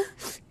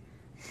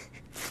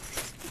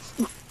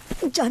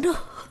 জানো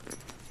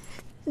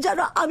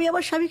জানো, আমি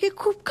আমার স্বামীকে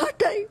খুব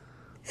খাটাই।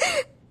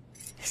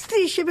 স্ত্রী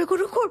হিসেবে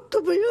কোনো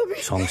কর্তব্য হবে।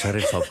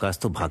 সংসারের সব কাজ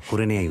তো ভাগ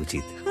করে নেওয়াই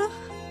উচিত।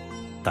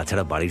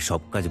 তাছাড়া বাড়ির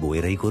সব কাজ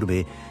বউয়েরাই করবে,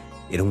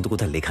 এরকম তো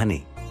কোথাও লেখা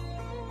নেই।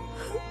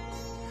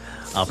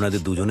 আপনাদের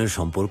দুজনের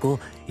সম্পর্ক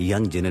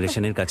ইয়াং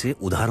জেনারেশনের কাছে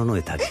উদাহরণ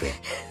হয়ে থাকবে,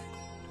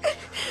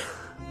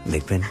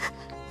 দেখবেন।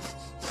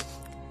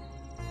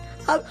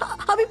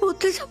 আমি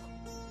বদলে যাব,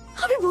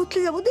 আমি বদলে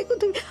যাবো। দেখো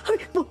তুমি,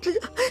 আমি বদলে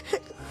যাব,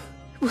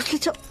 বদলে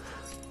যাব,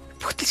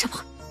 বদলে যাব।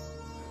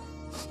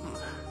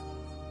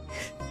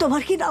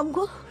 তোমার কি নাম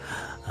গো?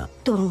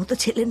 তোমার মতো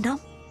ছেলের নাম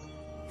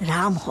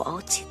রাম হওয়া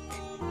উচিত।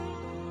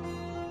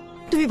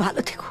 তুমি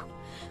ভালো থেকো,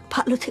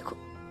 ভালো থেকো,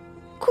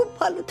 খুব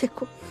ভালো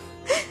থেকো।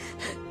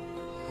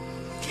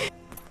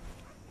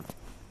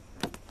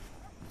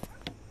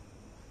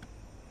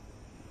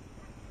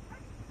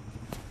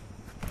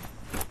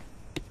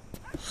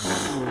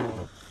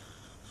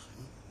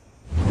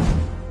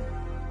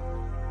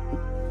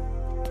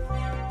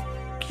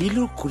 কি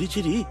লোক করেছে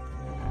রে?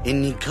 এর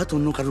নিঘাত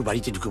অন্য কারোর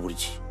বাড়িতে ঢুকে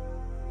পড়েছি।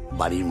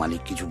 বাড়ির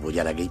মালিক কিছু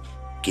বোঝার আগেই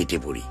কেটে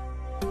পড়ি।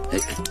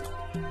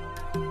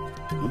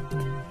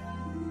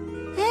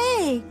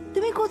 এই,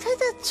 তুমি কোথায়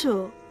যাচ্ছ?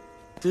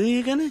 তুই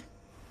এখানে?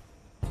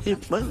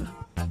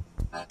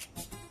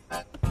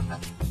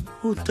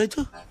 ও তাই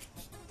তো,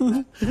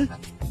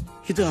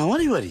 এ তো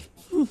আমারই বাড়ি।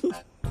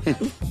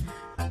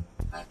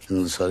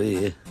 সরি,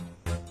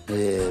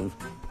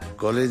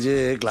 কলেজে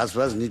ক্লাস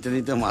ফ্লাস নিতে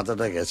নিতে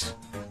মাথাটা গেছে।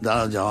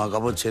 দাঁড়াও, জামা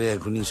কাপড় ছেড়ে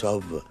এখনই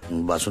সব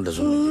বাসন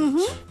টাসন।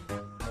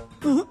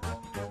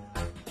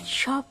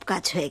 সব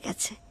কাজ হয়ে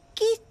গেছে,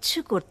 কিচ্ছু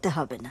করতে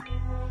হবে না।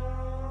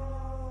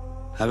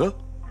 হ্যাঁ গো,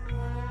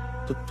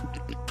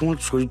 তোমার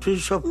শরীর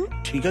টরীর সব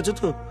ঠিক আছে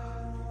তো?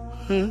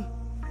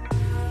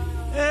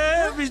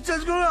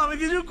 বিশ্বাস করো, আমি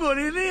কিছু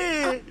করিনি।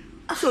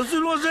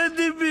 শ্বশুর মশাই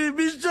দিবি,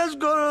 বিশ্বাস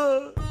করো।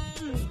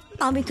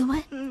 আমি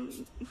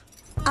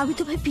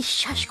তোমায়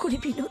বিশ্বাস করি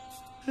বিনোদ,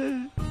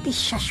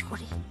 বিশ্বাস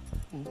করি।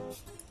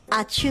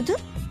 আজ শুধু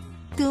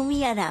তুমি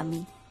আর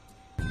আমি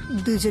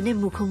দুজনে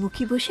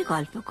মুখোমুখি বসে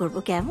গল্প করব,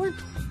 কেমন?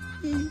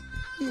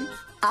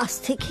 আজ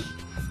থেকে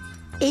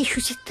এই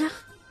সুচিত্রা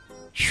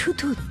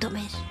শুধু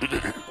উত্তমের।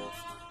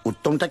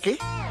 উত্তমটা কে?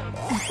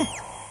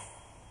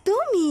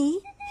 তুমি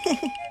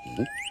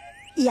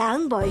ইয়াং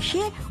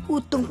বয়সে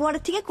উত্তম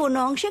কুমারের থেকে কোনো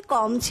অংশে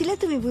কম ছিলে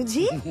তুমি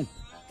বুঝি?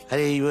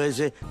 আরে এই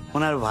বয়সে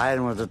ওনার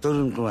ভাইয়ের মতো,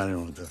 তরুণ কুমারের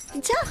মতো।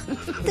 যা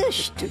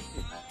দুষ্টু।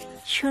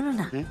 শোনো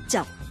না,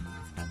 যাও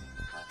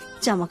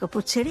জামা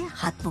কাপড় ছেড়ে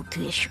হাত মুখ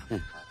ধুয়ে এসো।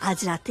 আজ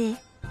রাতে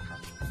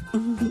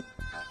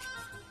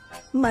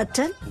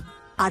মাটন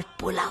আর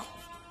pulao.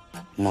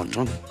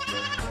 Mutton?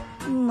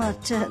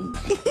 Mutton.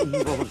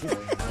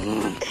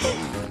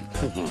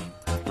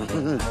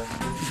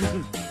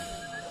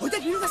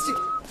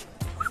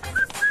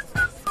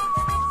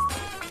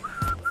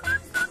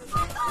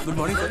 Good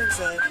morning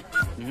sir.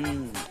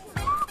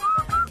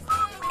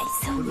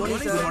 Good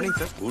morning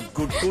sir. Good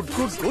good good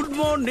good good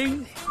morning.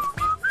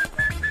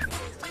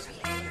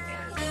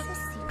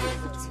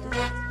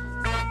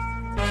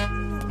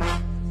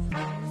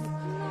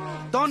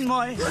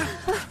 Tanmoy.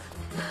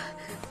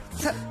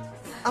 Sir,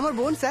 আমার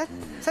বোন স্যার।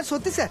 স্যার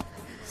সত্যি স্যার,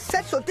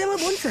 স্যার সত্যি আমার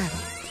বোন স্যার।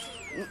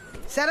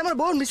 স্যার আমার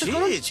বোন, বিশ্বাস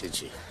করুন।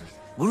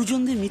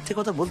 গুরুজনদের মিথ্যে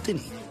কথা বলতে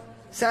নেই।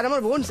 স্যার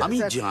আমার বোন। আমি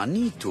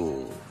জানি তো,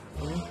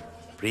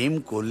 প্রেম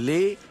করলে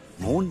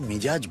মন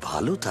মেজাজ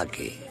ভালো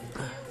থাকে।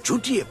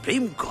 ছুটিয়ে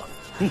প্রেম কর।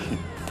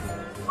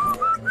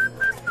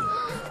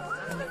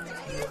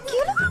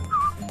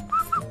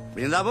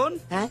 বৃন্দাবন,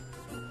 হ্যাঁ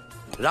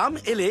রাম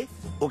এলে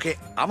ওকে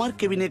আমার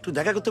কেবিনে একটু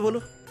দেখা করতে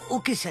বলো।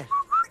 Okay sir.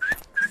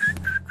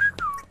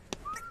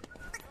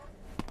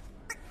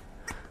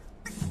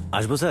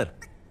 আসবো স্যার?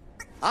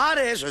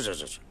 আরে এসো এসো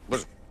এসো,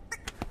 বসো।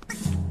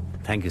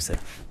 Thank you sir.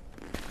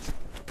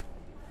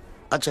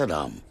 আচ্ছা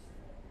রাম,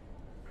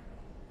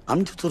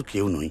 আমি তো তোর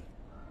কেউ নই,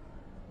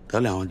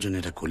 তাহলে আমার জন্য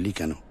এটা করলি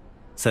কেন?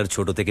 স্যার,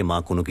 ছোট থেকে মা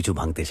কোনো কিছু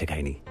ভাঙতে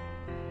শেখায়নি।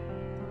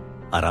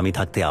 আর আমি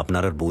থাকতে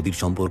আপনার আর বৌদির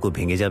সম্পর্ক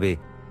ভেঙে যাবে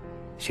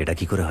সেটা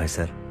কি করে হয়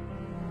স্যার?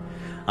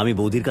 আমি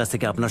বৌদির কাছ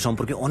থেকে আপনার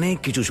সম্পর্কে অনেক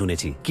কিছু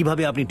শুনেছি।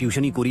 কিভাবে আপনি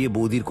টিউশনি করিয়ে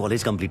বৌদির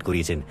কলেজ কমপ্লিট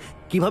করিয়েছেন,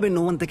 কিভাবে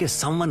নোমান থেকে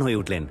সাম্মান হয়ে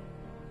উঠলেন,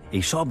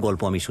 এই সব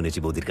গল্প আমি শুনেছি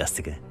বৌদির কাছ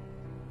থেকে।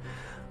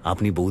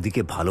 আপনি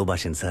বৌদিকে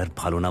ভালোবাসেন স্যার,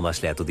 ভালো না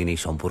বাসলে এতদিন এই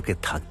সম্পর্কে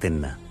থাকতেন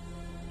না।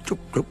 চুপ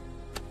চুপ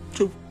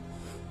চুপ।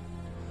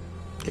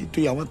 এই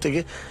তুই আমার থেকে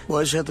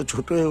বয়সে এত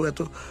ছোট হয়েও এত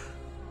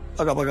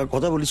পাকা পাকা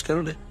কথা বলিস কেন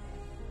রে?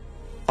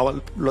 আমার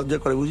লজ্জা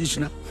করে, বুঝিস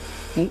না?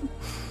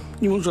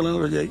 ইমোশনাল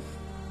হয়ে যাই।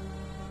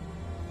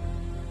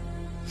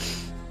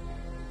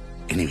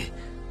 এনিওয়ে,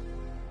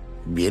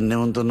 বিয়ের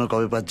নেমন্তন্ন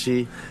কবে পাচ্ছি?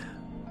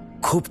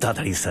 খুব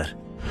তাড়াতাড়ি স্যার।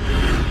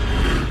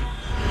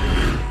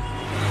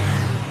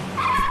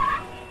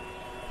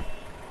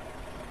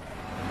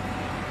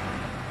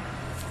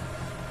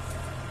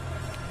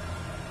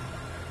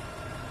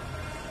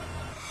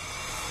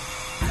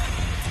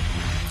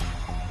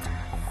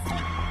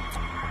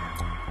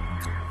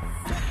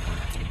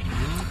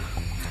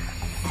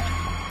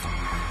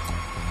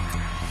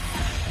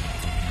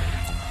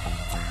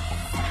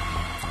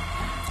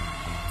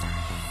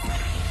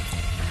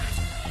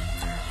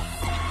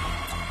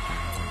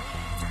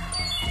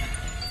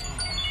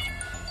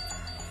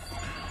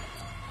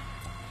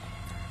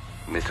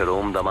 মিস্টার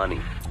ওম দামানি,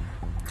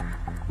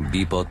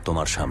 বিপদ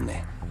তোমার সামনে।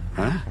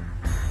 হ্যাঁ,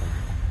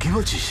 কি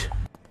বলছিস?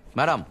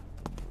 ম্যাডাম,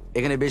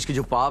 এখানে বেশ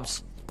কিছু পাবস,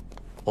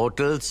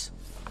 হোটেলস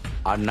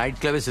আর নাইট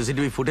ক্লাবে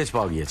সিসিটিভি ফুটেজ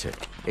পাওয়া গিয়েছে।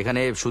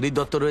 এখানে সুধীর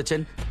দত্ত রয়েছেন,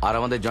 আর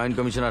আমাদের জয়েন্ট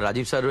কমিশনার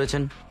রাজীব স্যার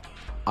রয়েছেন,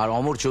 আর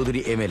অমর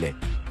চৌধুরী এমএলএ,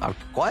 আর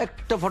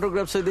কয়েকটা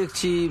ফটোগ্রাফসে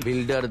দেখছি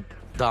builder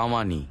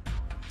Damani.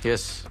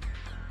 Yes,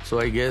 so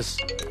I guess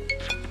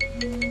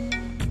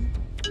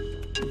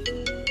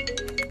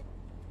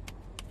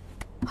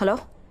hello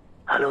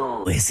hello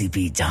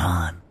ACP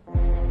Jahan,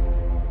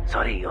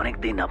 sorry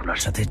অনেকদিন আপনার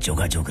সাথে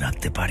যোগাযোগ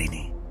রাখতে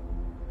পারিনি।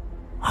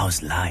 House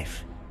life?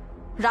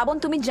 রাবণ,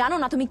 তুমি জানো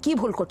না তুমি কি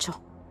ভুল করছো?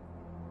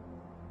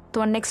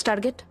 তোমার নেক্সট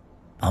টার্গেট?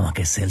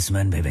 আমাকে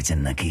সেলসম্যান ভেবেছেন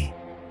নাকি,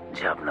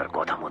 যে আপনার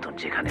কথা মতন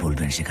যেখানে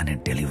বলবেন সেখানে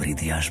ডেলিভারি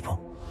দিয়ে আসবো?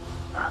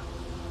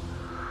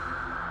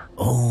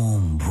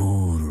 ওম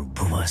ভূর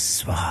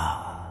ভুবস্বাহা।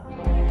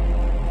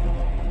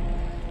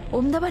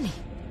 ওম দাবানি?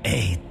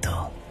 এই তো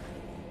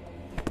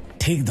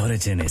ঠিক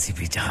ধরেছেন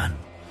এসিপি জান,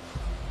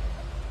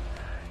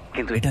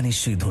 কিন্তু এটা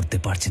নিশ্চয়ই ধরতে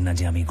পারছেন না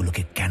যে আমি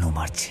এগুলোকে কেন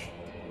মারছি।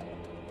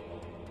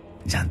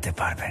 জানতে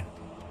পারবেন,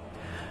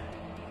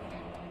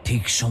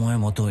 ঠিক সময়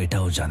মতো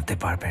এটাও জানতে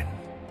পারবেন।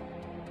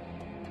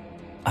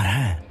 আর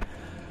হ্যাঁ,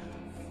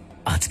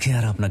 আজকে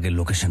আর আপনাকে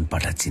লোকেশন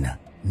পাঠাচ্ছি না,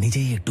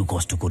 নিজেই একটু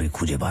কষ্ট করে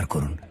খুঁজে বার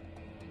করুন।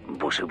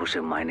 বসে বসে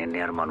মাইনে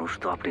নেয়ার মানুষ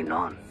তো আপনি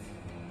নন।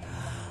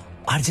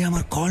 আর যে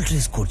আমার কল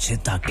ট্রেস করছে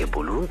তাকে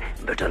বলুন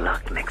বেটার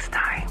লাক নেক্সট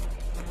টাইম।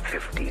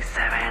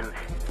 57,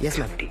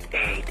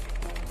 58,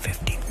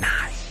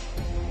 59।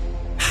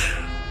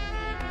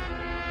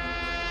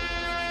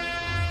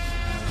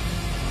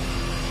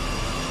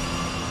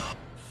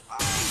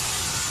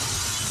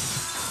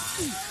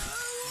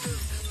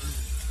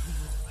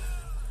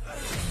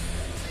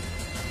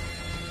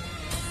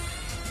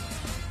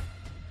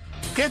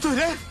 কে তুই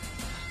রে?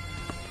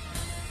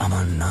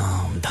 আমার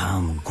নাম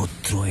ধাম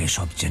গোত্র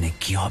এসব জেনে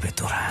কি হবে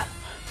তোরা?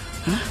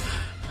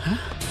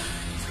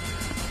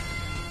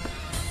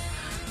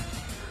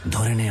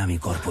 ধরে নে আমি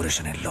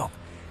কর্পোরেশনের লোক,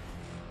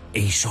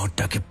 এই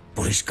শহরটাকে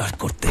পরিষ্কার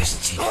করতে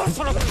এসেছি।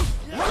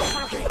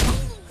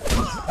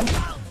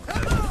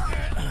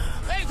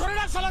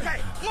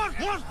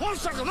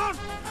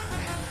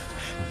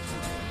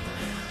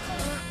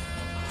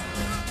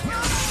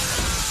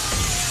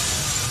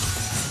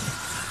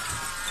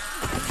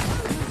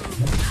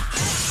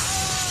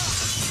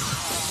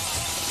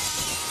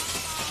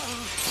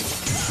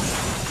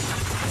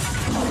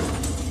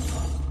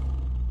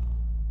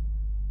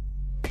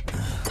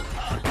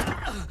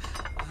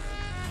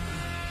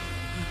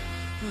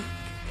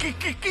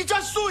 কি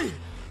চাস তুই?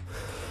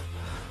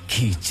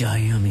 কি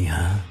চাই আমি?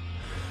 হ্যাঁ,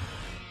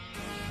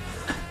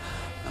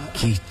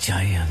 কি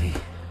চাই আমি?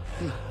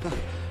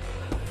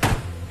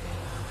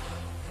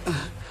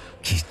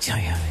 কি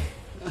চাই আমি?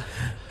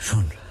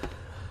 শোন,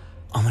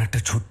 আমার একটা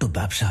ছোট্ট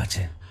ব্যবসা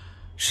আছে,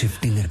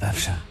 শিফটিং এর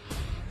ব্যবসা,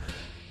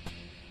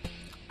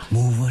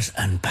 মুভার্স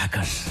অ্যান্ড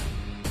প্যাকার্স।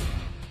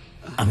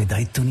 আমি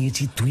দায়িত্ব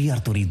নিয়েছি তুই আর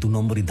তোর এই 2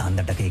 নম্বরই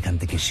ধান্দাটাকে এখান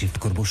থেকে শিফট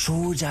করবো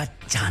সোজা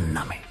চান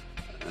নামে।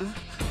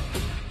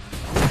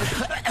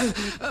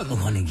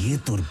 ওখানে গিয়ে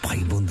তোর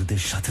ভাই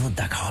বন্ধুদের সাথেও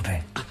দেখা হবে।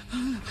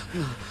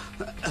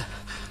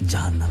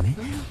 যার নামে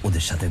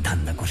ওদের সাথে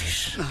ধান্দা করিস।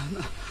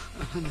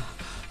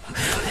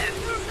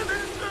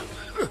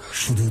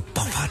 শুধু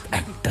তফাৎ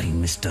একটাই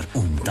মিস্টার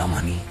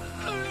উমদামানি,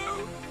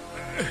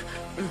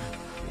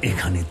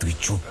 এখানে তুই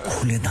চোখ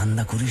খুলে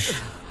ধান্দা করিস,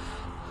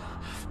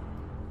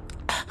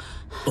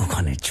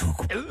 ওখানে চোখ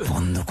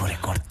বন্ধ করে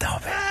করতে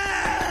হবে।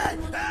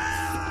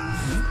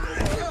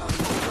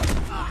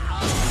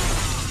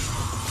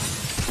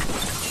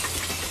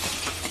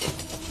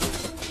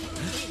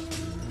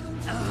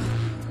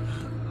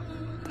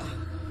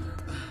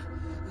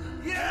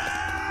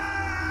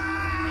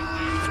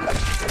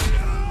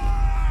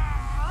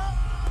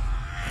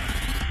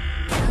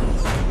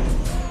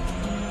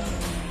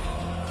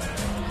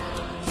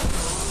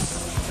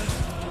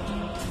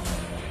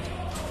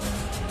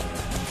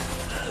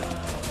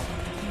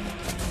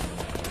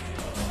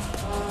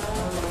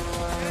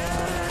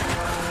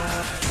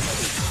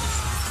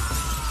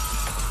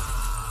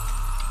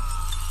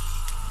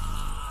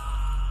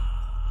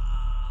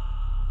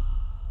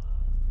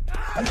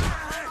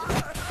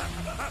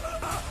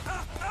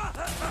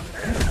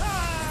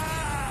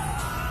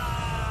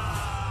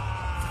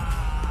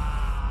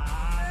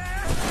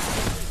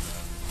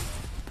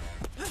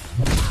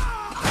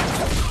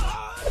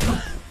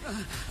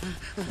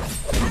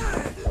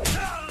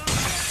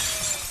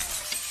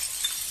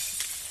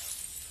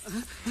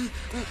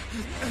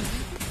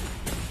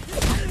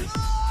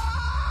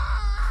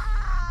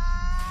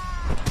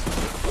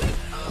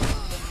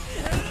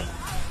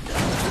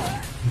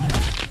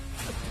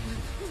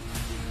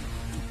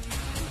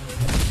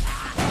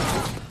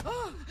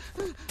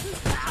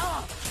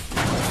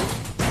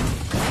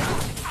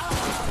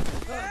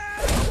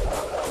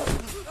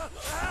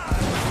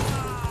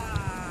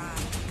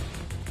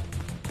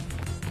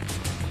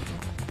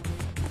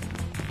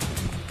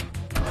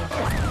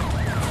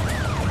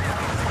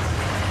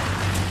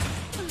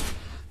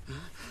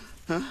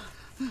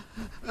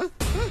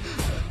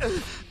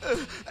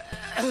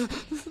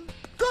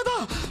 দাদা,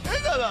 এই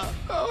দাদা,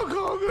 আমার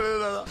ক্ষমা করে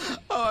দাদা,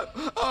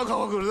 আমার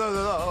ক্ষমা করে দাও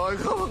দাদা, আমায়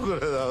ক্ষমা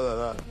করে দাও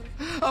দাদা,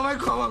 আমায়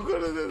ক্ষমা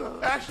করে দে দাদা,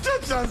 একটা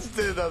চান্স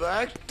দে দাদা,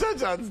 একটা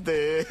চান্স দে,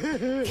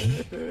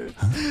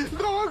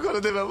 ক্ষমা করে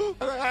দে বাবু,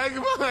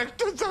 একবার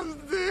একটা চান্স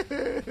দে।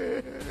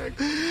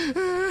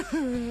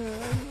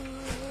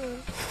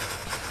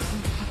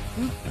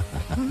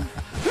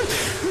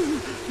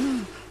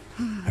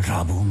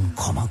 রাবণ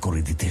ক্ষমা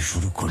করে দিতে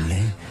শুরু করলে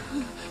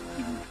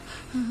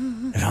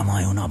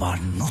রামায়ণ আবার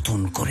নতুন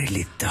করে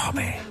লিখতে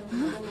হবে।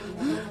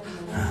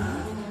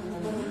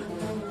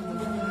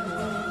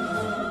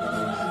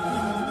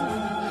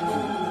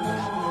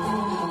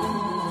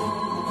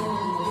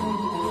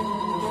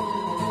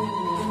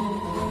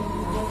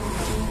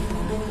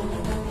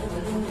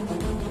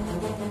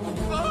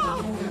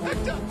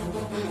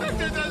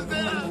 একটা চান্স দে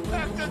না,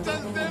 একটা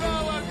চান্স দে না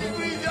আমাকে,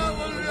 তুই যা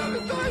বলবি আমি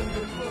তাই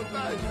করবো,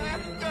 তাই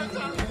একটা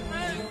চান্স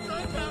দে,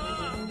 সোজা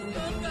বাবা,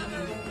 সোজা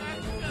রে,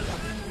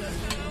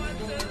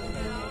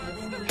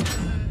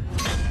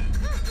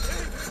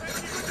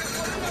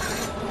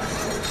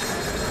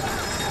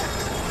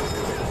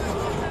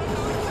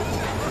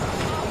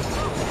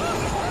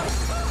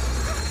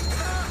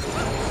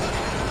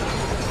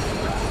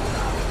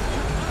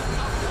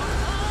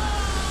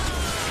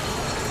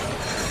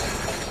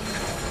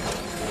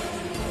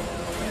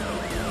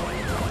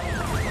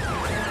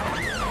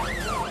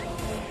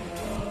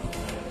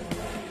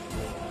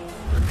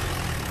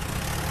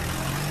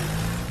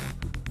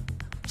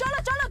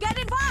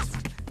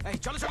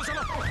 চলো চলো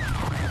চলো।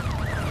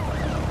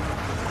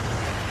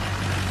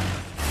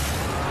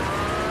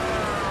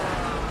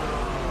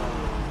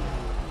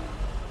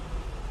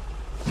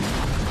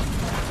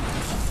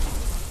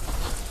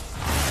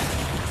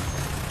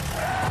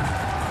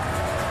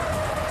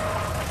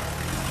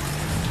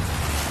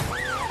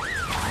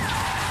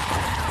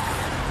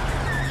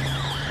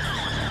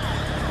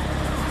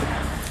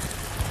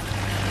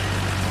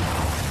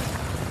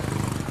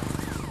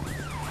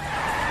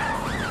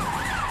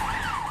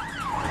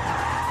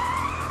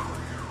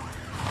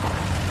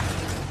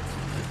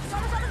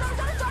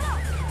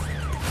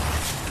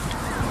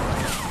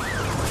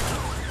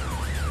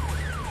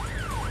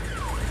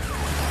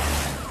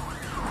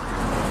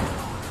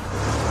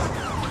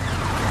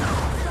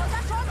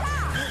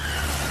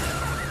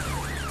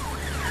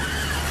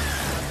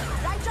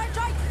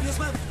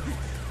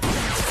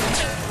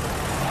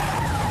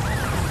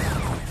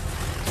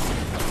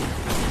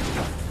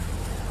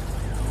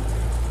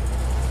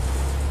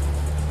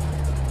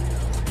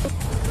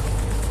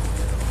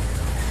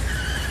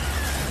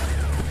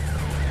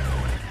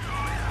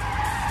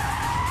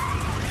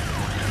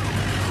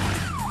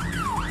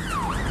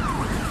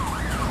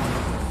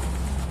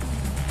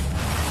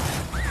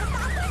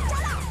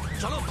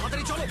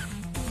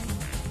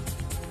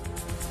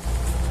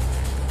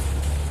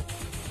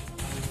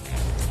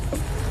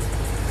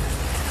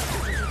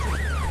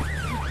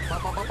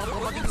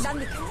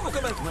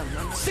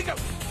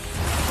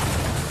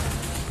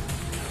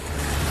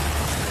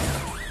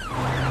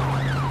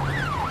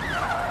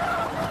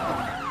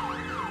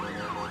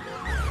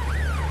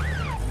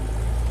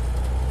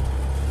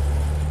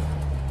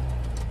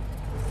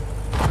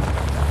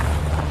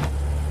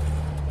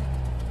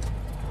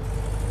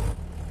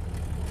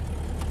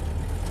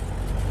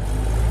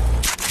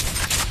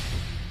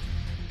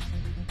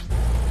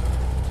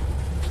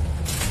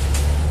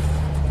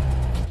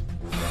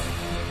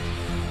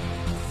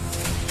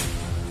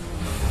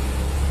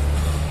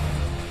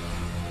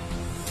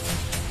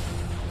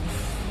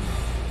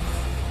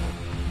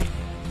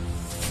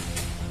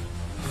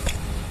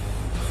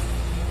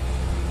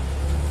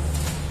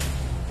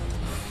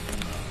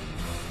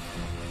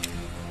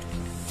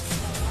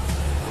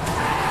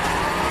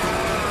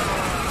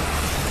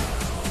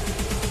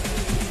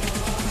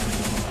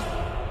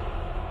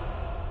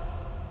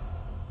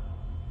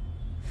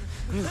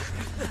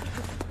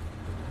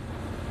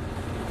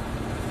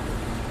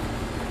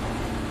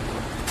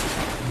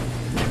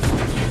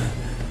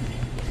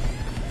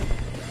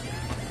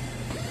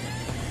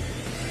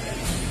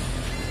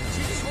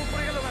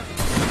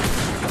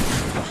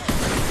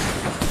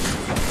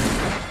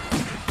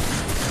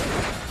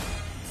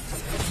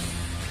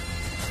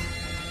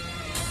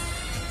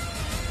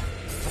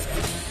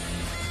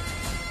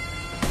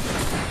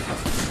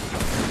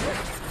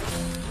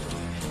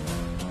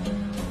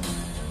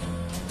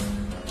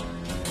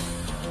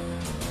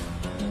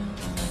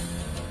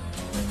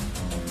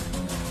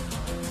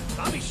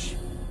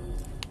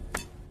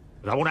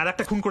 রাবণ আর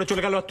একটা খুন করে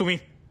চলে গেল আর তুমি।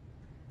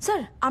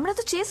 স্যার আমরা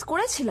তো চেস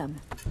করেছিলাম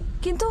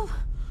কিন্তু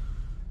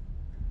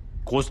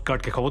কোস্ট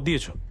গার্ডকে খবর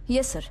দিয়েছো?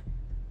 Yes sir,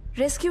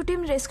 rescue team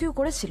rescue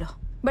করেছিল,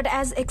 বাট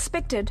অ্যাজ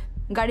এক্সপেক্টেড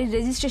গাড়ির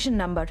রেজিস্ট্রেশন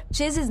নাম্বার,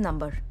 চেজিস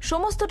নাম্বার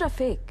সমস্তটা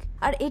ফেক।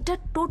 আর এটা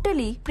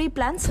টোটালি প্রি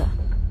প্ল্যান স্যার।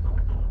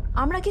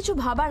 আমরা কিছু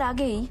ভাবার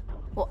আগেই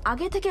ও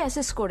আগে থেকে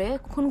অ্যাসেস করে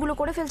খুনগুলো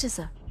করে ফেলছে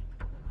স্যার।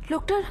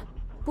 লোকটার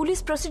পুলিশ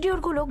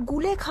প্রসিডিওরগুলো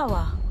গুলে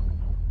খাওয়া।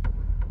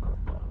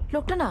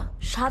 লোকটা না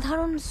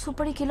সাধারণ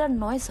সুপারি কিলার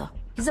নয় স্যার,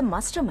 ইজ এ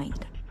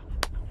মাস্টারমাইন্ড।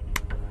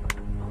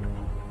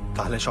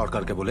 তাহলে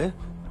সরকারকে বলে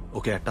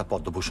ওকে একটা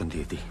পদ্মভূষণ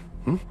দিয়ে দিই।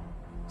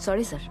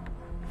 Sorry sir.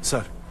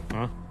 স্যার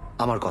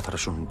আমার কথাটা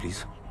শুনুন প্লিজ,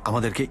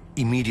 আমাদেরকে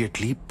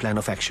ইমিডিয়েটলি প্ল্যান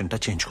অফ অ্যাকশনটা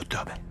চেঞ্জ করতে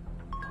হবে।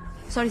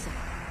 Sorry sir.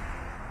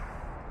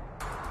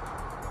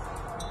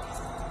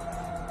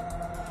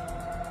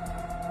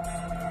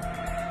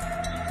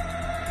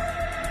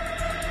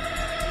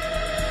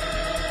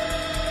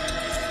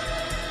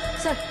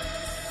 Sir,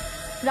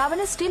 Raavan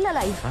is still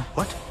alive. Huh?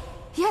 What?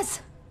 Yes.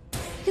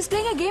 He's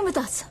playing a game with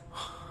us.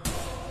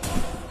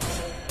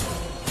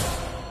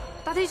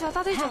 তাড়াতাড়ি চল,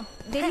 তাড়াতাড়ি চল,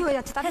 দেরি হয়ে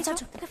যাচ্ছে। তাড়াতাড়ি চল।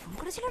 তোকে ফোন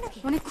করেছিল নাকি?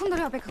 অনেকক্ষণ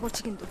ধরে অপেক্ষা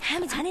করছি কিন্তু। হ্যাঁ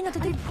আমি জানি না তো,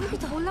 তুই ভুলবি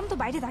তো। বললাম তো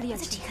বাইরে দাঁড়িয়ে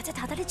আছি। ঠিক আছে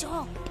তাড়াতাড়ি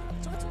চল।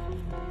 চল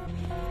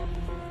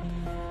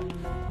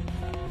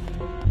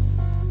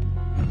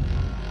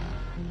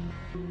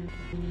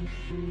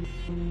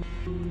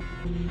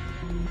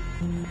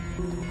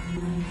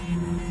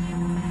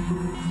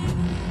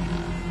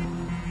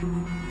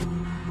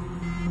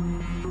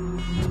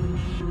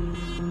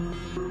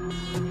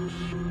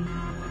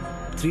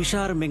তৃষা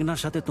আর মেঘনার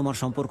সাথে তোমার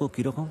সম্পর্ক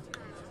কিরকম?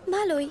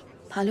 ভালোই,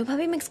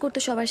 ভালোভাবে মিক্স করতো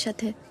সবার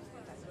সাথে,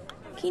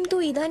 কিন্তু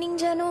ইদানিং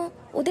যেন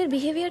ওদের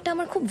বিহেভিয়ারটা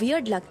আমার খুব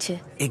উইয়ার্ড লাগছে।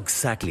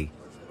 এক্স্যাক্টলি,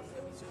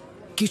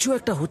 কিছু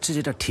একটা হচ্ছে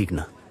যেটা ঠিক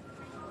না।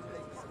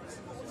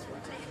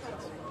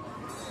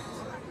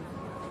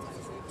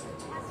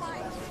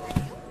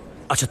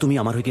 আচ্ছা, তুমি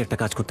আমার হয়ে কি একটা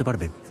কাজ করতে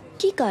পারবে?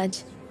 কি কাজ?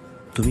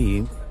 তুমি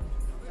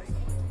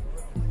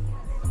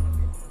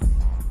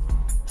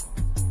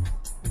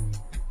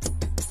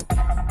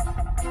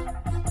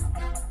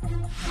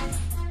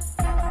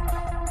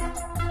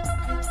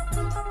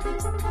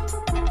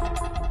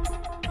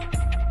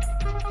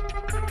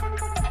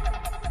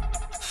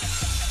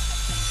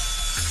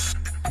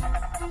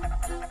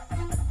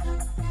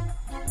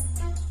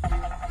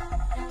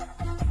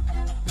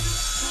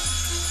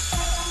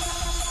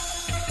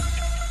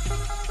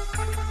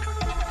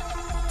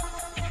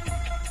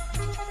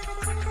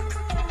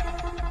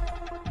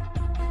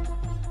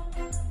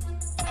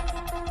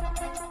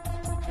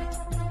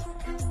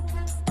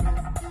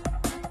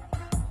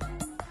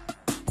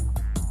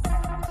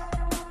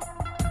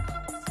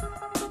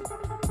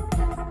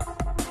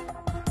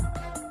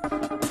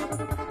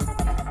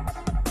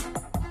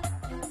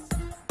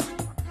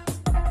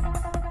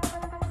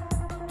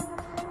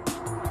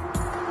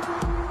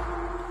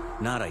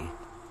না রাই,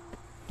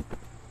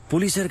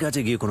 পুলিশের কাছে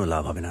গিয়ে কোনো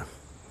লাভ হবে না।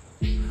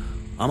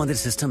 আমাদের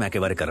সিস্টেম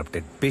একেবারে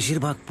কারাপ্টেড।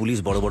 বেশিরভাগ পুলিশ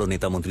বড় বড়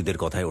নেতা মন্ত্রীদের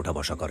কথায় ওঠা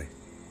বসা করে।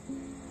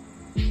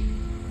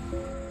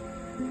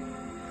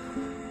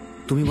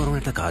 তুমি বরং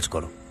একটা কাজ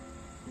করো,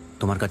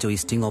 তোমার কাছে ওই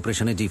স্টিং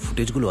অপারেশনের যে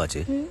ফুটেজগুলো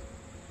আছে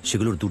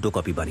সেগুলোর 2টো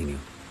কপি বানিয়ে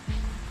নিও।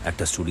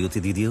 একটা স্টুডিওতে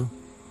দিয়ে দিও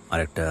আর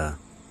একটা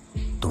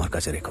তোমার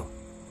কাছে রেখো।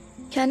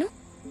 কেন?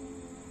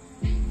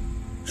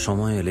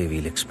 সময় এলে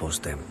উইল এক্সপোজ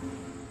দেম।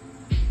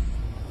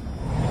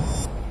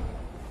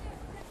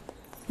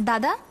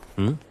 দাদা,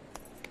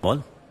 বল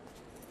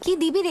কি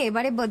দিবি রে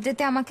এবারে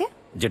বার্থডেতে আমাকে?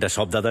 যেটা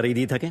সব দাদারাই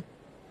দিয়ে থাকে,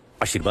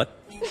 আশীর্বাদ।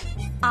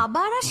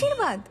 আবার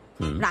আশীর্বাদ?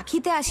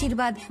 রাখিতে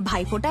আশীর্বাদ,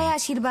 ভাইফোঁটায়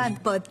আশীর্বাদ,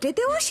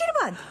 বার্থডেতেও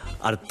আশীর্বাদ,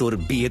 আর তোর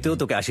বিয়েতেও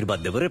তোকে আশীর্বাদ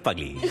দেবো রে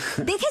পাগলি।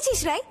 দেখেছিস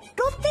রাই,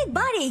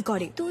 প্রত্যেকবার এই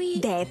করে। তুই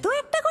দে তো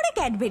একটা করে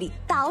ক্যাডবেরি,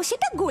 তাও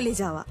সেটা গলে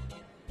যাওয়া।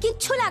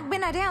 কিচ্ছু লাগবে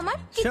না রে আমার,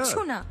 কিচ্ছু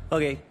না।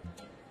 ওকে,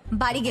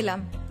 বাড়ি গেলাম।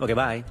 ওকে,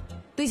 বাই।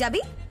 তুই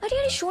যাবি? আরে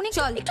আরে শোনে,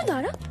 চল একটু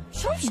দাঁড়া।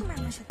 সব সময়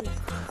আমার সাথে।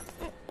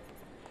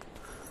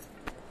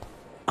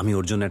 আমি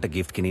ওর জন্য একটা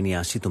গিফট কিনে নিয়ে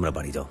আসছি, তোমরা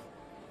বাড়ি যাও।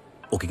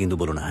 ওকে কিন্তু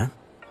বলো না, হ্যাঁ?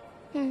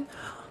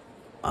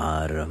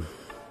 আর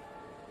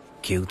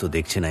কেউ তো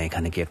দেখছে না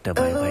এখানে কি একটা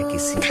বাই বাই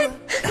কিসি।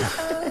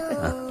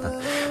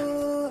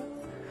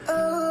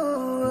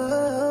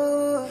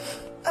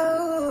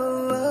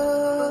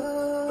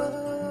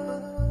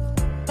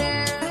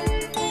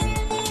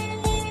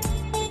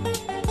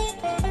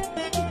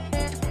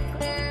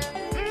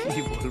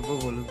 কি বলবো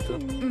বলুন তো,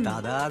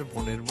 দাদা আর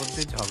বোনের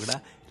মধ্যে ঝগড়া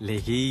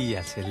লেগেই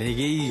আছে,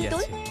 লেগেই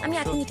আছে। আমি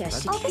 1 মিনিটে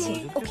আসছি।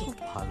 ওকে,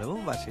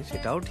 ভালোবাসে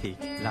সেটাও ঠিক।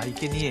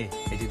 লাইকে নিয়ে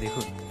এই যে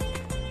দেখুন।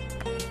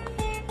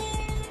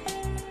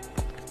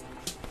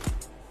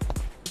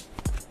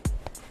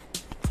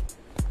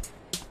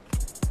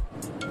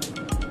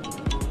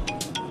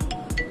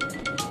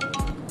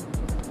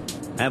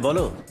 হ্যাঁ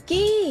বলো।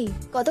 কি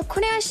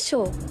কতক্ষণে আসছো?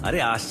 আরে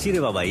আসছি রে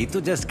বাবা, এই তো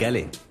জাস্ট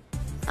গেলে।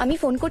 আমি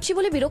ফোন করছি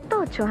বলে বিরক্ত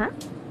হচ্ছ? হ্যাঁ,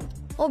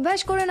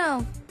 অভ্যাস করে নাও।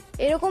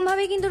 এরকম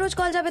ভাবে কিন্তু রোজ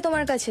কল যাবে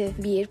তোমার কাছে।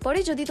 বিয়ের পরে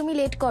যদি তুমি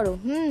লেট করো।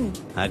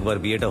 একবার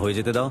বিয়েটা হয়ে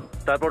যেতে দাও,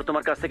 তারপর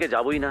তোমার কাছ থেকে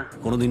যাবই না,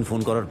 কোনোদিন ফোন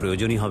করার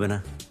প্রয়োজনই হবে না।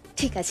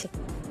 ঠিক আছে,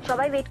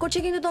 সবাই ওয়েট করছে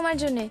কিন্তু তোমার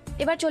জন্য।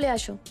 এবার চলে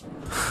আসো।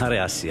 আরে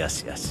আসছি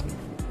আসছি আসছি।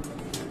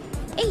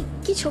 এই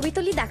কি ছবি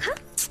তুলি দেখা।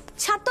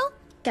 ছাতো।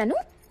 কেন?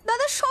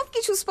 দাদা সব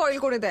কিছু স্পয়েল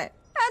করে দেয়।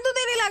 এত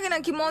দেরি লাগে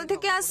নাকি মল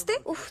থেকে আসতে?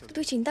 উফ,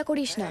 তুই চিন্তা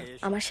করিস না,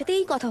 আমার সাথে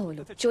এই কথা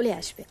হলো, চলে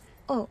আসবে।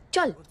 ও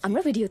চল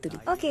আমরা ভিডিও তুলি।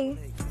 ওকে,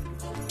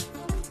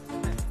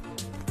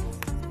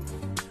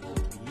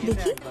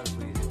 দেখি।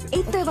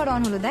 এই তো এবার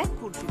অন হলো। দেখ,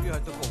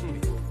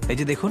 এই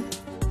যে দেখুন,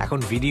 এখন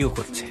ভিডিও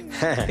করছে।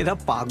 এরা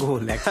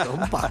পাগল, একদম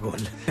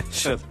পাগল।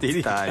 সত্যি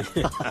তাই,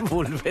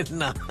 বলবেন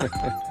না।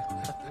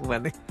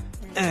 মানে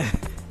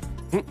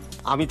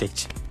আমি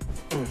দেখছি।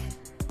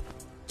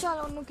 চল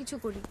অন্য কিছু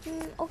করি।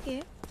 ওকে।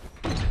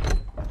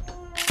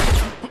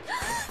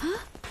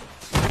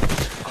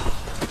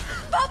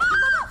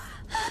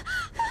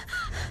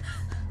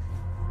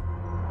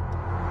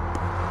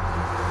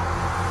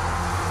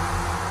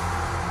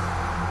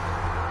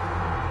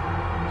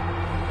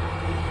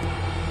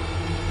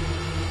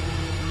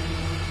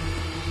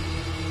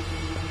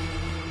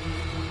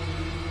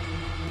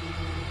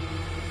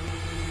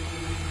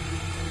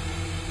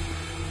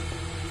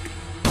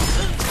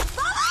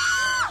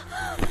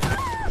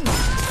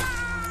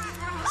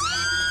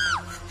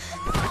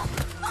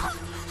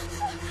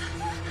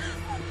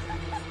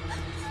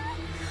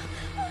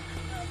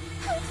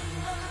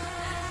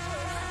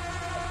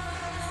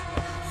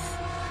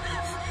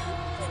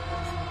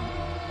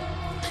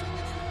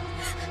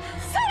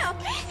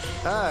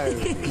 High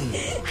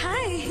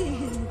high.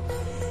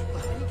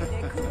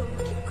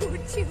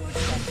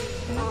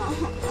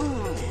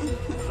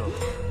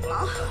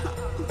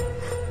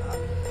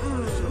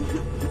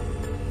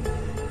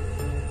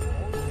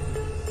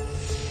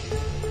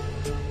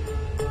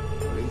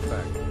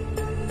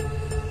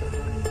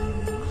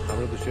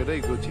 তো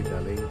সেটাই করছি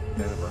darling.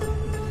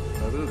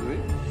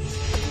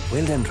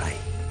 Well done, Rai.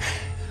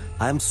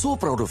 I am so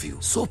proud of you.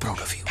 So proud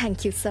of you. Thank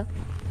you sir.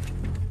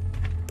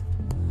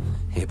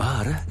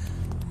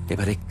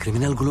 এবার এই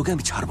ক্রিমিনাল গুলোকে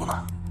আমি ছাড়বো না।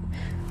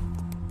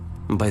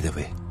 বাই দ্য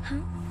ওয়ে,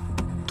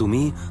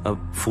 তুমি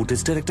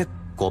ফুটেজটার একটা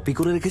কপি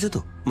করে রেখেছো তো,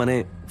 মানে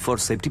ফর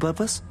সেফটি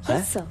পারপাস?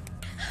 হ্যাঁ,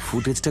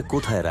 ফুটেজটা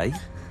কোথায় রাই?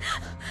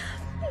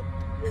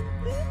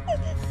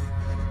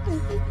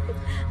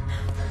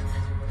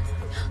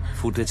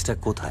 ফুটেজটা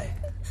কোথায়?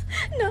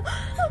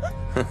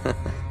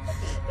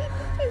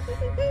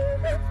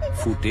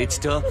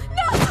 ফুটেজটা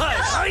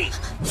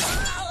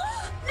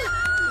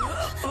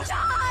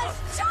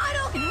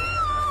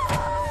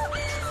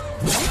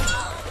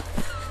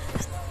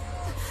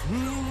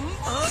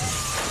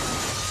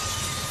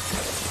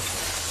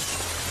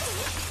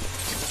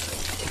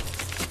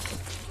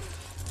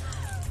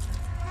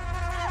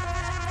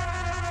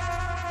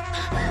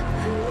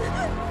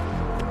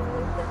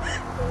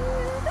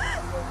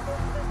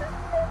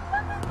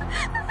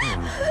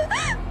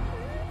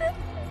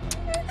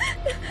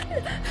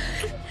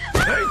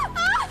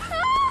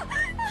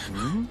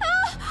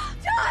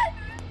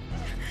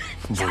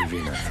বলবি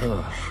না তো?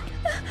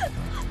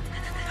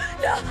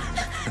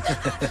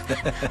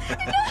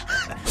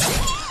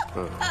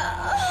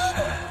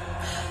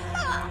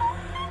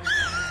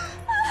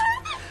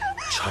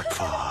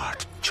 ছটফট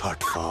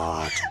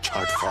ছটফট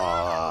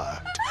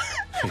ছটফট,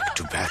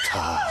 একটু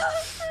ব্যথা,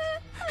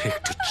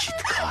 একটু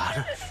চিৎকার,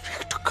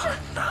 একটু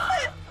কান্না,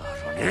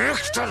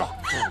 অনেকটা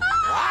রক্ত,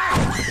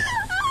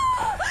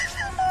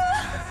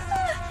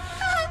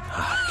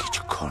 আর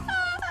কিছুক্ষণ,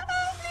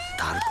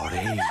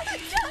 তারপরে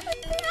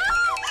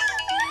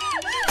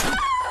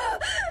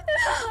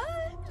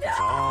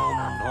Ram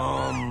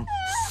Ram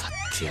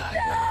সত্যায়,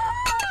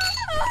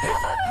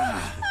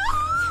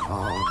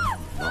 Ram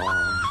Ram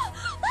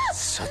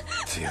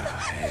সত্যায়।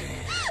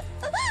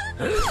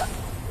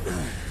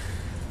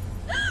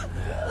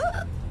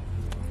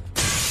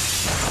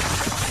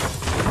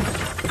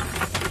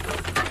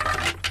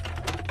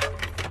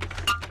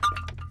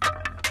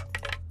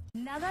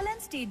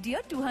 Nagaland state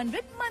deer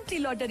 200 monthly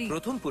lottery.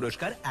 প্রথম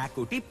পুরস্কার 1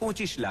 কোটি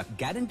 25 লাখ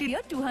গ্যারান্টি।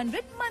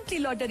 200 monthly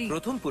lottery.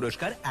 প্রথম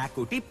পুরস্কার 1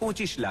 কোটি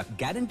 25 লাখ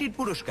গ্যারান্টিড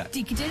পুরস্কার।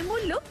 টিকিটের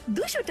মূল্য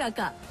 200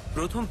 টাকা।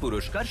 প্রথম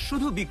পুরস্কার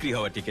শুধু বিক্রি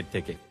হওয়া টিকিট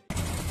থেকে।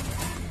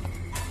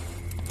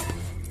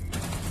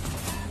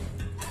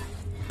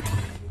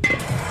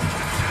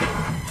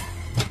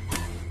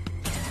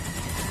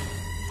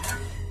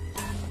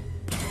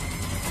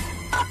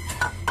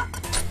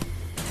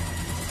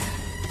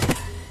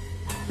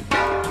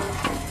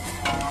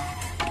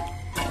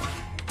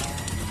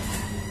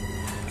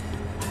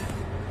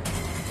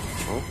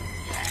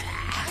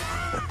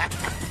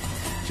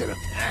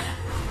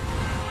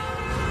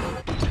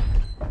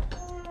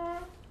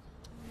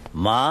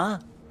 মা,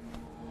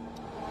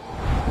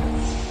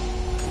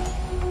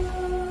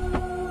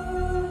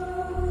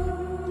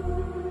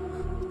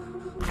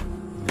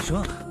 মেশো,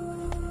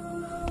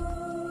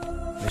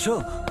 মেশো,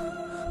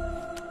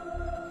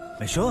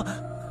 মেশো,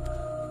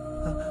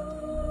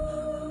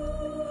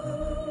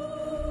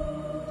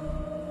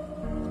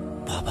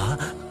 বাবা,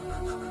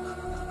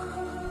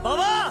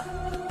 বাবা,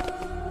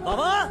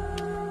 বাবা,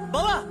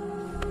 বাবা,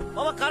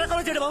 বাবা, কারা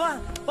করেছে এটা? বাবা,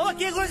 বাবা,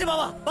 কে করেছে?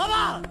 বাবা,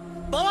 বাবা,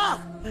 বাবা,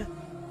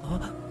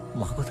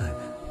 মা কোথায়?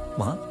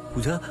 মা,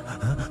 পূজা,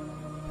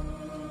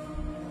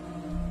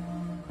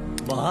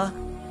 মা,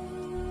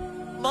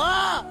 মা,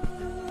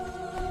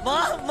 মা,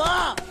 মা,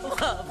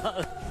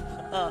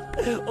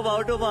 ও মা,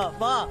 ওঠো মা,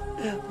 মা,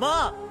 মা,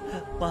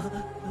 মা,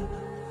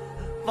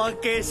 মা,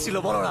 কে এসেছিল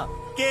বলো না?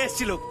 কে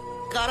এসেছিল?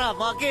 কারা?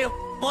 মাকে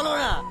বলো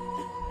না।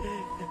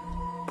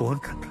 বোন,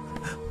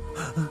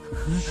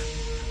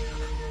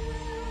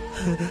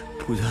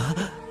 পূজা,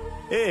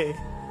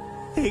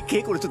 কে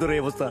করেছো তোর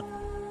এই অবস্থা?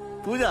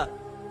 পূজা,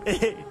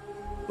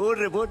 ওর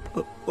রে বোন,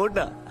 ওর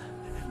না,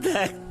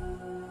 দেখ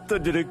তোর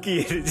জন্য কি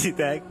এনেছি,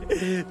 দেখ।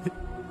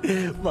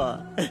 মা,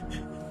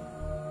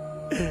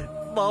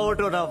 মা,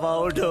 ওঠো না, মা,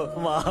 ওঠো,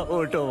 মা,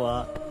 ওঠো, মা,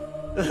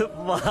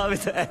 মা, আমি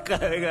তো একা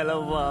হয়ে গেলাম,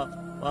 মা,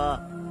 মা,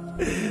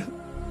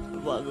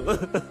 মা গো,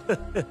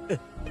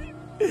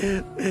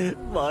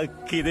 মা,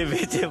 খিদে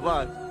পেয়েছে, মা,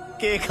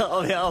 কে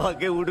খাওয়াবে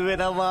আমাকে? উঠবে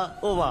না মা?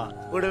 ও মা,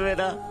 উঠবে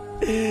না?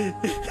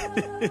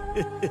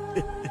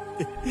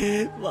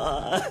 মা,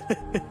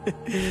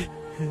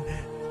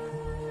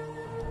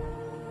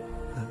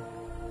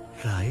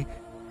 রাই,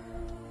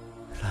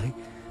 রাই,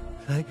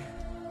 রাই,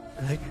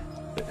 রাই,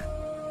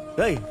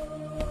 রাই,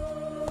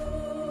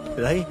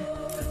 রাই,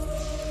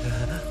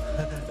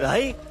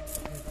 রাই,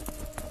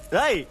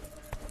 রাই,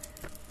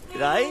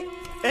 রাই,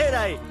 এ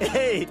রাই,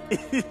 এই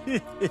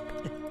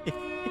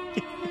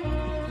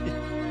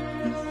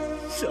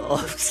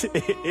সব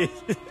শেষ।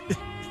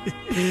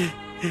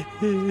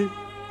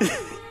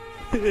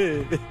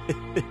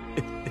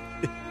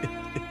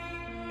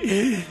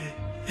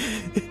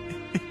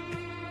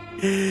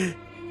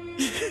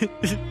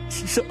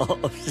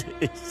 সব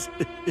শেষ।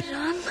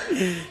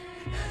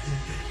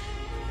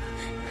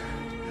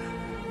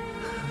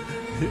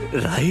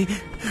 রাই,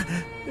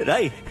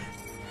 রাই,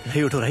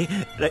 রাই ওঠো রাই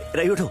রাই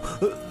রাই ওঠো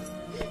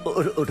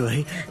ওঠো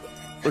রাই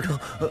ওঠো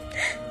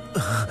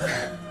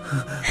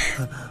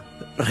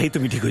রাই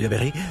তুমি ঠিক হয়ে যাবে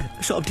রাই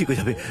সব ঠিক হয়ে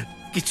যাবে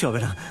কিচ্ছু হবে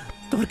না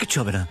তোমার কিচ্ছু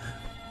হবে না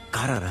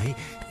কারা রাই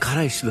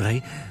কারা এসেছিল রাই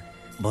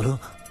বলো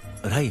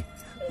রাই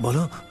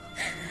বলো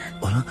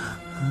বলো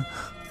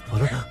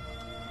বলো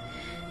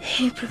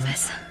হে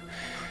প্রফেসর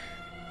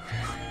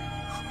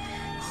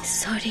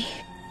সরি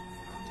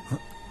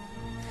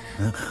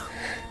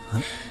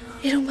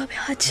এরকম ভাবে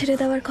হাত ছেড়ে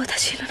দেওয়ার কথা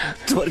ছিল না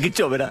তোমার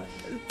কিচ্ছু হবে না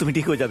তুমি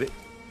ঠিক হয়ে যাবে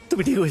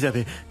তুমি ঠিক হয়ে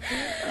যাবে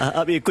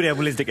আমি এক্ষুনি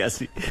অ্যাম্বুলেন্স থেকে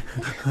আসছি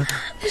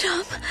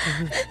রাম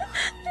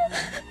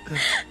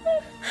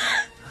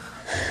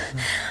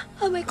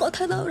আমায়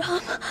কথা দাও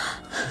রাম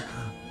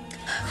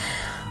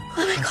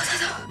আমায় কথা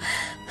দাও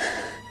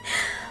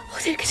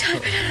ওদেরকে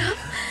ছাড়বে না রাম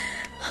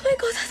আমায়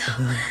কথা দাও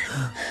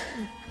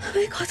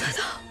আমায় কথা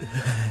দাও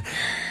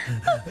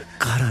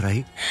কারা রাই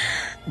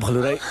বলো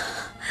রাই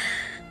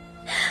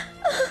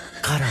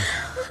কারা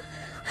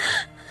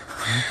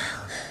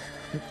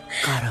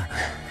কারা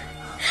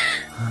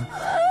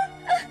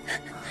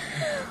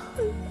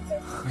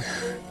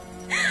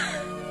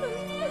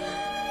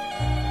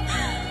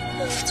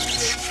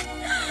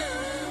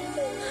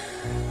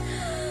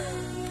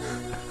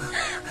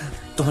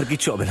তোমার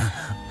কিচ্ছু হবে না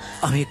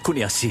আমি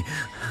এক্ষুনি আসছি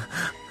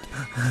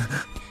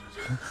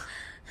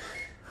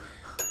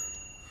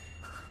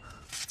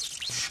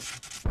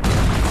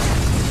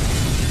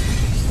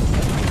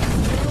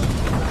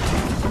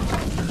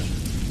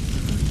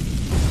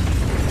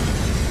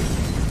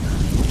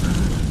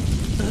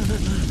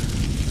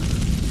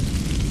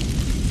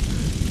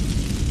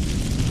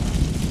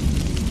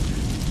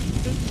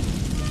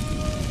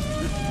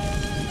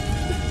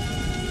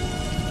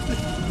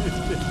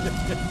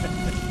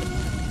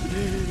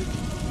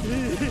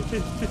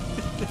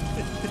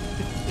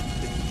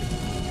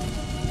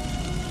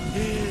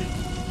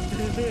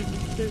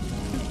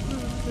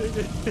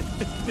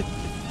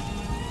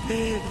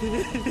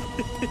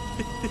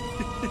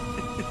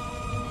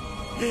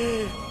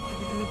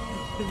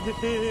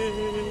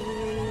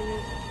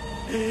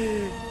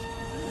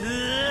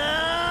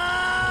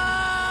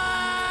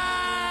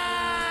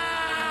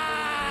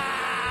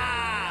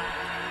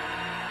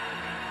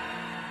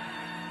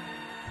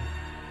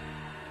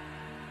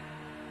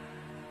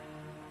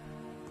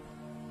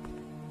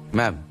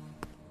ম্যাম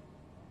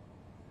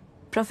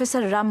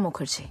প্রফেসর রাম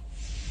মুখার্জি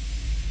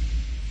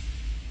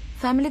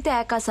ফ্যামিলিতে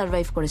একা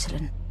সার্ভাইভ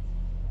করেছিলেন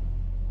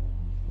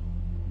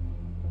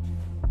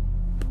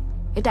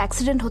এটা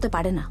অ্যাক্সিডেন্ট হতে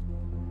পারে না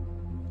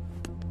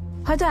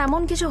হয়তো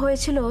এমন কিছু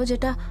হয়েছিল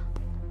যেটা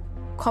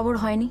খবর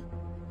হয়নি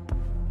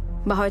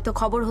বা হয়তো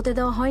খবর হতে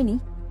দেওয়া হয়নি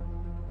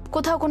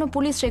কোথাও কোনো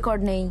পুলিশ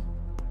রেকর্ড নেই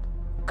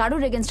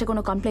কারোর এগেনস্টে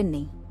কোনো কমপ্লেন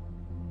নেই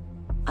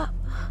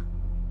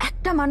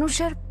একটা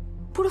মানুষের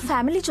পুরো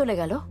ফ্যামিলি চলে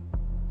গেল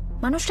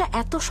মানুষটা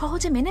এত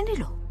সহজে মেনে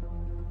নিল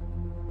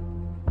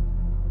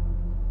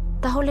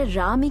তাহলে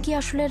রামই কি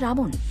আসলে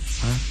রাবণ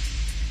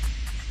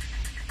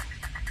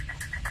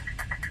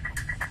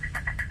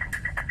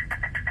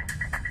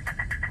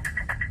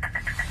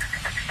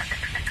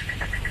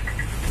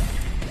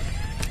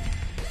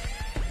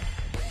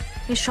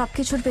এই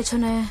সবকিছুর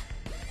পেছনে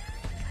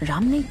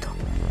রাম নেই তো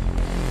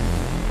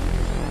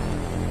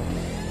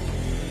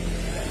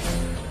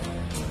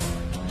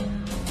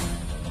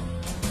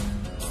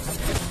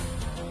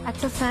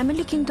একটা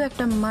ফ্যামিলি কিন্তু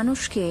একটা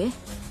মানুষকে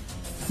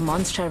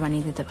মনস্টার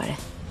বানিয়ে দিতে পারে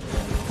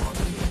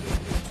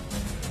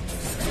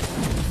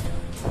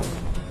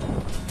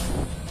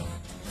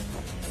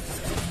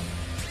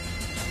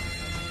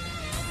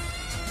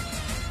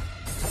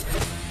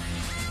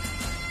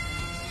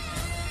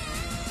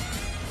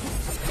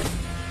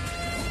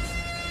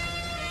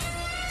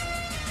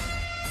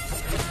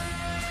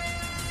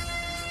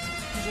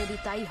যদি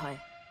তাই হয়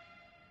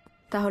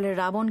তাহলে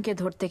রাবণকে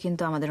ধরতে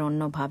কিন্তু আমাদের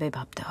অন্যভাবে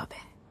ভাবতে হবে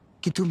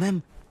কিন্তু ম্যাম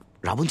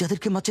রাবণ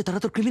যাদেরকে মারছে তারা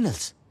তো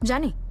ক্রিমিনালস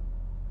জানি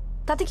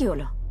তাতে কি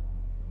হলো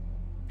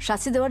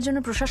শাস্তি দেওয়ার জন্য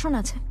প্রশাসন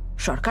আছে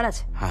সরকার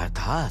আছে হ্যাঁ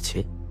তা আছে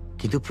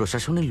কিন্তু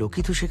প্রশাসনের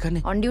লোকই তো সেখানে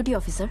অন ডিউটি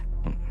অফিসার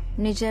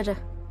নিজের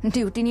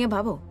ডিউটি নিয়ে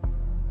ভাবো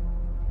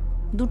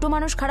দুটো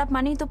মানুষ খারাপ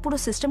মানেই তো পুরো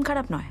সিস্টেম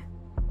খারাপ নয়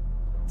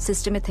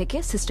সিস্টেমে থেকে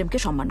সিস্টেমকে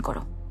সম্মান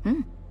করো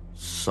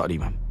সরি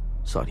ম্যাম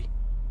সরি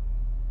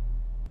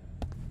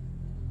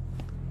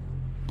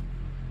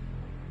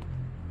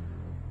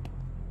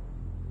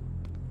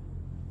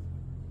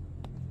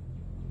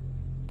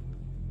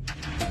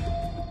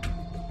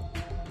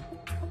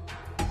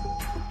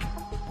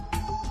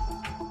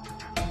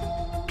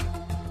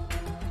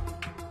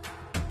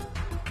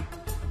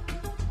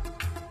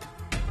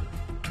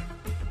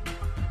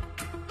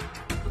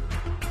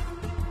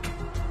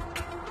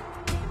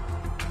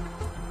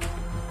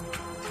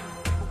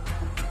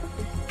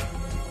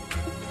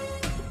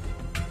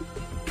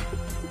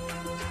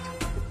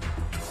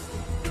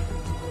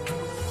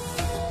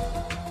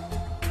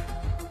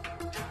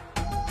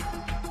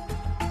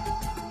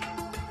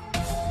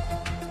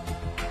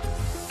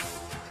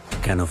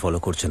কেন ফলো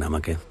করছেন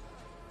আমাকে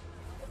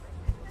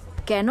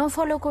কেন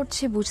ফলো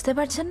করছি বুঝতে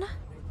পারছেন না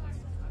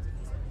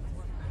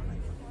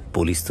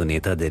পুলিশ তো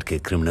নেতাদেরকে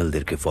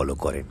ক্রিমিনালদেরকে ফলো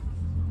করেন,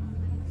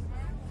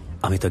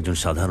 আমি তো একজন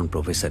সাধারণ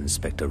প্রফেসর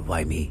ইন্সপেক্টর।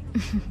 Y me?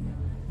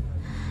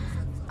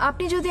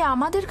 আপনি যদি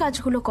আমাদের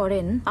কাজগুলো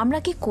করেন আমরা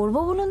কি করব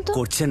বলুন তো?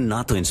 করছেন না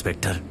তো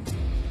ইন্সপেক্টর,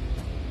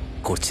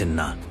 করছেন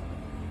না।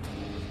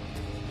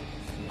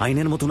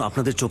 আইনের মতন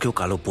আপনাদের চোখেও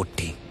কালো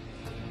পট্টি।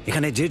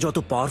 এখানে যে যত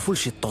পাওয়ারফুল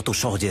সে তত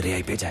সহজে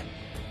রেহাই পেয়ে যায়।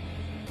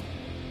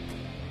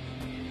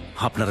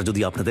 আপনারা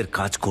যদি আপনাদের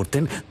কাজ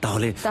করতেন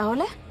তাহলে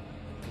তাহলে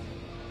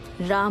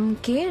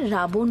রামকে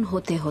রাবণ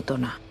হতে হতো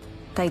না,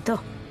 তাই তো?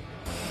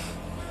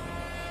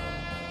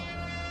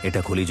 এটা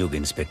কলিযুগ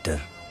ইন্সপেক্টর।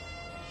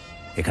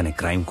 এখানে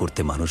ক্রাইম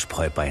করতে মানুষ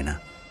ভয় পায় না,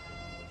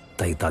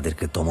 তাই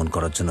তাদেরকে দমন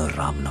করার জন্য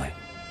রাম নয়,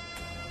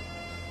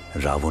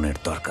 রাবণের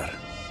দরকার।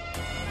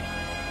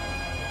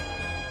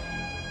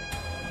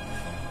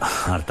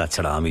 আর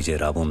তাছাড়া আমি যে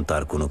রাবণ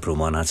তার কোনো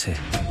প্রমাণ আছে?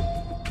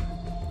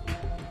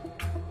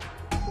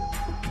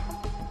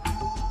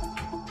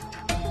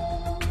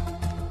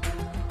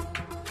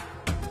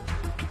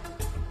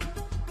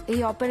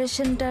 এই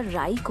অপারেশনটা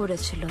রাই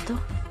করেছিল তো?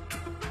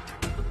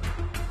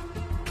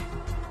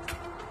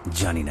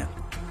 জানি না।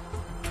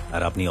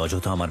 আর আপনি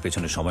অযথা আমার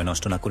পেছনে সময়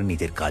নষ্ট না করে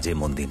নিজের কাজে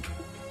মন দিন।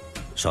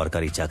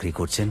 সরকারি চাকরি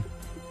করছেন,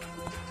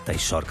 তাই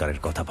সরকারের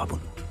কথা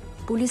ভাবুন।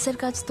 পুলিশের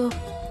কাজ তো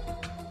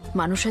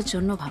মানুষের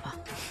জন্য ভাবা।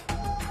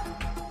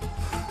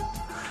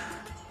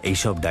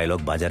 এইসব ডায়লগ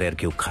বাজারে আর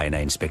কেউ খায় না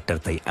ইন্সপেক্টর,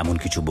 তাই এমন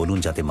কিছু বলুন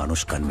যাতে মানুষ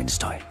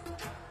কনভিন্সড হয়।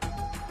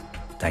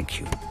 Thank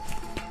you.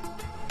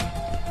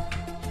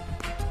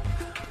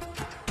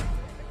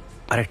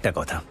 আরেকটা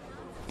কথা,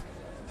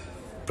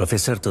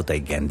 প্রফেসর তো তাই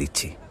জ্ঞান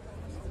দিচ্ছি,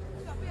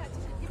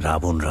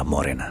 রাবণরা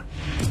মরে না।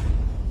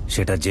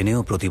 সেটা জেনেও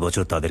প্রতি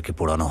বছর তাদেরকে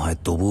পোড়ানো হয়,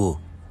 তবুও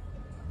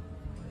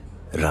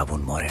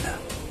রাবণ মরে না।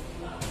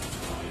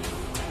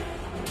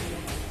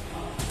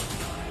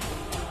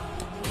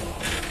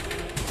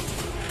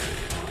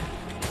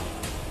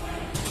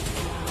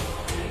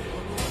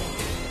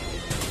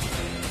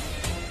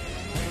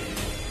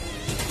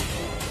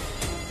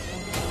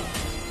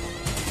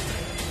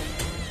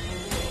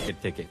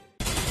 থেকে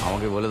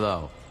আমাকে বলে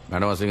দাও,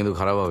 ম্যাডাম আসলে কিন্তু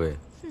খারাপ হবে।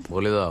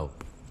 বলে দাও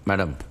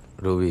ম্যাডাম।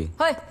 রবি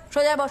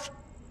সোজা বস।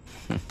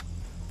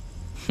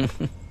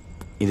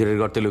 ইঁদুরের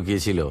গর্তে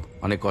লুকিয়েছিল,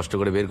 অনেক কষ্ট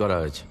করে বের করা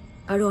হয়েছে।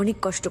 আরো অনেক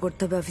কষ্ট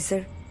করতে হবে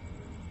অফিসার,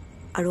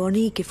 আরো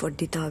অনেক এফোর্ট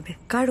দিতে হবে,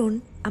 কারণ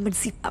আমার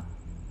zip up.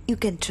 You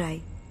can try.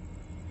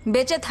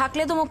 বেঁচে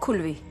থাকলে তো মুখ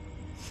খুলবি।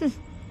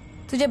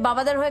 তুই যে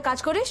বাবাদের হয়ে কাজ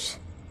করিস,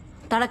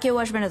 তারা কেউ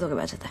আসবে না তোকে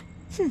বাঁচাতে।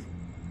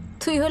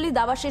 তুই হলি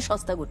দাবার সেই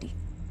সস্তা গুটি,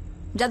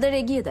 যাদের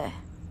এগিয়ে দেয়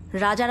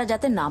রাজারা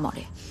যাতে না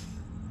মরে।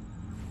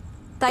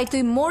 তাই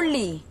তুই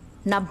মরলি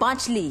না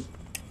বাঁচলি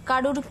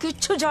কারোর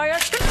কিচ্ছু যায়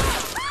আসে না।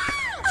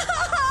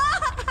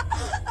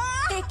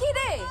 কি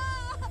রে,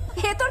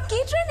 এ তোর কি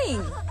ট্রেনিং?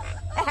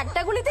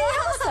 একটা গুলিতে এই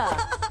অবস্থা?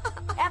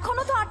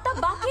 এখনো তো 8টা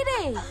বাকি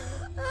রে,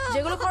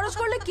 যেগুলো খরচ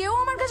করলে কেউ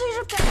আমার কাছে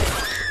হিসাব চায়।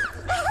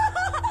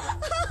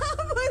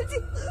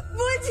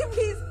 বলছি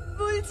প্লিজ,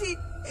 বলছি।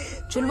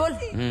 চুল বল।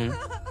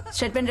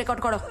 স্টেটমেন্ট রেকর্ড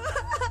করো।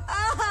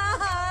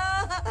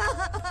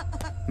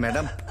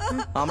 ম্যাডাম,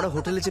 আমরা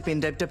হোটেলে যে পেন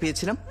ড্রাইভটা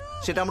পেয়েছিলাম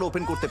সেটা আমরা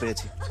ওপেন করতে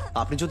পেরেছি।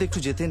 আপনি যদি একটু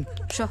যেতেন।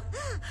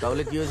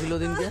 তাহলে কি হয়েছিল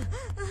দিনকে?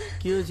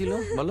 কি হয়েছিল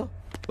বলো?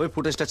 ওই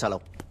ফুটেজটা চালাও।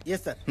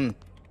 Yes sir.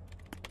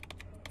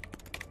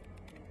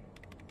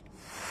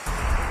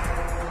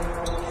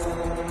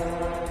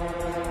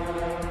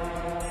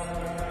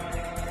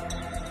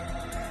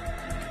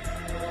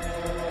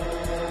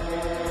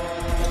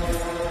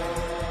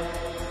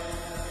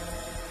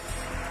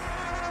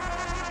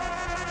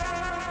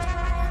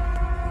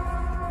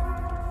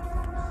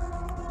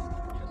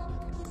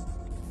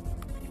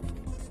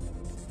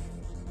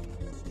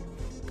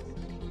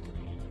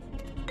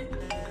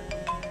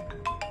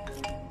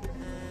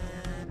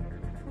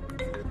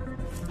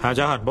 হ্যাঁ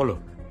জাহান বলো।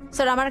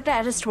 স্যার আমার একটা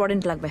অ্যারেস্ট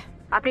ওয়ারেন্ট লাগবে।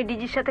 আপনি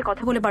ডিজির সাথে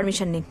কথা বলে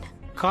পারমিশন নিন।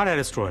 কার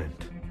arrest warrant?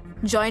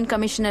 Joint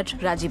commissioner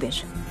রাজীবের।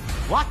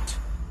 What?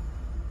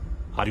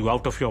 Are you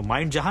out of your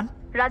mind জাহান?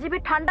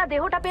 রাজীবের ঠান্ডা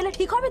দেহটা পেলে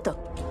ঠিক হবে তো?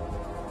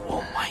 ও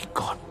মাই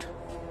গড,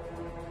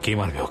 কে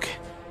মারবে ওকে?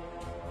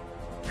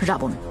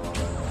 রাবণ।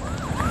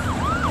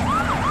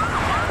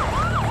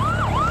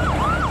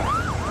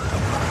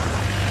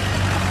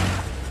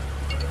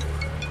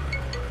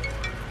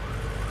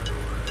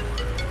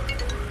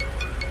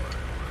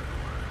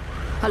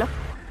 হ্যালো,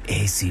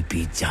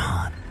 এসিপি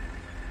জাহান,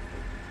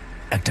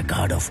 একটা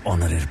গার্ড অফ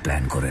অনারের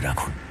প্ল্যান করে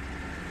রাখুন।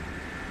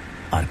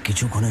 আর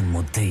কিছুক্ষণের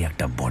মধ্যেই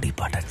একটা বডি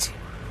পাঠাচ্ছি।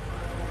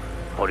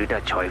 বডিটা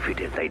 6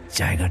 ফিটের, তাই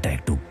জায়গাটা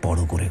একটু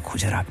বড় করে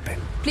খুঁজে রাখবেন।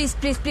 Please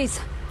please please.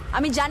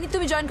 আমি জানি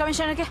তুমি জয়েন্ট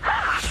কমিশনারকে।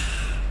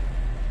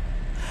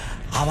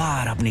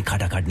 আবার আপনি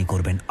খাটাখাটনি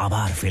করবেন,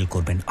 আবার ফেল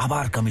করবেন,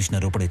 আবার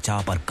কমিশনার উপরে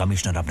চাপ, আর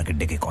কমিশনার আপনাকে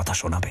ডেকে কথা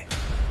শোনাবে।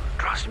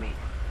 ট্রাস্ট মি,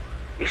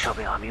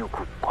 এসবে আমিও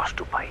খুব কষ্ট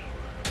পাই।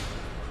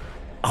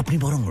 আপনি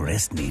বরং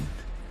রেস্ট নিন,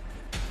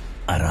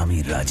 আর আমি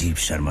রাজীব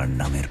শর্মার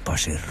নামের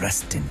পাশে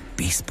রেস্ট ইন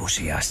পিস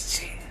বসে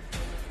আসছি।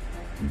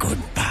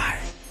 Good bye.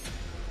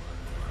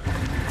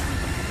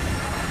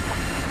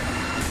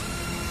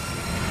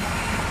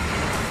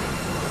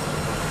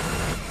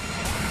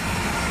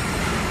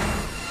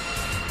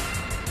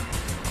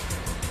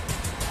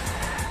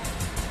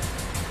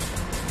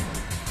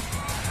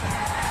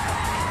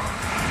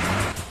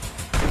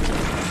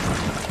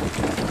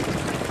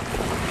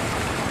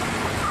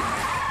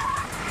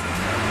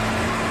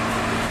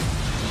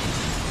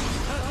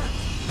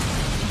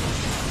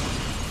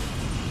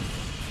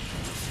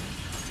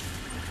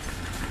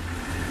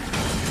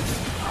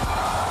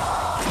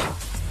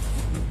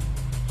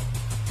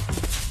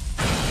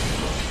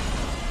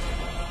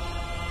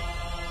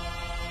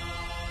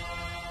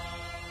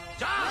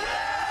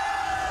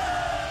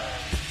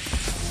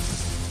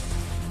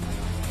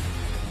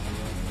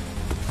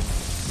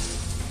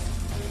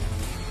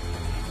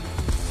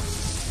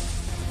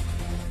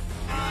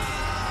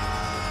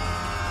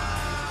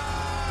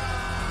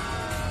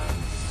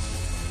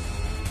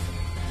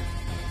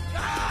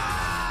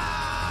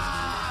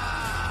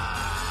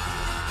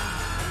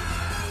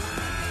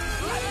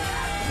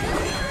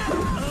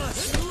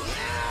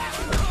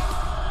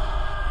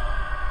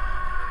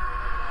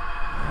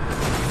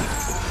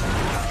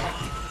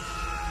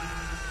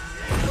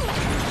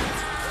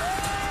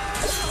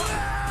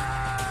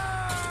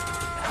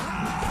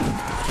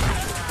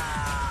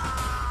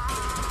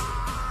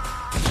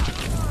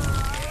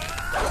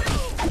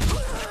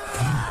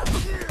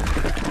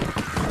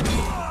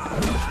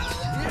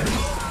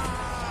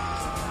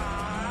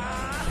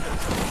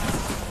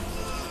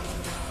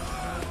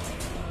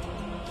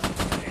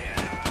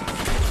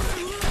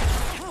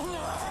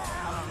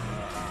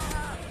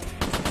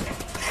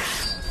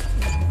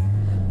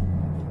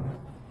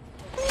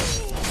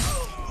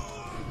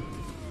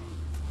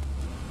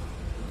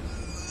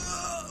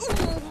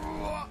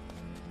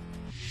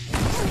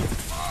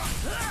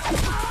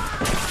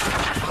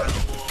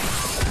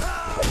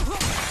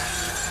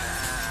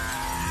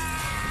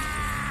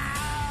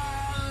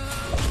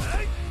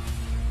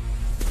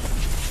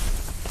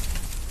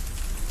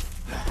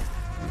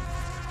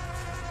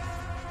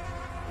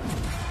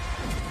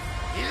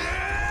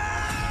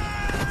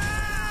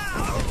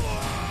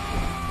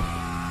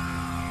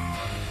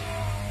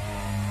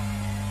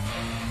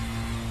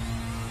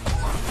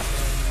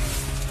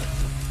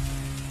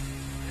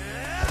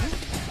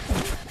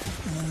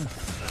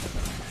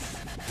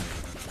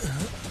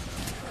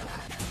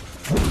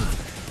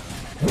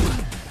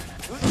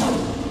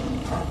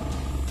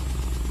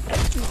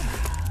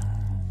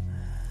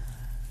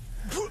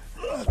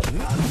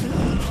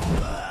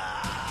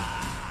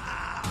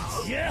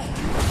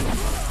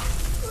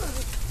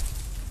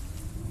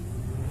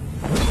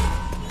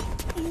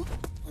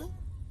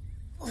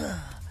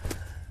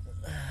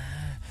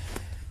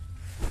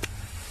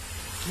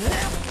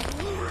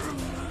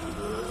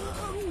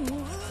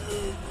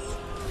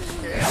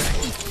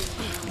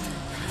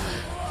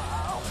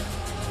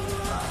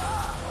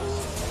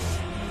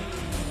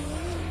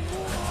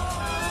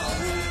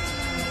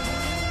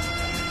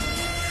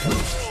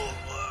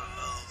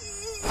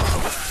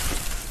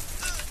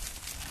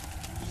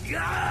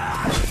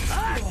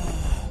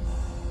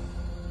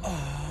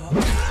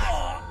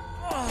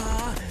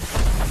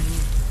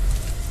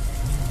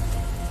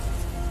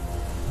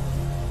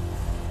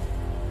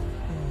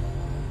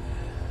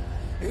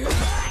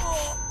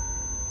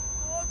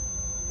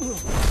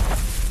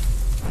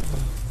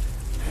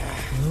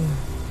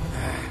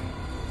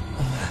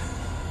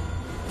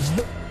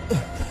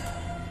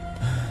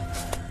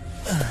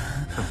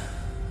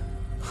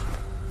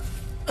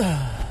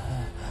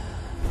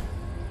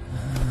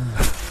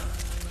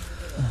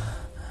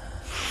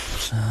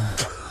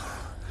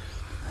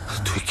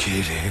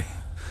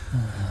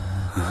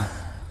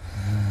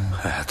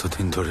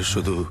 এতদিন ধরে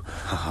শুধু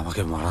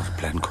আমাকে মারার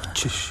প্ল্যান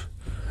করছিস?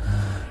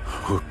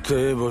 উঠতে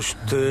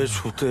বসতে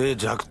শুতে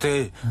জাগতে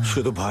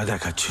শুধু ভয়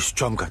দেখাচ্ছিস,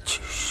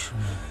 চমকাচ্ছিস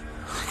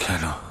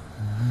কেন?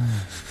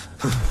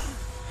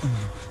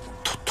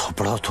 তো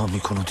থপড়াও তো আমি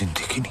কোনোদিন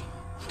দেখিনি।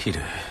 কি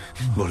রে,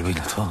 বলবি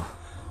না তো?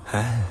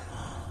 হ্যাঁ,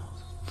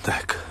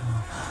 দেখ,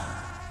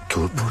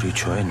 তোর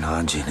পরিচয় না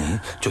জেনে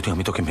যদি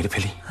আমি তোকে মেরে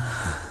ফেলি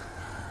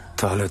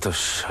তাহলে তো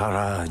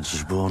সারা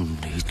জীবন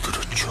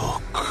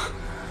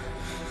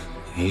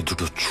এই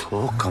দুটো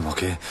চোখ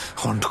আমাকে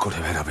হন্ট করে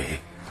বেড়াবে।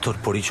 তোর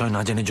পরিচয়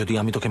না জেনে যদি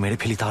আমি তোকে মেরে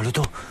ফেলি তাহলে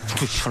তো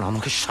তুই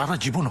আমাকে সারা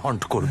জীবন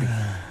হন্ট করবি।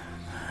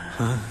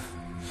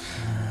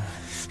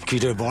 কি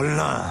রে, বল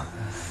না,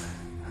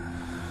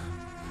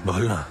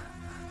 বল না।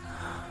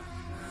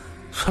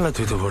 শালা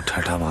তুই তো বড়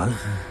ঠাটা মাল,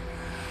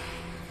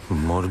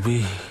 মরবি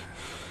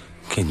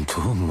কিন্তু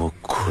মুখ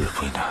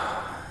খুলবি না,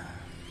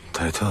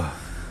 তাই তো?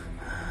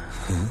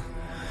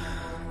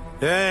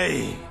 এই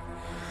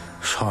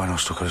সময়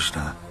নষ্ট করিস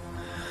না,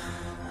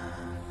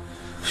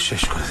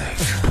 শেষ করে দেখ।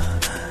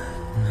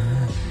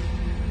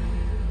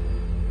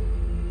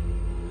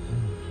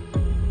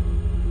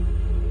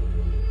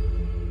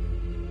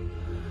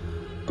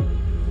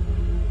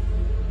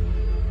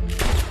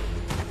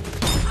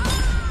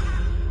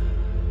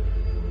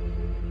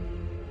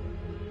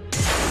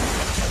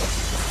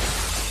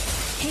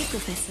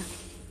 প্রফেসর,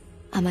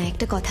 আমায়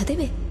একটা কথা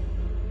দেবে?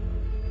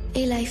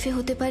 এই লাইফে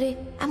হতে পারে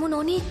এমন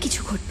অনেক কিছু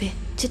ঘটবে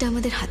যেটা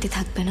আমাদের হাতে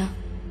থাকবে না,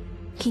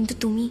 কিন্তু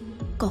তুমি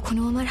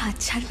কখনো আমার হাত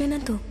ছাড়বে না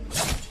তো?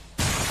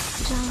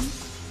 রাম,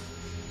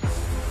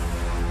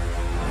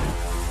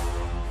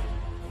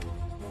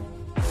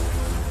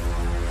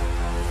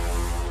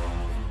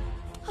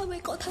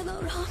 আমায় কথা দাও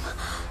রাম,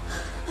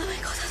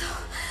 আমায় কথা দাও,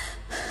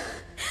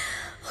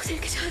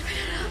 ওদেরকে ছাড়বে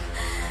না রাম,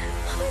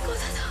 আমায়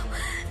কথা দাও,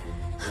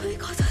 আমায়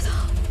কথা দাও।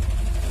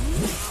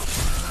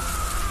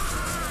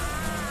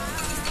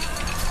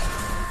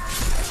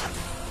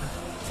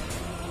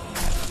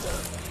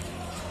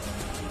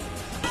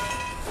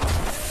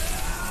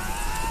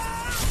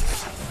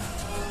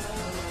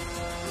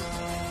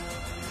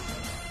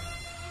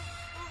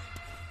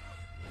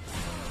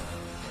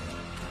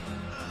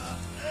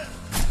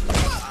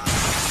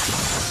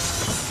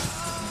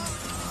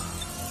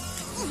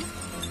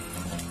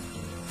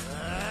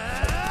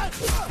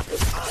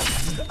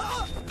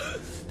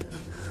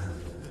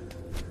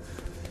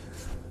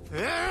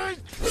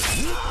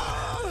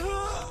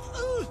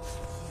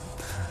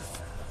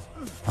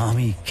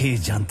 আমি কে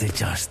জানতে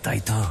চাস, তাই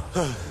তো?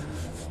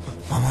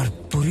 আমার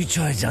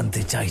পরিচয়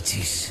জানতে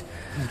চাইছিস?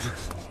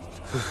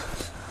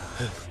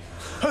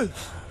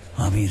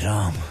 আমি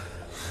রাম,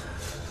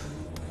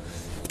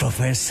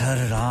 প্রফেসর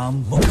রাম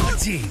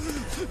মুখার্জি।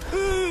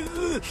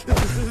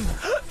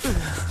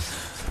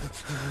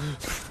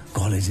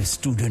 কলেজে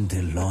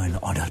স্টুডেন্টদের ল অ্যান্ড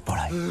অর্ডার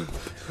পড়াই,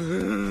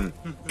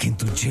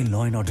 কিন্তু যে ল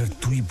অ্যান্ড অর্ডার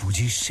তুই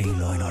বুঝিস সেই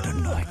ল অ্যান্ড অর্ডার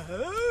নয়।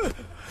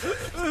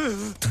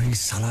 তুই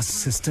সালা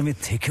সিস্টেমে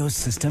থেকেও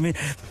সিস্টেমে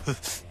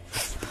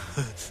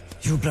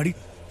ইউ ব্লাডি।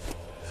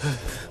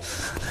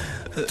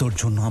 তোর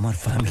জন্য আমার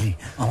ফ্যামিলি,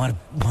 আমার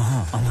মা,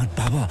 আমার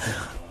বাবা,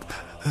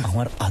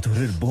 আমার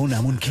আদরের বোন,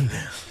 এমনকি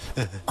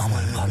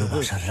আমার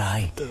ভালোবাসার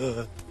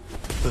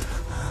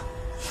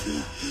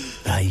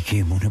রাইকে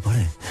মনে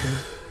পড়ে?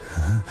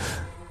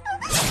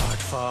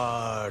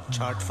 ছটফট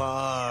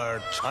ছটফট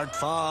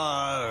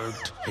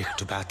ছটফট,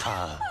 একটু ব্যথা,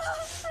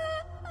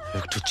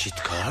 একটু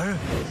চিৎকার,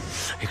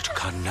 একটু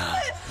কান্না,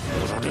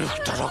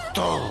 অনেকটা রক্ত।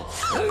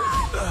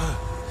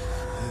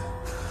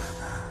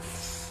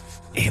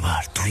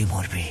 এবার তুই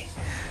মরবি।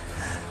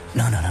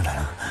 না না না না,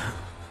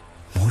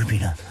 মরবি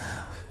না,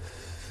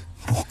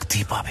 মুক্তি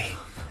পাবে।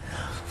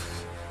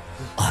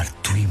 আর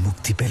তুই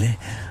মুক্তি পেলে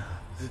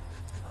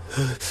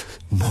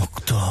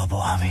মুক্ত হব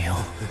আমিও।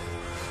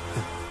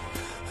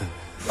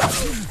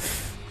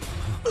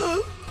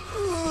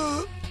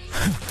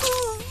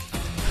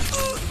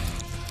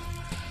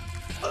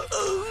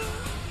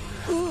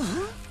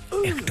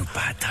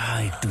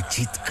 একটু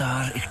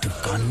চিৎকার, একটু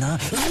কান্না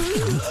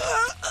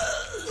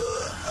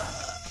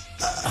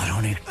আর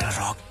অনেকটা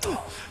রক্ত।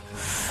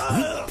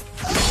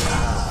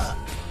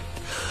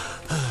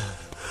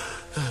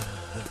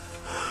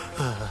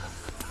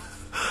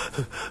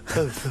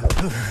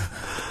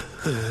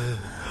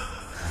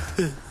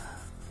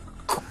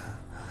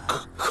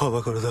 ক্ষমা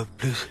করে দাও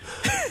প্লিজ।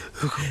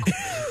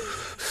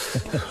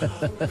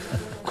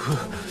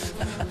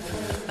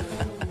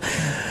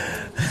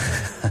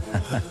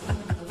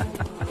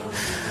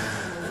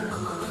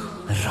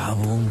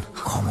 রাবণ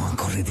ক্ষমা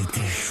করে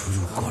দিতে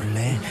শুরু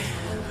করলে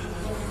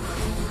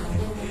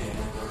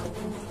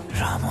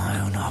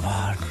রামায়ণ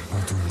আবার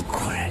নতুন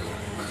করে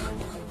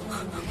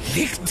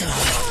লিখতে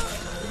হবে।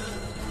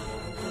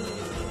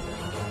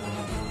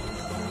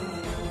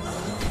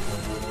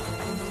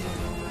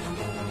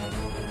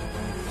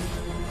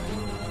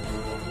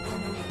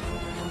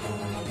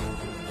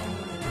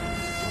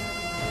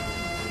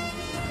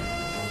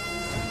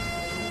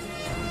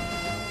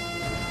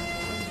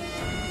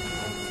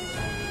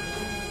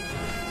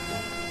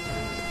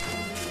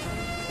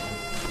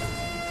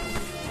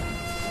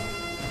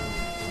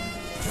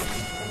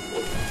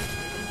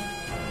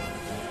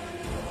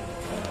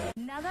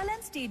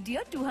 Nagaland state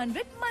deer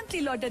 200 monthly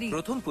lottery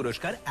প্রথম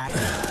পুরস্কার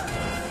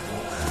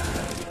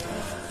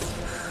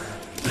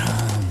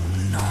রাম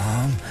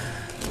নাম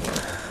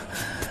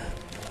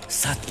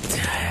সত্য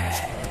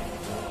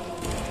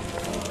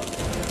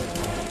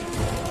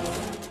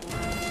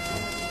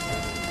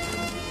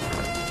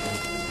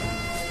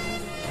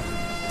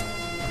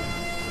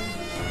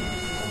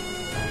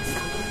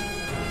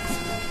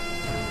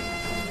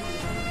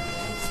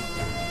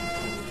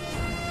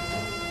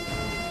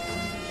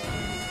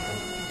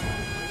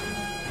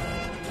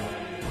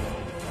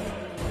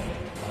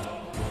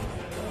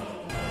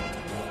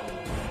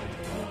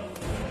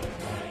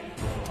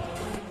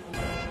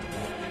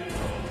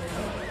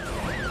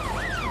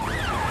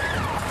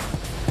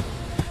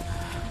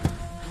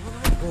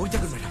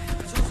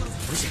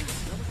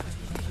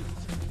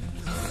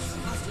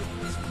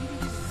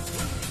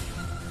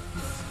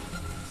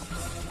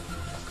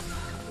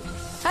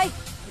হ্যায়।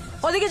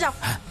 ওদিকে যাও,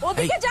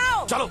 ওদিকে যাও।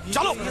 চলো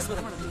চলো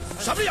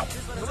সামনে যাও,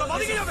 তোমরা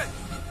বাদিকে যাবে।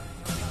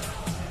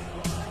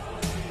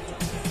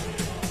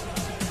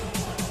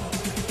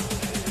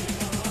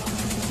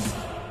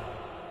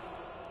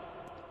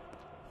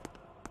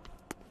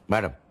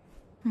 Madam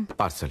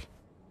parcel.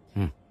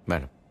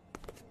 Madam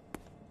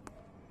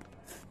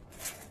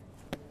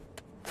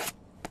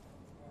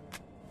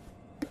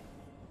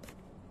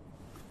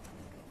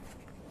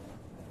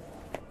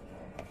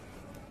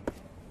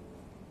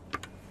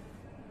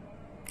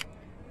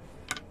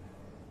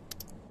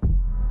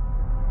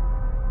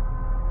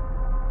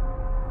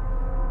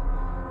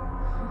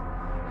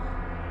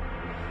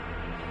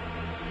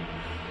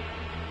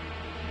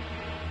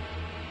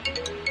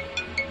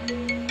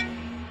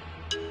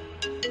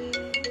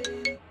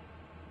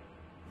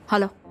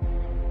hello,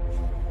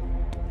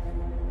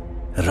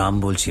 Ram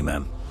বলছি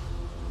ম্যাম।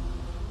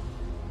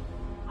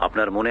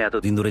 আপনার মনে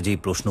এতদিন ধরে যেই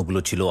প্রশ্নগুলো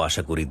ছিল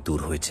আশা করি দূর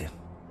হয়েছে।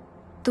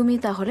 তুমি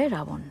তাহলে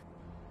রাবণ?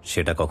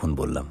 সেটা কখন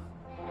বললাম?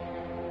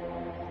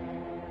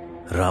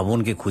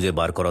 রাবণকে খুঁজে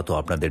বার করা তো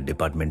আপনাদের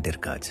ডিপার্টমেন্টের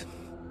কাজ।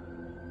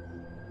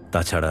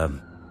 তাছাড়া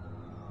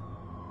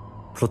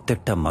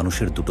প্রত্যেকটা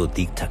মানুষের দুটো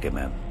দিক থাকে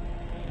ম্যাম,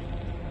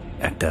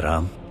 একটা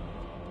রাম,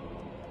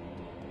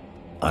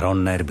 আর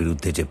অন্যায়ের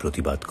বিরুদ্ধে যে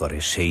প্রতিবাদ করে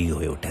সেই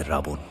হয়ে ওঠে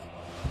রাবণ।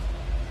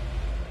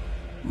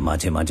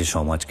 মাঝে মাঝে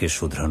সমাজকে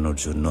শুধরানোর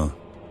জন্য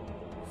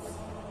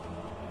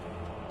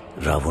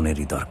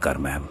রাবণেরই দরকার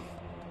ম্যাম।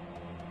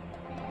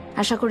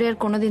 আশা করি আর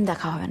কোনোদিন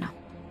দেখা হবে না।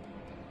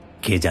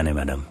 কে জানে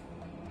ম্যাডাম,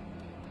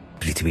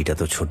 পৃথিবীটা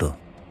তো ছোট,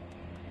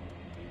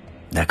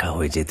 দেখা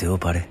হয়ে যেতেও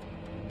পারে।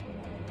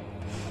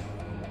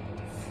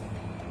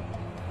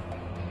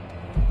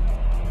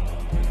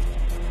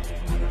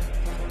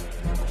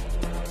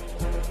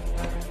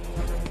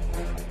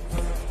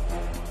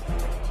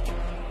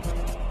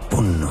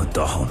 পুণ্য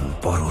দহন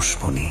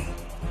পরশমণি,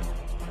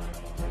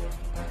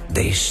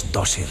 দেশ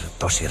দশের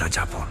দশেরা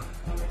যাপন,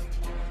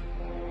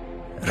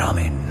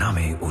 রামের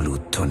নামে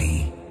উলুধ্বনি,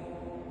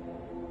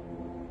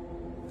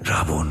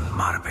 রাবণ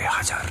মারবে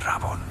হাজার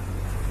Ravan.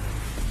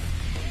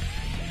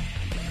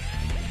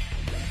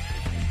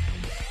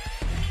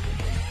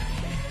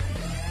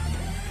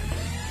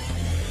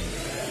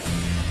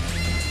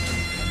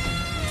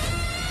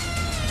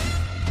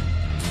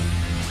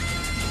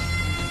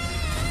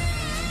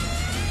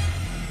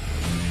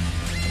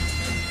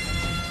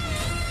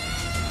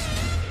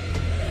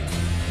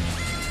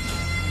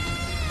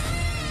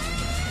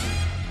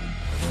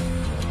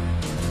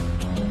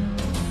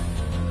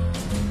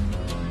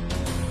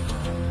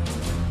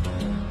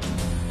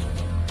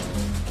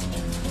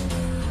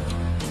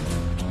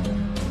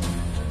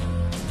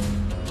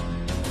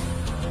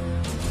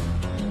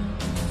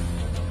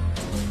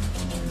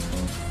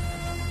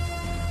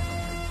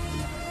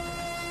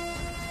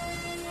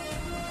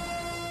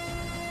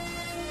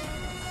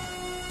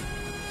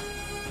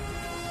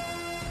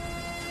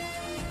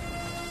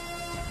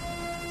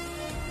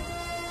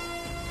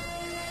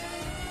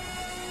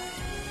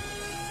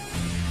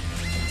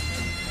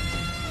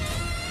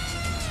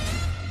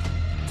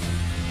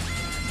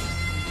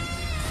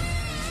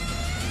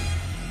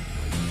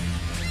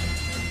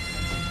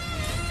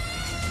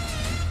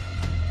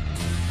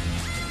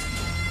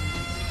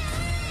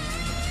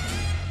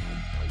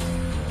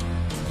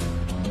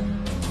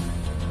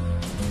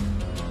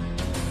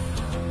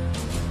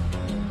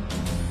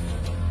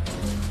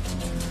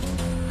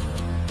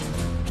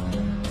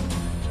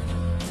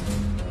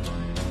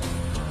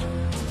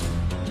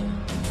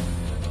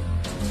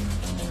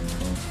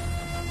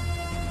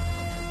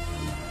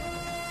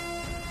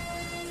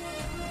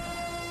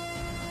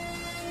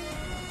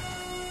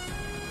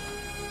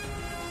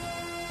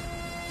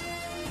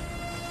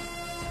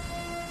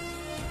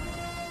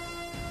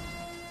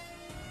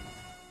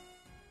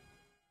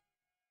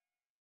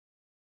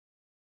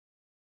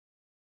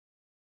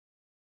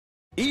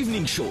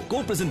 Evening Show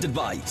co-presented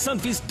by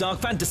Sunfeast Dark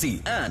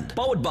Fantasy and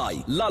powered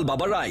by Lal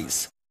Baba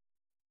Rice.